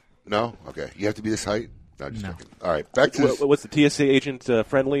 No? Okay. You have to be this height? No, just checking. All right. Back to this. What's the TSA agent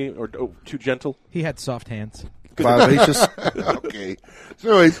friendly or too gentle? He had soft hands. Okay. So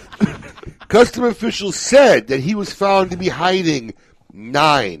anyways, custom officials said that he was found to be hiding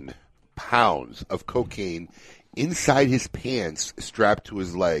 9 pounds of cocaine inside his pants strapped to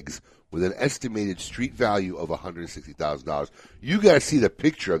his legs with an estimated street value of $160,000. You got to see the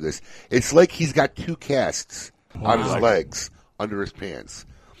picture of this. It's like he's got 2 casts on his legs under his pants.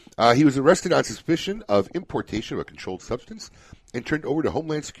 He was arrested on suspicion of importation of a controlled substance and turned over to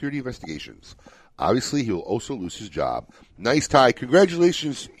Homeland Security investigations. Obviously, he will also lose his job. Nice tie.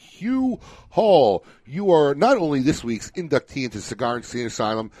 Congratulations, Hugh Hall. You are not only this week's inductee into Cigar and Sane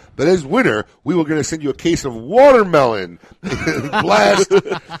Asylum, but as winner, we were going to send you a case of watermelon blast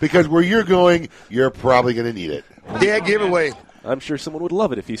because where you're going, you're probably going to need it. Yeah, giveaway. I'm sure someone would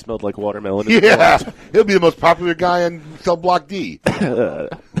love it if he smelled like watermelon. Yeah, he'll be the most popular guy on cell block D.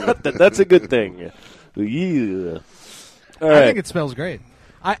 That's a good thing. Yeah. All right. I think it smells great.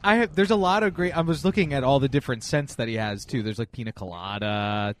 I have. There's a lot of great. I was looking at all the different scents that he has too. There's like pina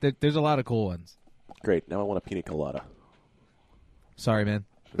colada. There's a lot of cool ones. Great. Now I want a pina colada. Sorry, man.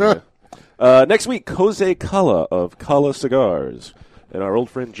 Next week, Jose Cala of Cala Cigars. And our old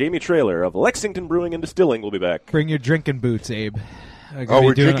friend Jamie Traylor of Lexington Brewing and Distilling will be back. Bring your drinking boots, Abe.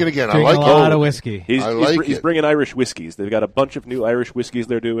 We're drinking again. I like a lot of whiskey. He's bringing Irish whiskeys. They've got a bunch of new Irish whiskeys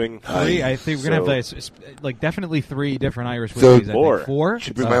they're doing. 3. I think we're going to have definitely 3 different Irish whiskeys. So, 4. 4?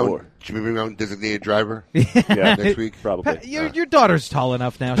 Should we bring my own designated driver next week? Probably. Your daughter's tall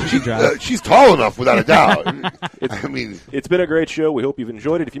enough now. She can drive. She's tall enough, without a doubt. It's been a great show. We hope you've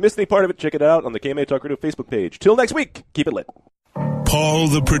enjoyed it. If you missed any part of it, check it out on the KMA Talk Radio Facebook page. Till next week, keep it lit. Paul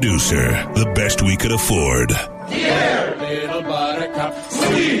the producer, the best we could afford. Dear little buttercup,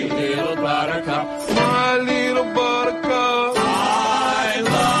 sweet little buttercup, my little buttercup, I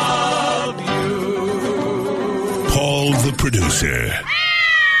love you. Paul the producer.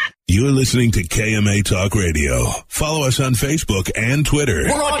 You're listening to KMA Talk Radio. Follow us on Facebook and Twitter.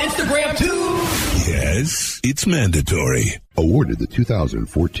 We're on Instagram too. Yes, it's mandatory. Awarded the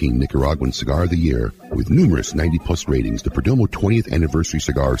 2014 Nicaraguan Cigar of the Year with numerous 90-plus ratings, the Perdomo 20th Anniversary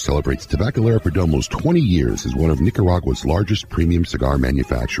Cigar celebrates Tabacalera Perdomo's 20 years as one of Nicaragua's largest premium cigar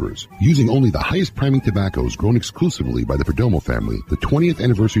manufacturers. Using only the highest priming tobaccos grown exclusively by the Perdomo family, the 20th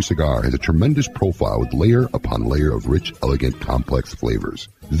Anniversary Cigar has a tremendous profile with layer upon layer of rich, elegant, complex flavors.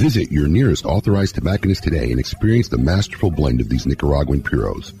 Visit your nearest authorized tobacconist today and experience the masterful blend of these Nicaraguan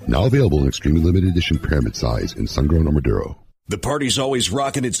puros. Now available in extremely limited edition pyramid size in sun-grown or Maduro. The party's always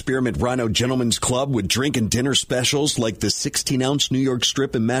rocking at Spearmint Rhino Gentlemen's Club with drink and dinner specials like the 16-ounce New York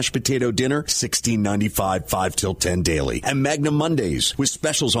strip and mashed potato dinner, $16.95, 5 till 10 daily. And Magnum Mondays with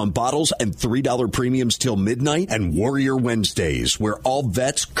specials on bottles and $3 premiums till midnight. And Warrior Wednesdays where all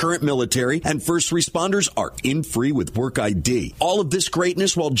vets, current military, and first responders are in free with work ID. All of this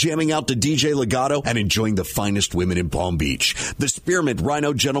greatness while jamming out to DJ Legato and enjoying the finest women in Palm Beach. The Spearmint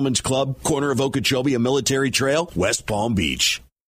Rhino Gentlemen's Club, corner of Okeechobee and Military Trail, West Palm Beach.